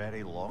for a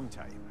very long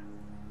time.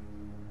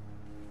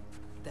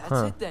 That's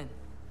it then.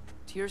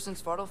 Tears in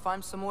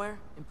Svartalfheim somewhere,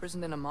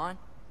 imprisoned in a mine.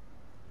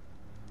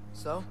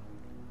 So,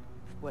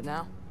 what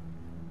now?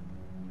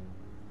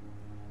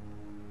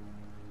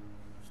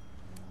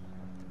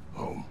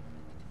 Home.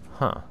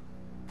 Huh.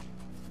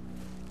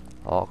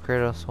 All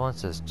Kratos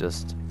wants is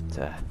just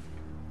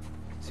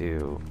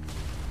to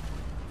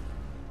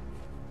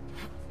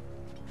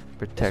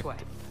protect, way.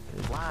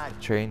 Lad,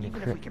 train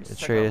even if we can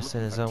sit Atreus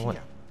there in his looking own way.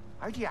 for Tyr,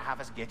 how do you have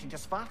us getting to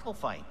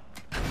Svartalfheim?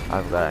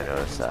 I'm glad I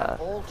noticed Odin's had that.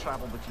 all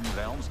travel between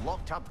realms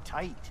locked up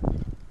tight.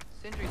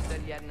 Sindri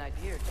said he had an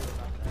idea or two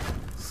about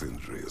that.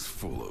 Sindri is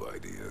full of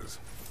ideas.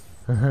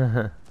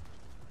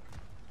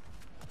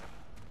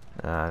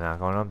 Not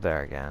going up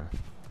there again.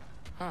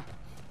 Huh.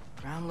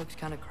 Ground looks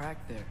kind of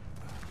cracked there.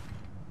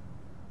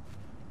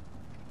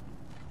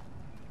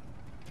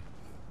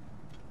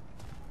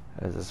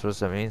 Is this supposed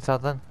to mean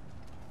something?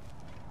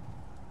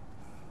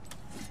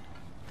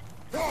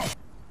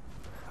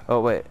 Oh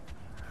wait.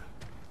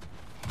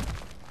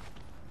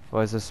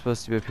 Was this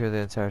supposed to be up here the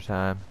entire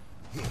time?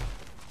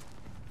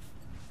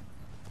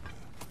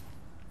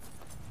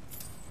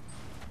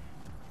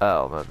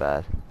 Oh, my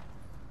bad.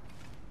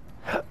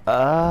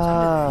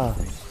 Oh.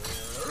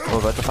 We're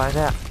about to find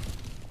out.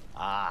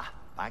 Ah,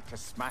 back to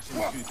smashing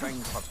through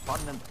things for fun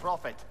and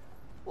profit.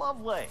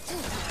 Lovely.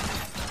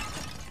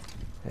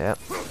 Yep.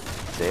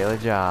 Daily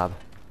job.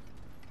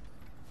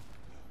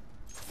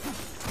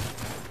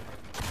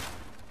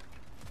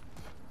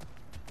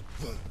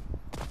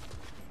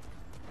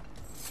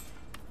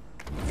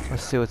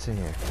 Let's see what's in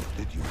here.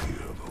 Did you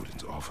hear of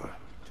Odin's offer?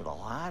 To the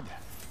lad,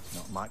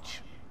 not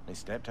much. They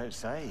stepped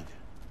outside,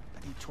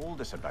 but he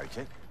told us about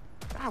it.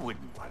 I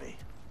wouldn't worry.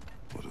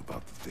 What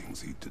about the things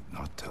he did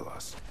not tell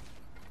us?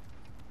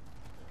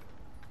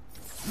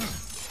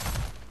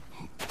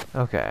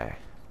 Okay.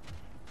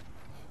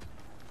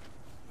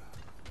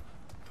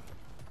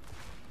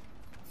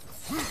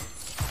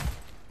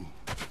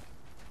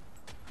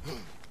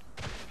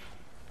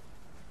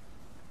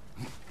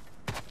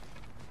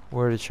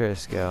 Where did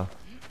Trace go?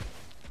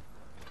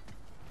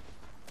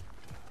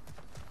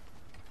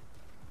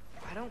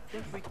 I don't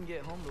think we can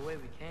get home the way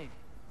we came.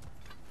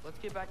 Let's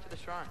get back to the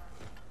shrine.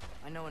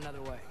 I know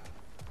another way.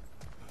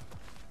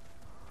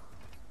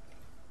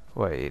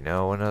 Wait, you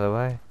know another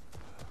way?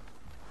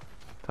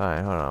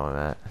 Fine, hold on a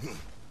minute.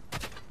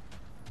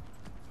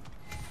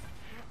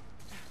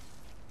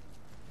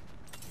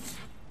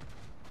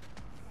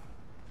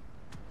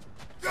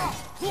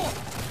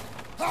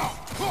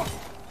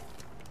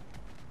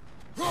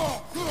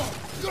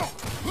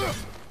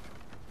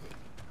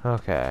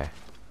 Okay.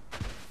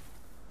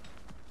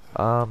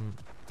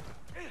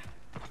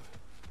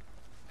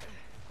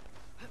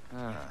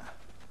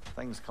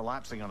 Things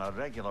collapsing on a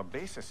regular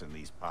basis in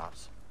these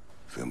parts.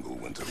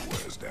 Fimbulwinter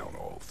wears down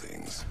all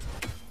things,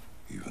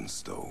 even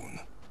stone.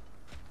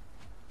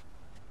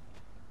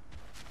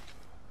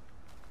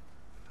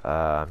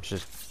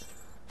 Just...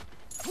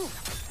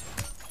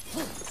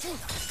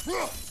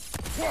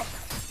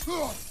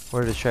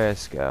 Where did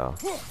Trace go?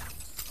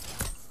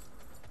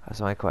 That's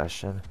my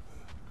question.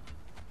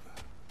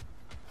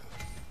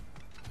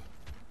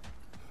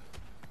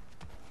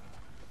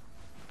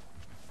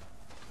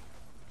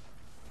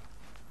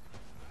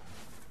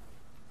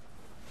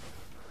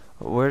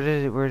 Where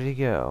did he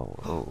go?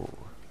 Oh.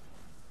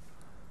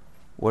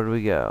 Where do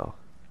we go?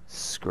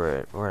 Screw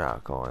it, we're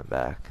not going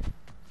back.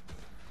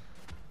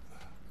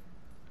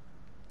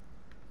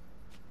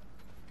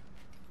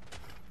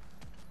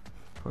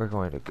 We're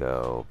going to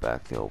go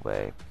back the old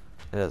way.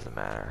 It doesn't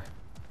matter.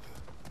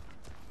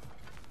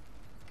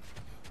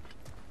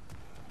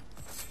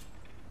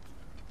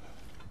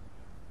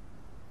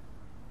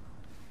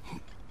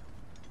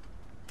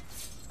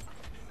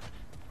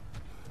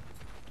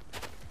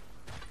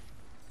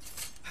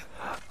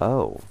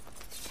 Oh.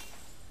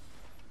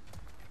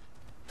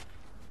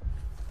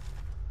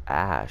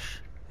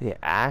 Ash.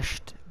 The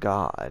Ashed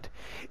God.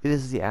 It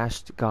is the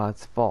Ashed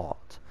God's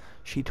fault.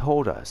 She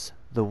told us,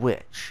 the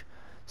witch,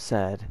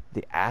 said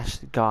the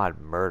Ashed God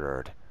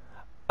murdered.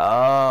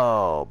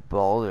 Oh,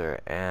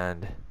 Boulder,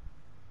 and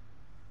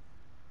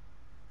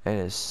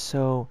in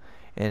so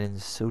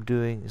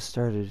doing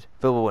started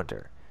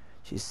Fimbulwinter.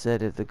 She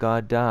said if the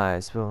god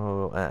dies,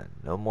 Fimbulwinter will end.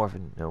 No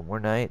more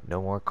night,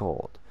 no more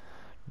cold.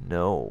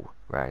 No,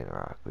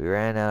 Ragnarok. We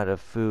ran out of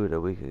food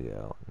a week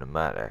ago. No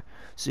matter.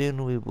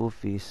 Soon we will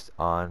feast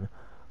on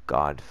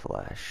god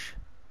flesh.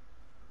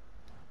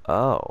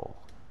 Oh.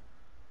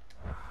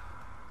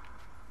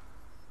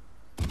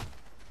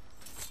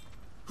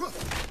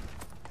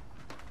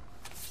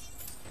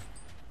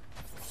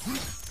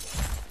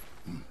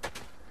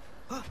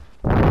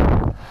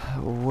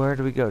 Where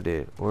do we go,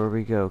 dude? Where do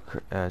we go,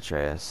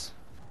 Atreus?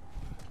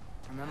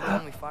 Remember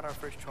when we fought our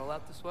first troll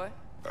out this way?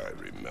 I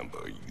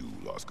remember you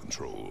lost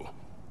control.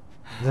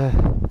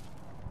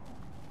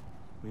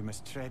 We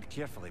must tread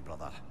carefully,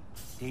 brother.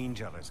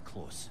 Danger is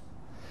close.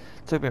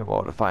 Took me a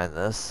while to find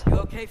this. You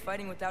okay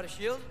fighting without a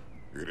shield?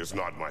 It is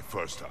not my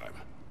first time.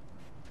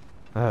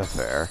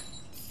 Fair.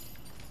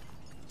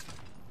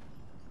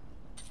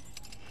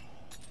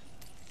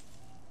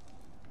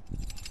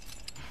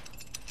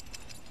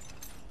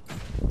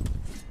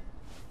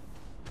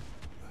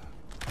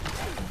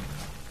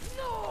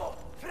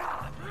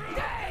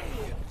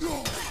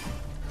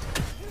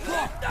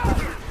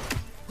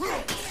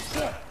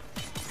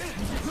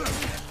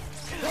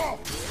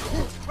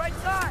 Right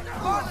side!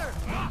 Farther!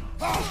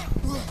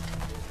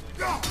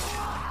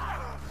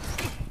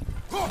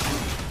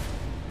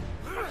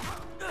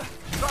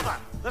 Brother,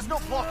 there's no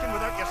blocking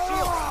without your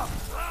shield.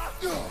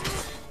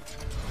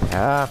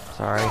 Yeah,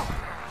 sorry.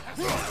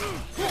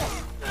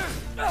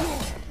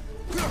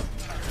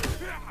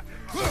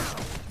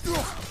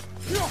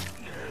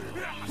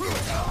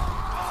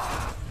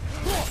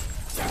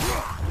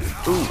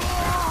 Ooh.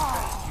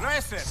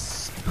 Dress it.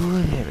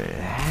 Split him in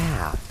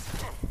half.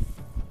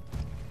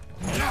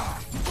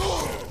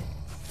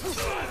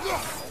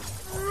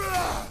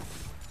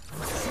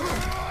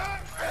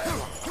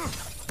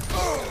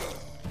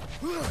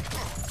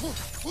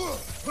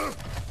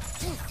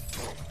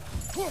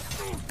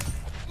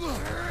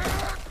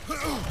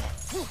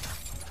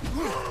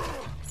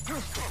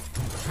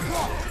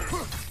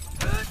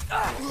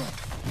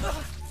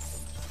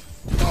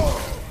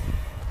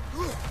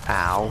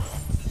 Ow.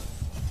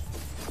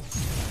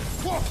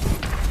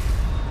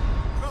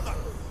 Brother,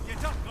 you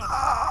duck, brother.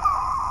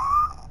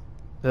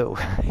 Oh,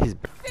 he's.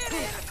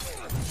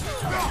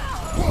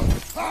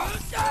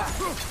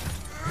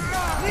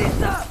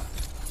 Lisa!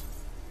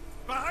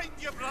 Behind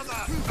you,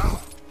 brother.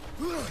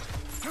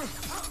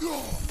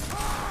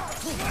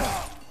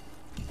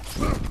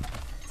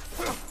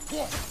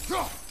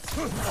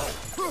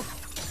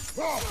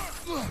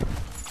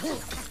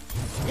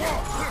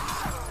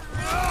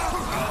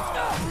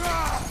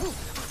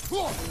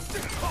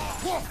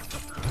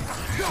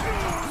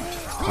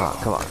 Come on,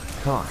 come on,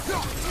 come on.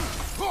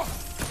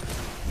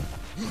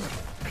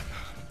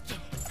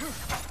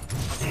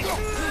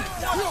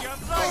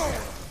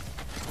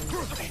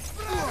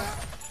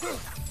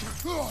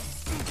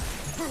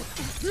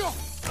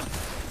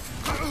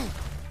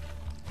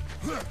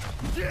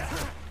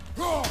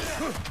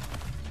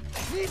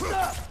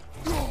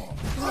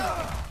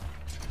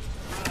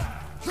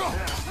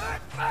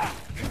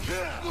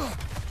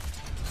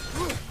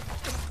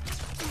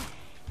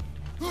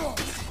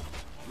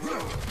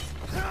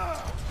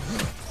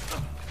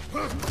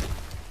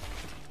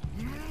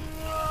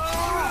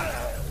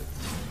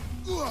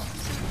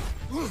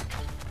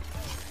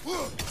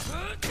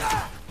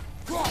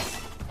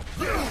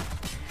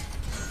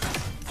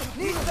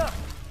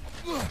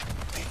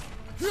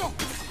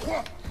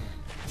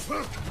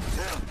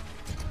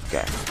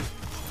 Okay.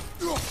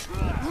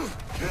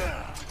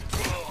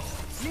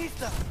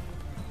 Lisa!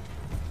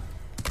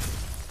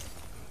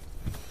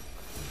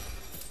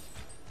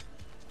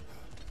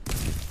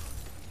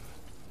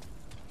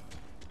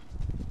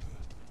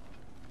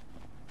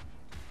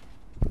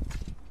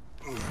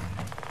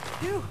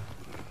 Phew!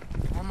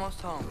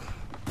 Almost home.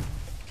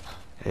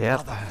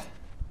 Yep. Brother,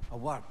 a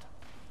word.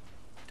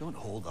 Don't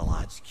hold the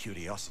lad's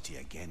curiosity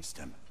against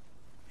him.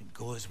 It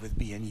goes with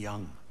being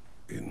young.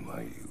 In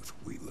my youth,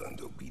 we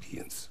learned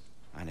obedience.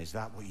 And is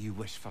that what you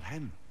wish for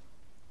him?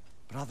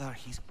 Brother,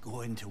 he's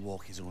going to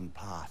walk his own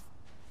path.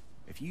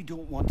 If you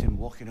don't want him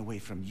walking away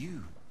from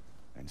you,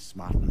 then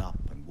smarten up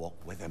and walk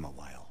with him a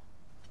while.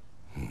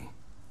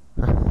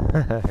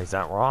 He's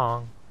not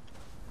wrong.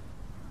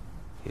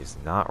 He's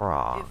not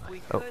wrong. If we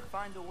could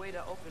find a way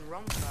to open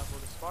rum travel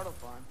to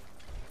Svartalfheim,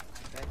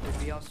 that could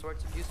be all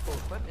sorts of useful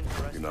equipment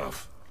for us.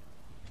 Enough.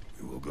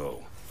 We will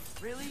go.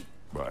 Really?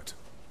 But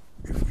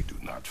if we do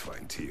not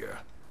find Tyr,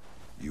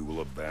 you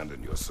will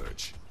abandon your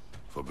search.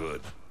 For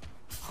good.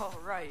 All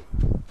right.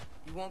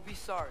 You won't be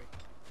sorry.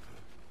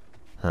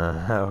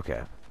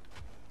 Okay.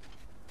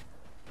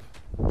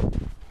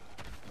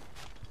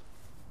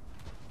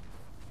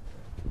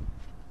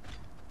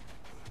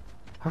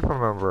 I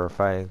remember a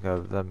fighting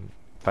of them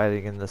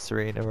fighting in this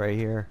arena right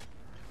here.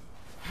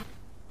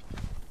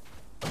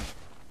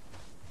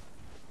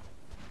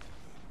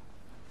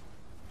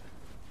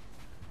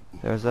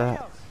 There's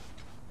that.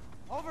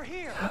 Over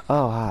here!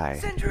 Oh, hi.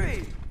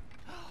 Sindri!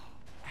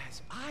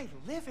 As I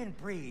live and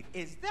breathe,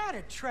 is that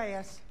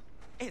Atreus?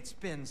 It's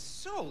been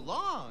so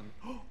long.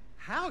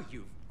 How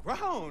you've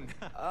grown.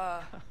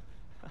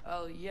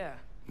 Oh, yeah.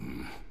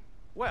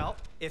 Well,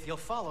 if you'll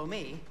follow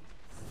me,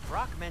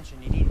 Brock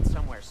mentioned you needed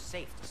somewhere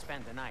safe to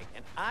spend the night,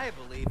 and I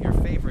believe your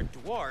favorite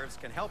dwarves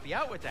can help you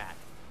out with that.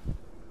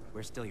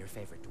 We're still your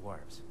favorite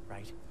dwarves,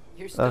 right?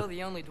 You're still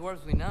the only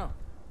dwarves we know.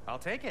 I'll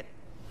take it.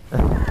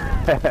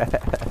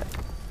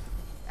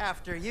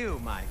 After you,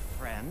 my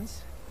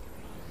friends.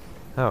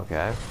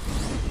 Okay.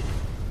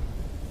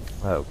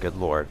 Oh, good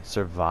lord.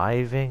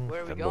 Surviving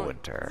Where are we the going?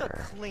 winter. The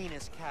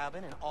cleanest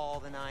cabin in all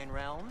the 9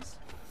 realms.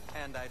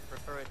 And I'd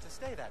prefer it to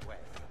stay that way.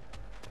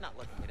 Not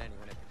looking at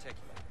anyone in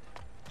particular.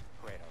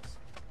 Kratos.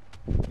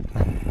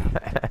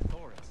 After the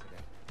Thor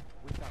incident,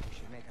 we thought we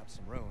should make up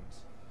some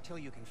rooms. Till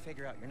you can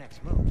figure out your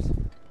next moves.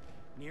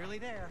 Nearly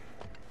there.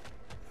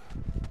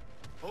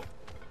 Oh.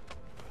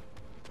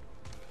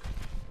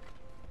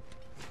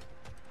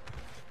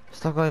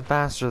 Stop going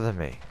faster than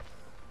me.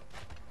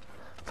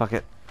 Fuck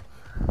it.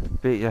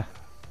 Beat ya.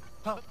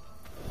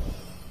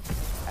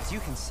 As you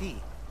can see,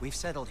 we've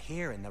settled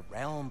here in the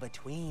realm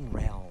between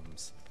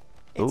realms.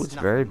 Ooh, it's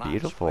nothing very much,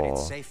 beautiful. But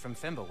it's safe from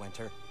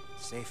Fimbulwinter,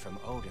 safe from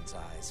Odin's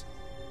eyes.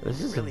 This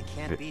You is really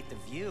can't beat the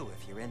view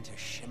if you're into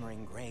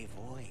shimmering gray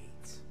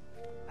voids.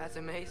 That's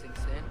amazing,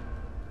 Sin.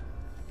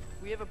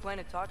 We have a plan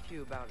to talk to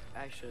you about,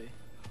 actually.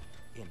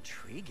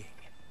 Intriguing.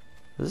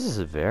 This is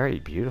very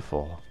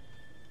beautiful.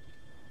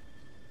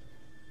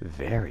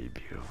 Very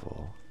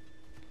beautiful.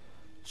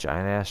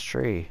 Giant ass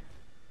tree.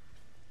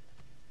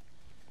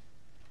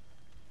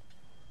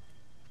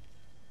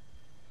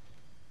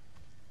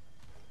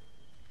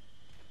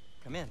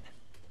 Come in.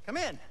 Come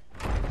in!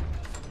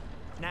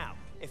 Now,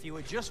 if you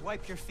would just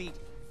wipe your feet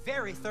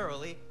very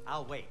thoroughly,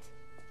 I'll wait.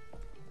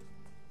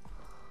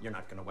 You're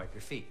not gonna wipe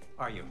your feet,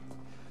 are you?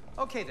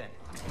 Okay then.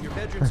 Your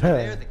bedrooms are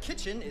there, the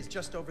kitchen is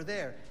just over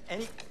there.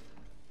 He's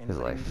Anybody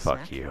like, need a fuck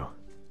snack? you.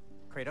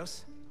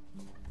 Kratos?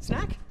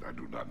 Snack? I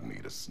do not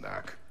need a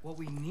snack. What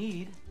we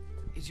need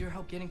is your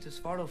help getting to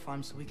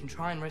Svartalfheim so we can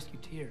try and rescue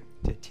Tyr.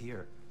 To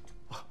Tyr.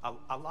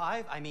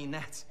 Alive? I mean,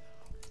 that's...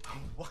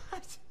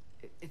 What?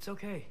 It's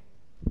okay.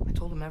 I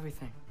told him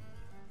everything.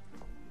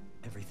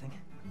 Everything?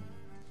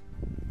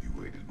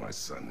 You aided my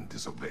son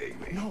disobeying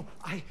me. No,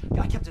 I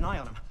kept an eye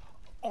on him.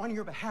 On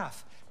your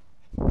behalf.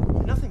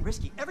 Nothing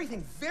risky.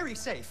 Everything very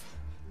safe.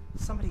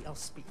 Somebody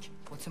else speak.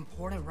 What's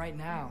important right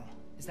now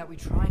is that we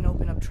try and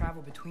open up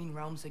travel between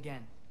realms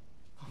again.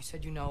 You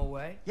said you know a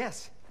way?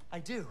 Yes, I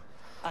do.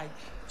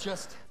 It's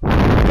just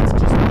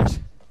much.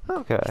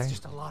 Okay. It's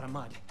just a lot of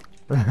mud.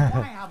 Why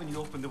haven't you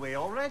opened the way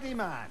already,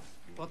 man?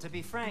 Well, to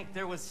be frank,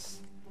 there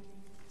was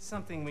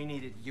something we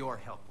needed your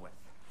help with.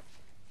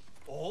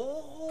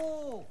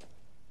 Oh!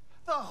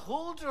 The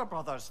Holder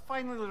brothers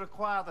finally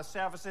require the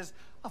services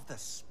of the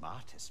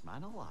smartest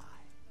man alive.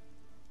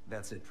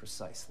 That's it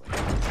precisely.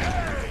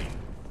 Hey!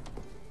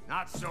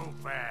 Not so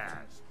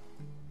fast.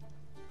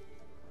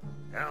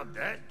 How'd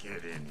that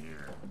get in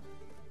here?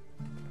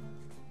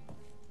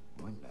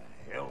 What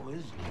the hell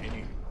is it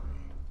anyway?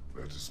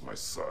 That is my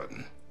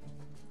son.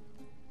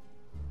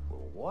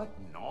 Well, what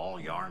in all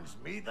yarns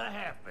me that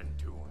happened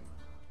to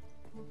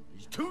him?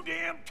 He's too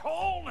damn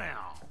tall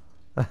now.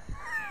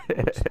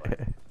 Looks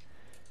like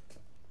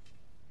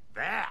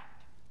that.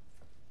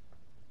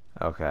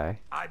 Okay.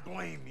 I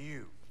blame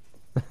you.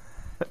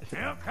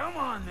 Now, come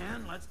on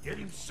then. Let's get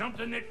him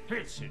something that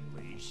fits at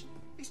least.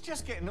 He's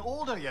just getting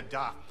older, you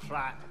daft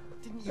prat.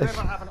 Didn't you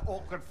ever have an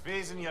awkward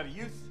phase in your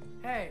youth?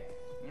 Hey,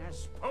 I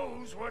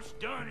suppose what's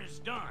done is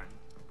done.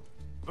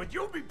 But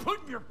you'll be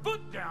putting your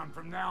foot down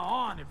from now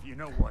on if you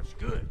know what's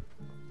good.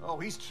 Oh,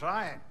 he's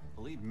trying.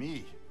 Believe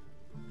me.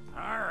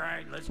 All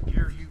right, let's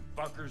gear you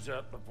fuckers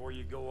up before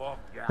you go off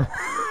gallop.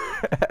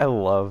 I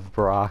love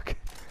Brock.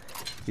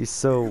 He's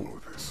so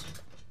With this.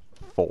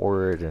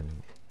 forward and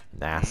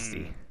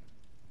nasty.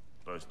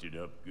 Busted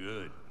up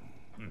good.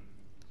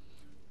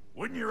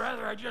 Wouldn't you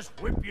rather I just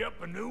whip you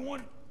up a new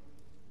one?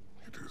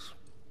 It is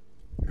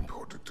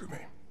important to me.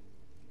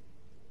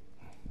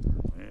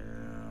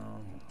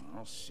 Well,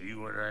 I'll see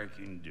what I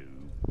can do.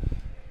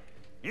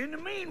 In the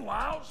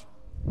meanwhile,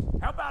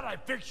 how about I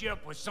fix you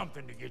up with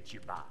something to get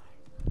you by?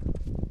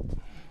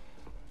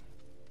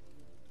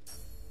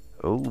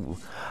 Oh,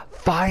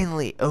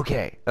 finally.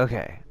 Okay.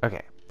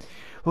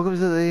 Welcome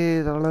to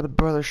the Little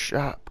Brother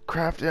Shop.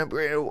 Craft and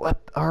upgrade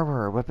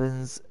armor,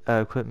 weapons,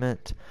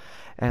 equipment,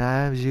 and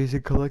items used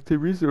in collecting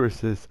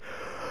resources.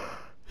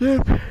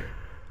 Yep.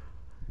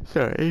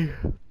 Sorry.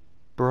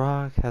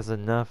 Brock has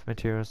enough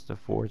materials to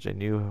forge a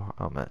new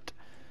helmet.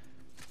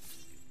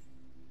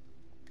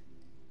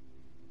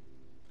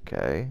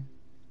 Okay.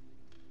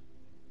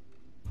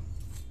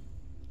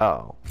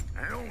 Oh.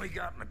 I only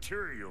got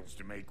materials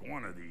to make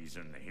one of these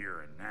in the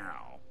here and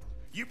now.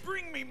 You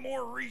bring me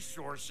more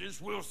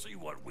resources, we'll see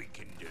what we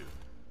can do.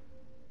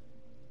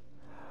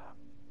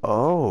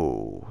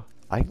 Oh.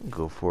 I can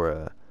go for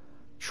a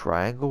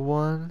triangle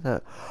one.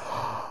 That.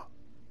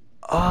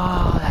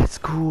 Oh, that's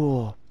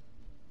cool.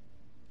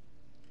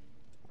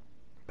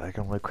 I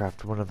can only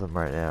craft one of them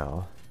right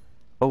now.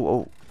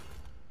 Oh.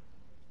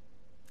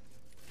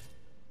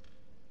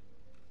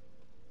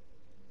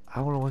 I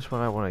don't know which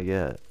one I want to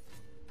get.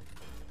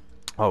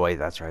 Oh wait,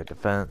 that's right,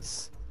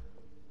 defense.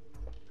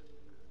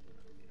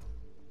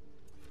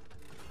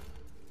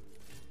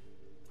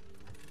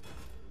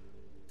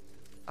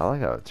 I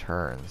like how it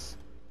turns.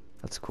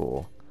 That's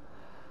cool.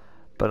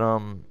 But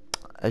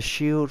a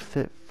shield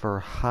fit for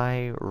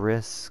high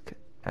risk,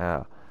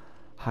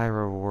 high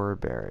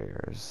reward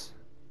barriers.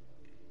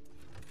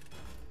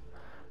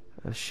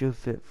 A shield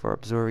fit for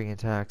absorbing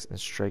attacks and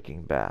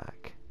striking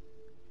back.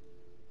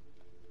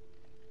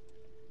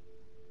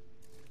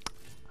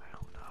 I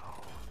don't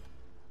know.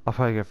 I'll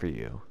probably go for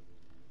you.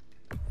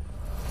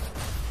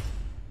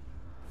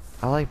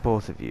 I like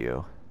both of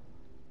you.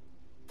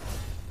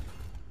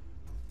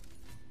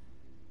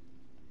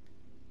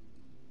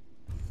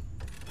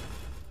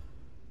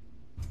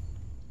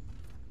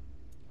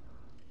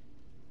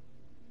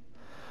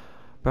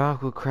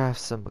 Brock will craft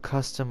some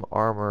custom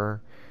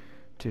armor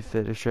to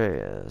fit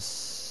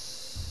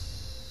Atreus.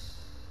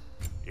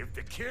 If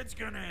the kid's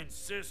gonna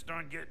insist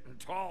on getting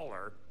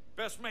taller,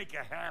 best make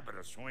a habit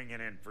of swinging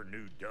in for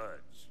new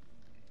duds.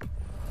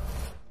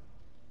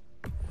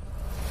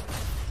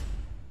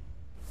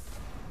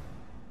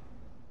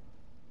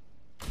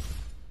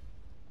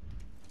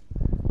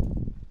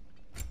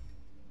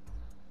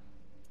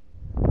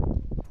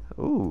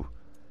 Ooh.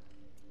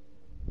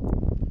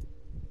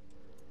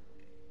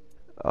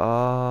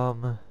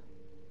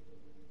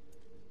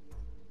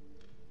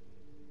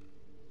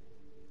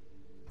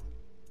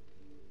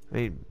 I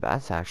mean,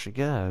 that's actually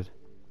good.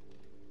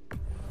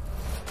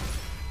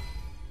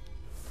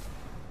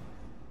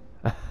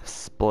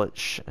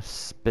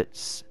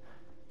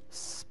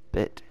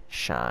 Spit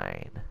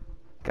shine.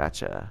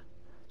 Gotcha.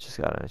 Just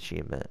got an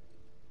achievement.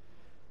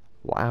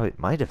 Wow,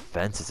 my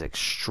defense is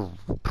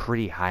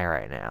pretty high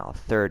right now.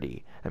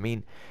 30. I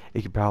mean,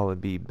 it could probably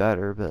be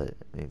better, but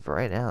I mean, for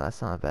right now,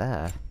 that's not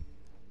bad.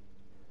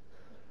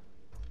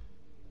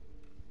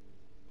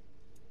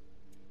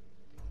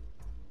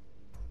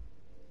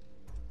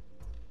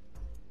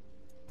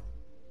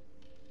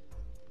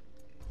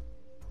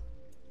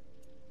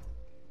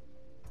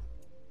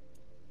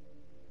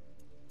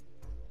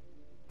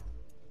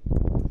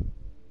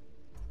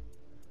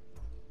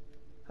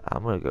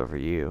 I'm gonna go for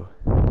you.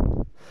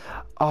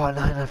 Oh,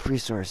 not enough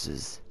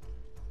resources.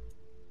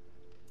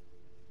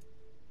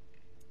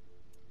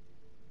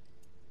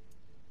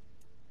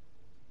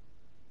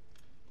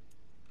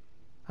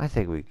 I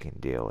think we can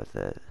deal with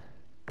it.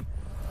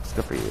 Let's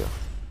go for you.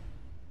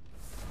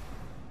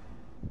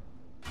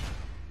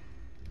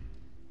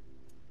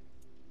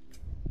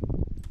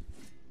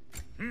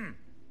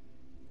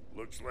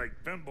 Looks like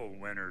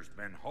Thimblewinter's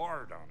been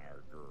hard on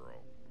our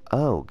girl.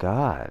 Oh,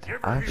 God.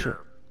 Give her here.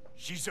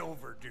 She's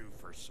overdue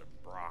for some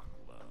Brock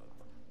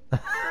love.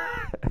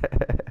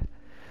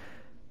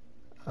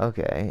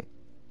 Okay.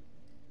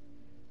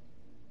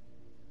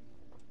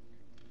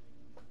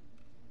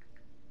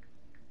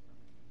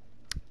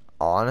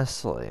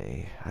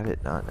 Honestly, I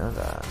did not know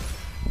that.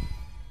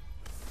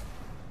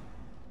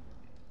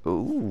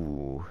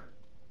 Ooh.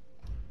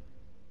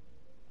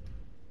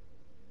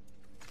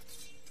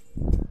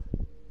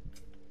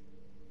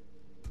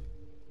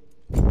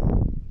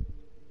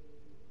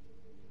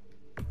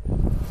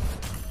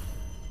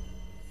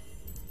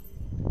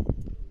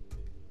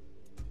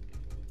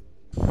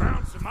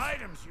 Found some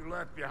items you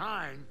left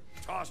behind,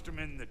 tossed them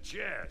in the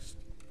chest.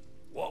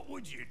 What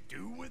would you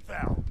do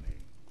without me?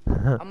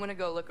 I'm gonna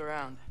go look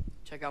around.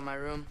 Check out my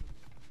room.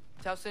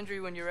 Tell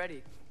Sindri when you're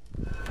ready.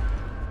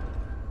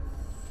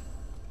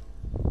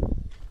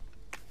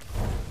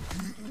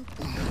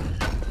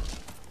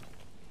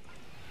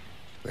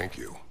 Thank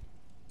you.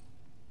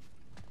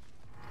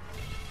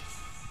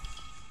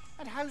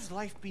 And how's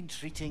life been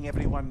treating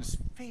everyone's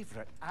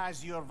favorite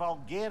Azure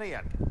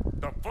Vulgarian?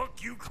 The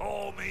fuck you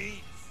call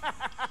me?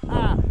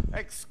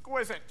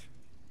 Exquisite.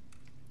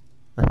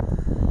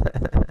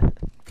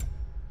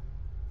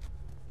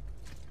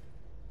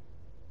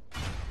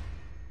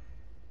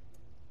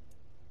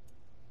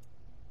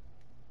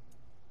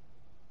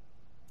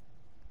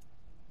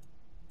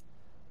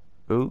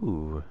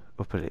 Ooh.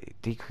 Oh, but it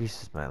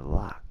decreases my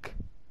luck.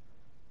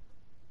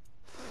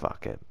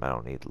 Fuck it. I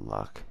don't need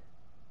luck.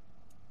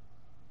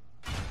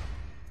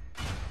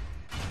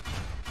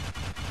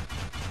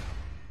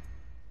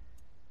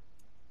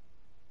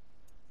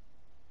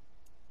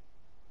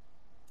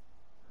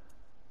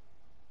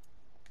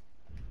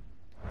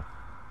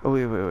 Oh,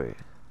 wait.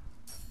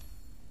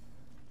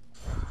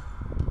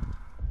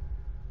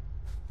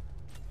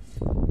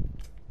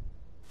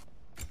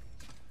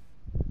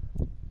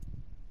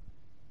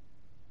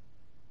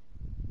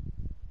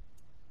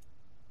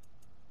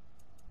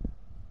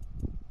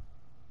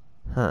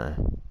 Huh.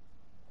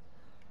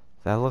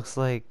 That looks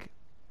like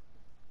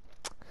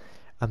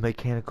a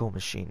mechanical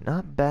machine.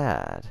 Not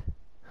bad.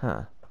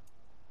 Huh.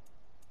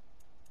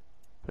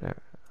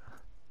 Whatever.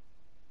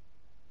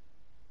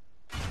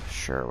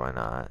 Sure, why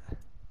not?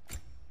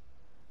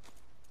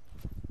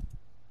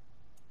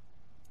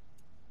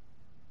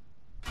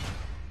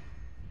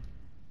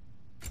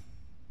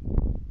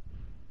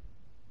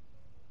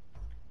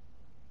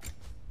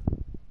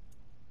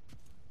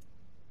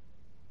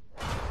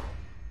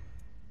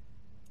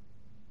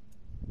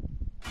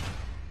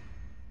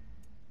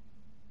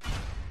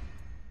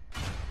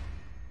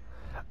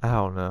 I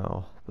don't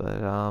know,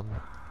 but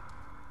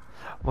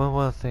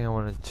one other thing I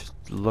wanted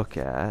to look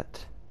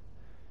at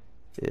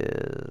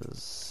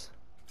is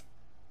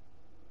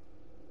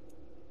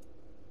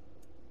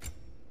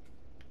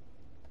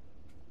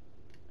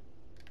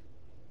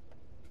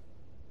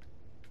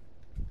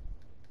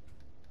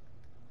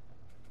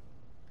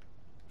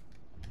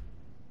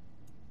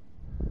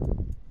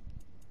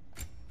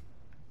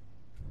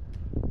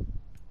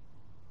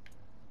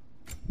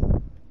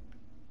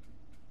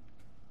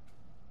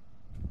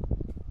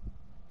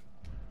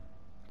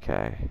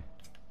Okay.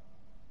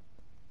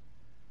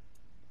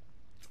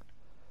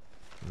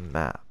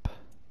 Map.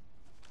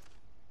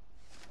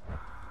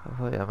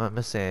 Hopefully I'm not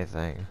missing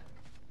anything.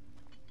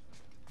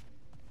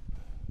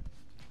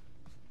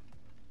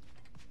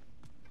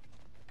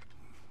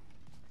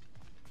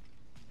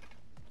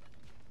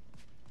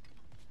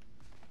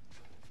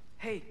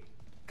 Hey,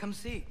 come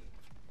see.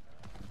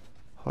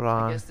 Hold I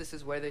on. guess this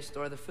is where they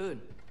store the food.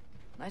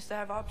 Nice to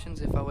have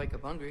options if I wake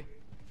up hungry.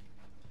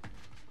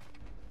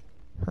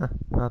 Huh,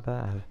 not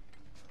bad.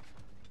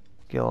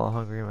 Get a little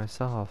hungry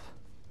myself.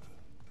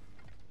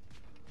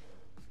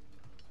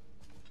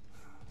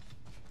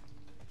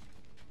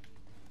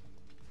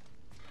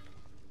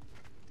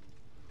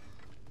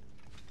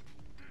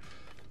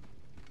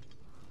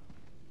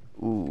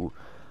 Ooh.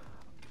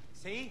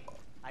 See?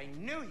 I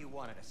knew you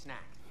wanted a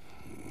snack.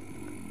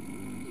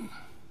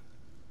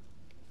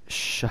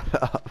 Shut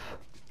up.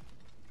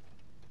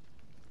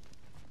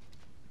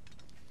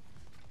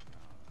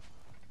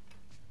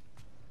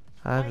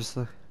 I'm just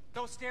look.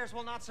 Those stairs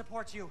will not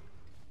support you.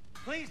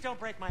 Please don't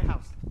break my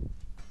house.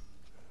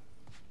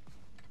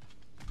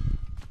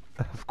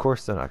 Of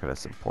course they're not gonna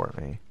support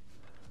me.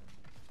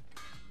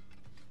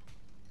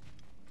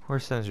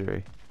 Where's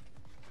Sentry?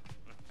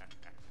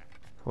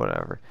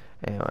 Whatever.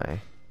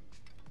 Anyway.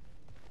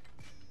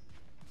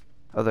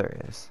 Oh, there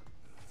he is.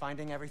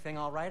 Finding everything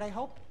all right, I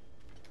hope?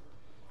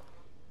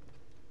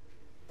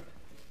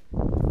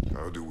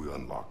 How do we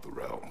unlock the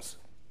realms?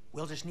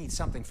 We'll just need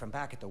something from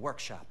back at the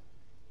workshop.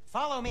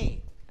 Follow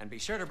me, and be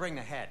sure to bring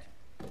the head.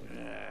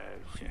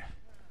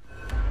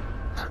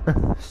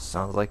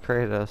 Sounds like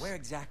Kratos. Where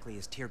exactly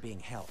is Tyr being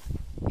held?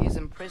 He's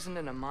imprisoned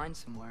in a mine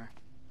somewhere.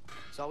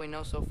 That's all we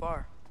know so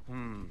far. The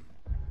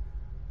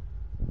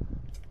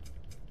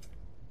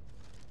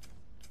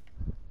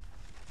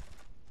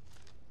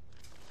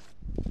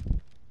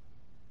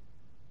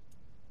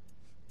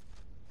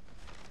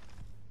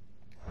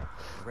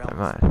realm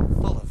Never is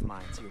mind. full of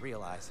mines, you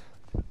realize.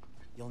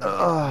 You'll need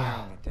help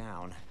narrowing it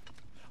down.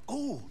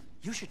 Oh,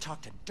 you should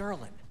talk to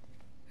Derlin.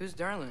 Who's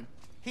Darlin?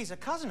 He's a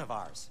cousin of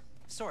ours.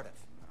 Sort of.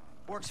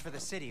 Works for the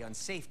city on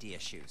safety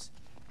issues.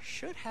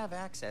 Should have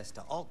access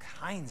to all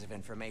kinds of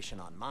information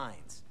on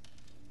mines.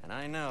 And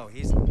I know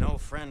he's no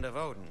friend of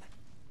Odin.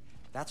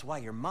 That's why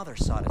your mother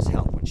sought his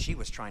help when she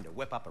was trying to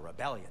whip up a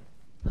rebellion.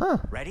 Huh.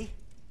 Ready?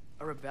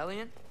 A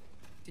rebellion?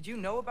 Did you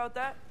know about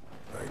that?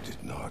 I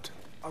did not.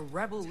 A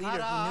rebel leader who knew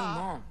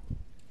Mom.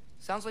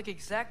 Sounds like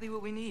exactly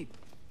what we need.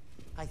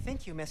 I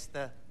think you missed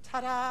the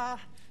ta-da.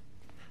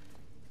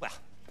 Well,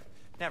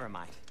 never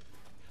mind.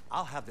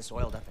 I'll have this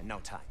oiled up in no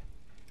time.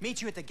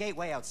 Meet you at the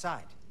gateway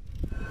outside.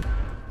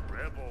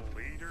 Rebel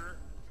leader?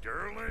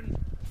 Derlin?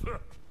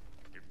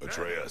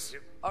 Atreus.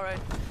 All right.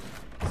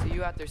 See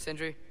you out there,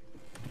 Sindri.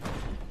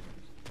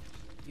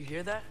 You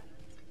hear that?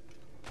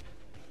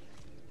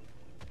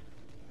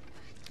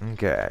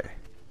 Okay.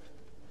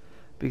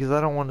 Because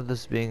I don't want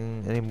this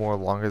being any more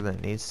longer than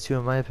it needs to,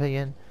 in my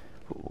opinion.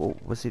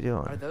 What's he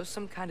doing? Are those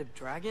some kind of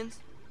dragons?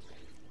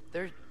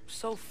 They're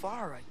so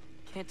far, I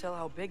can't tell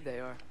how big they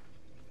are.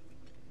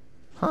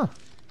 Huh.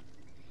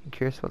 I'm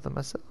curious about them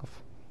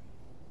myself.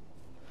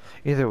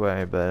 Either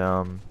way, but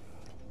I'm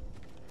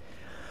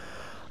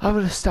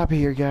gonna stop it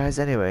here, guys.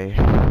 Anyway,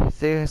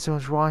 thank you guys so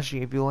much for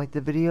watching. If you liked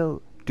the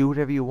video, do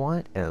whatever you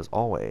want, and as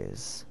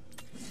always,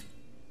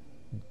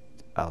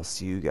 I'll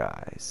see you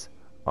guys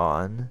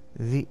on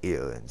the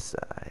alien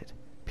side.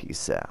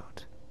 Peace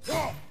out.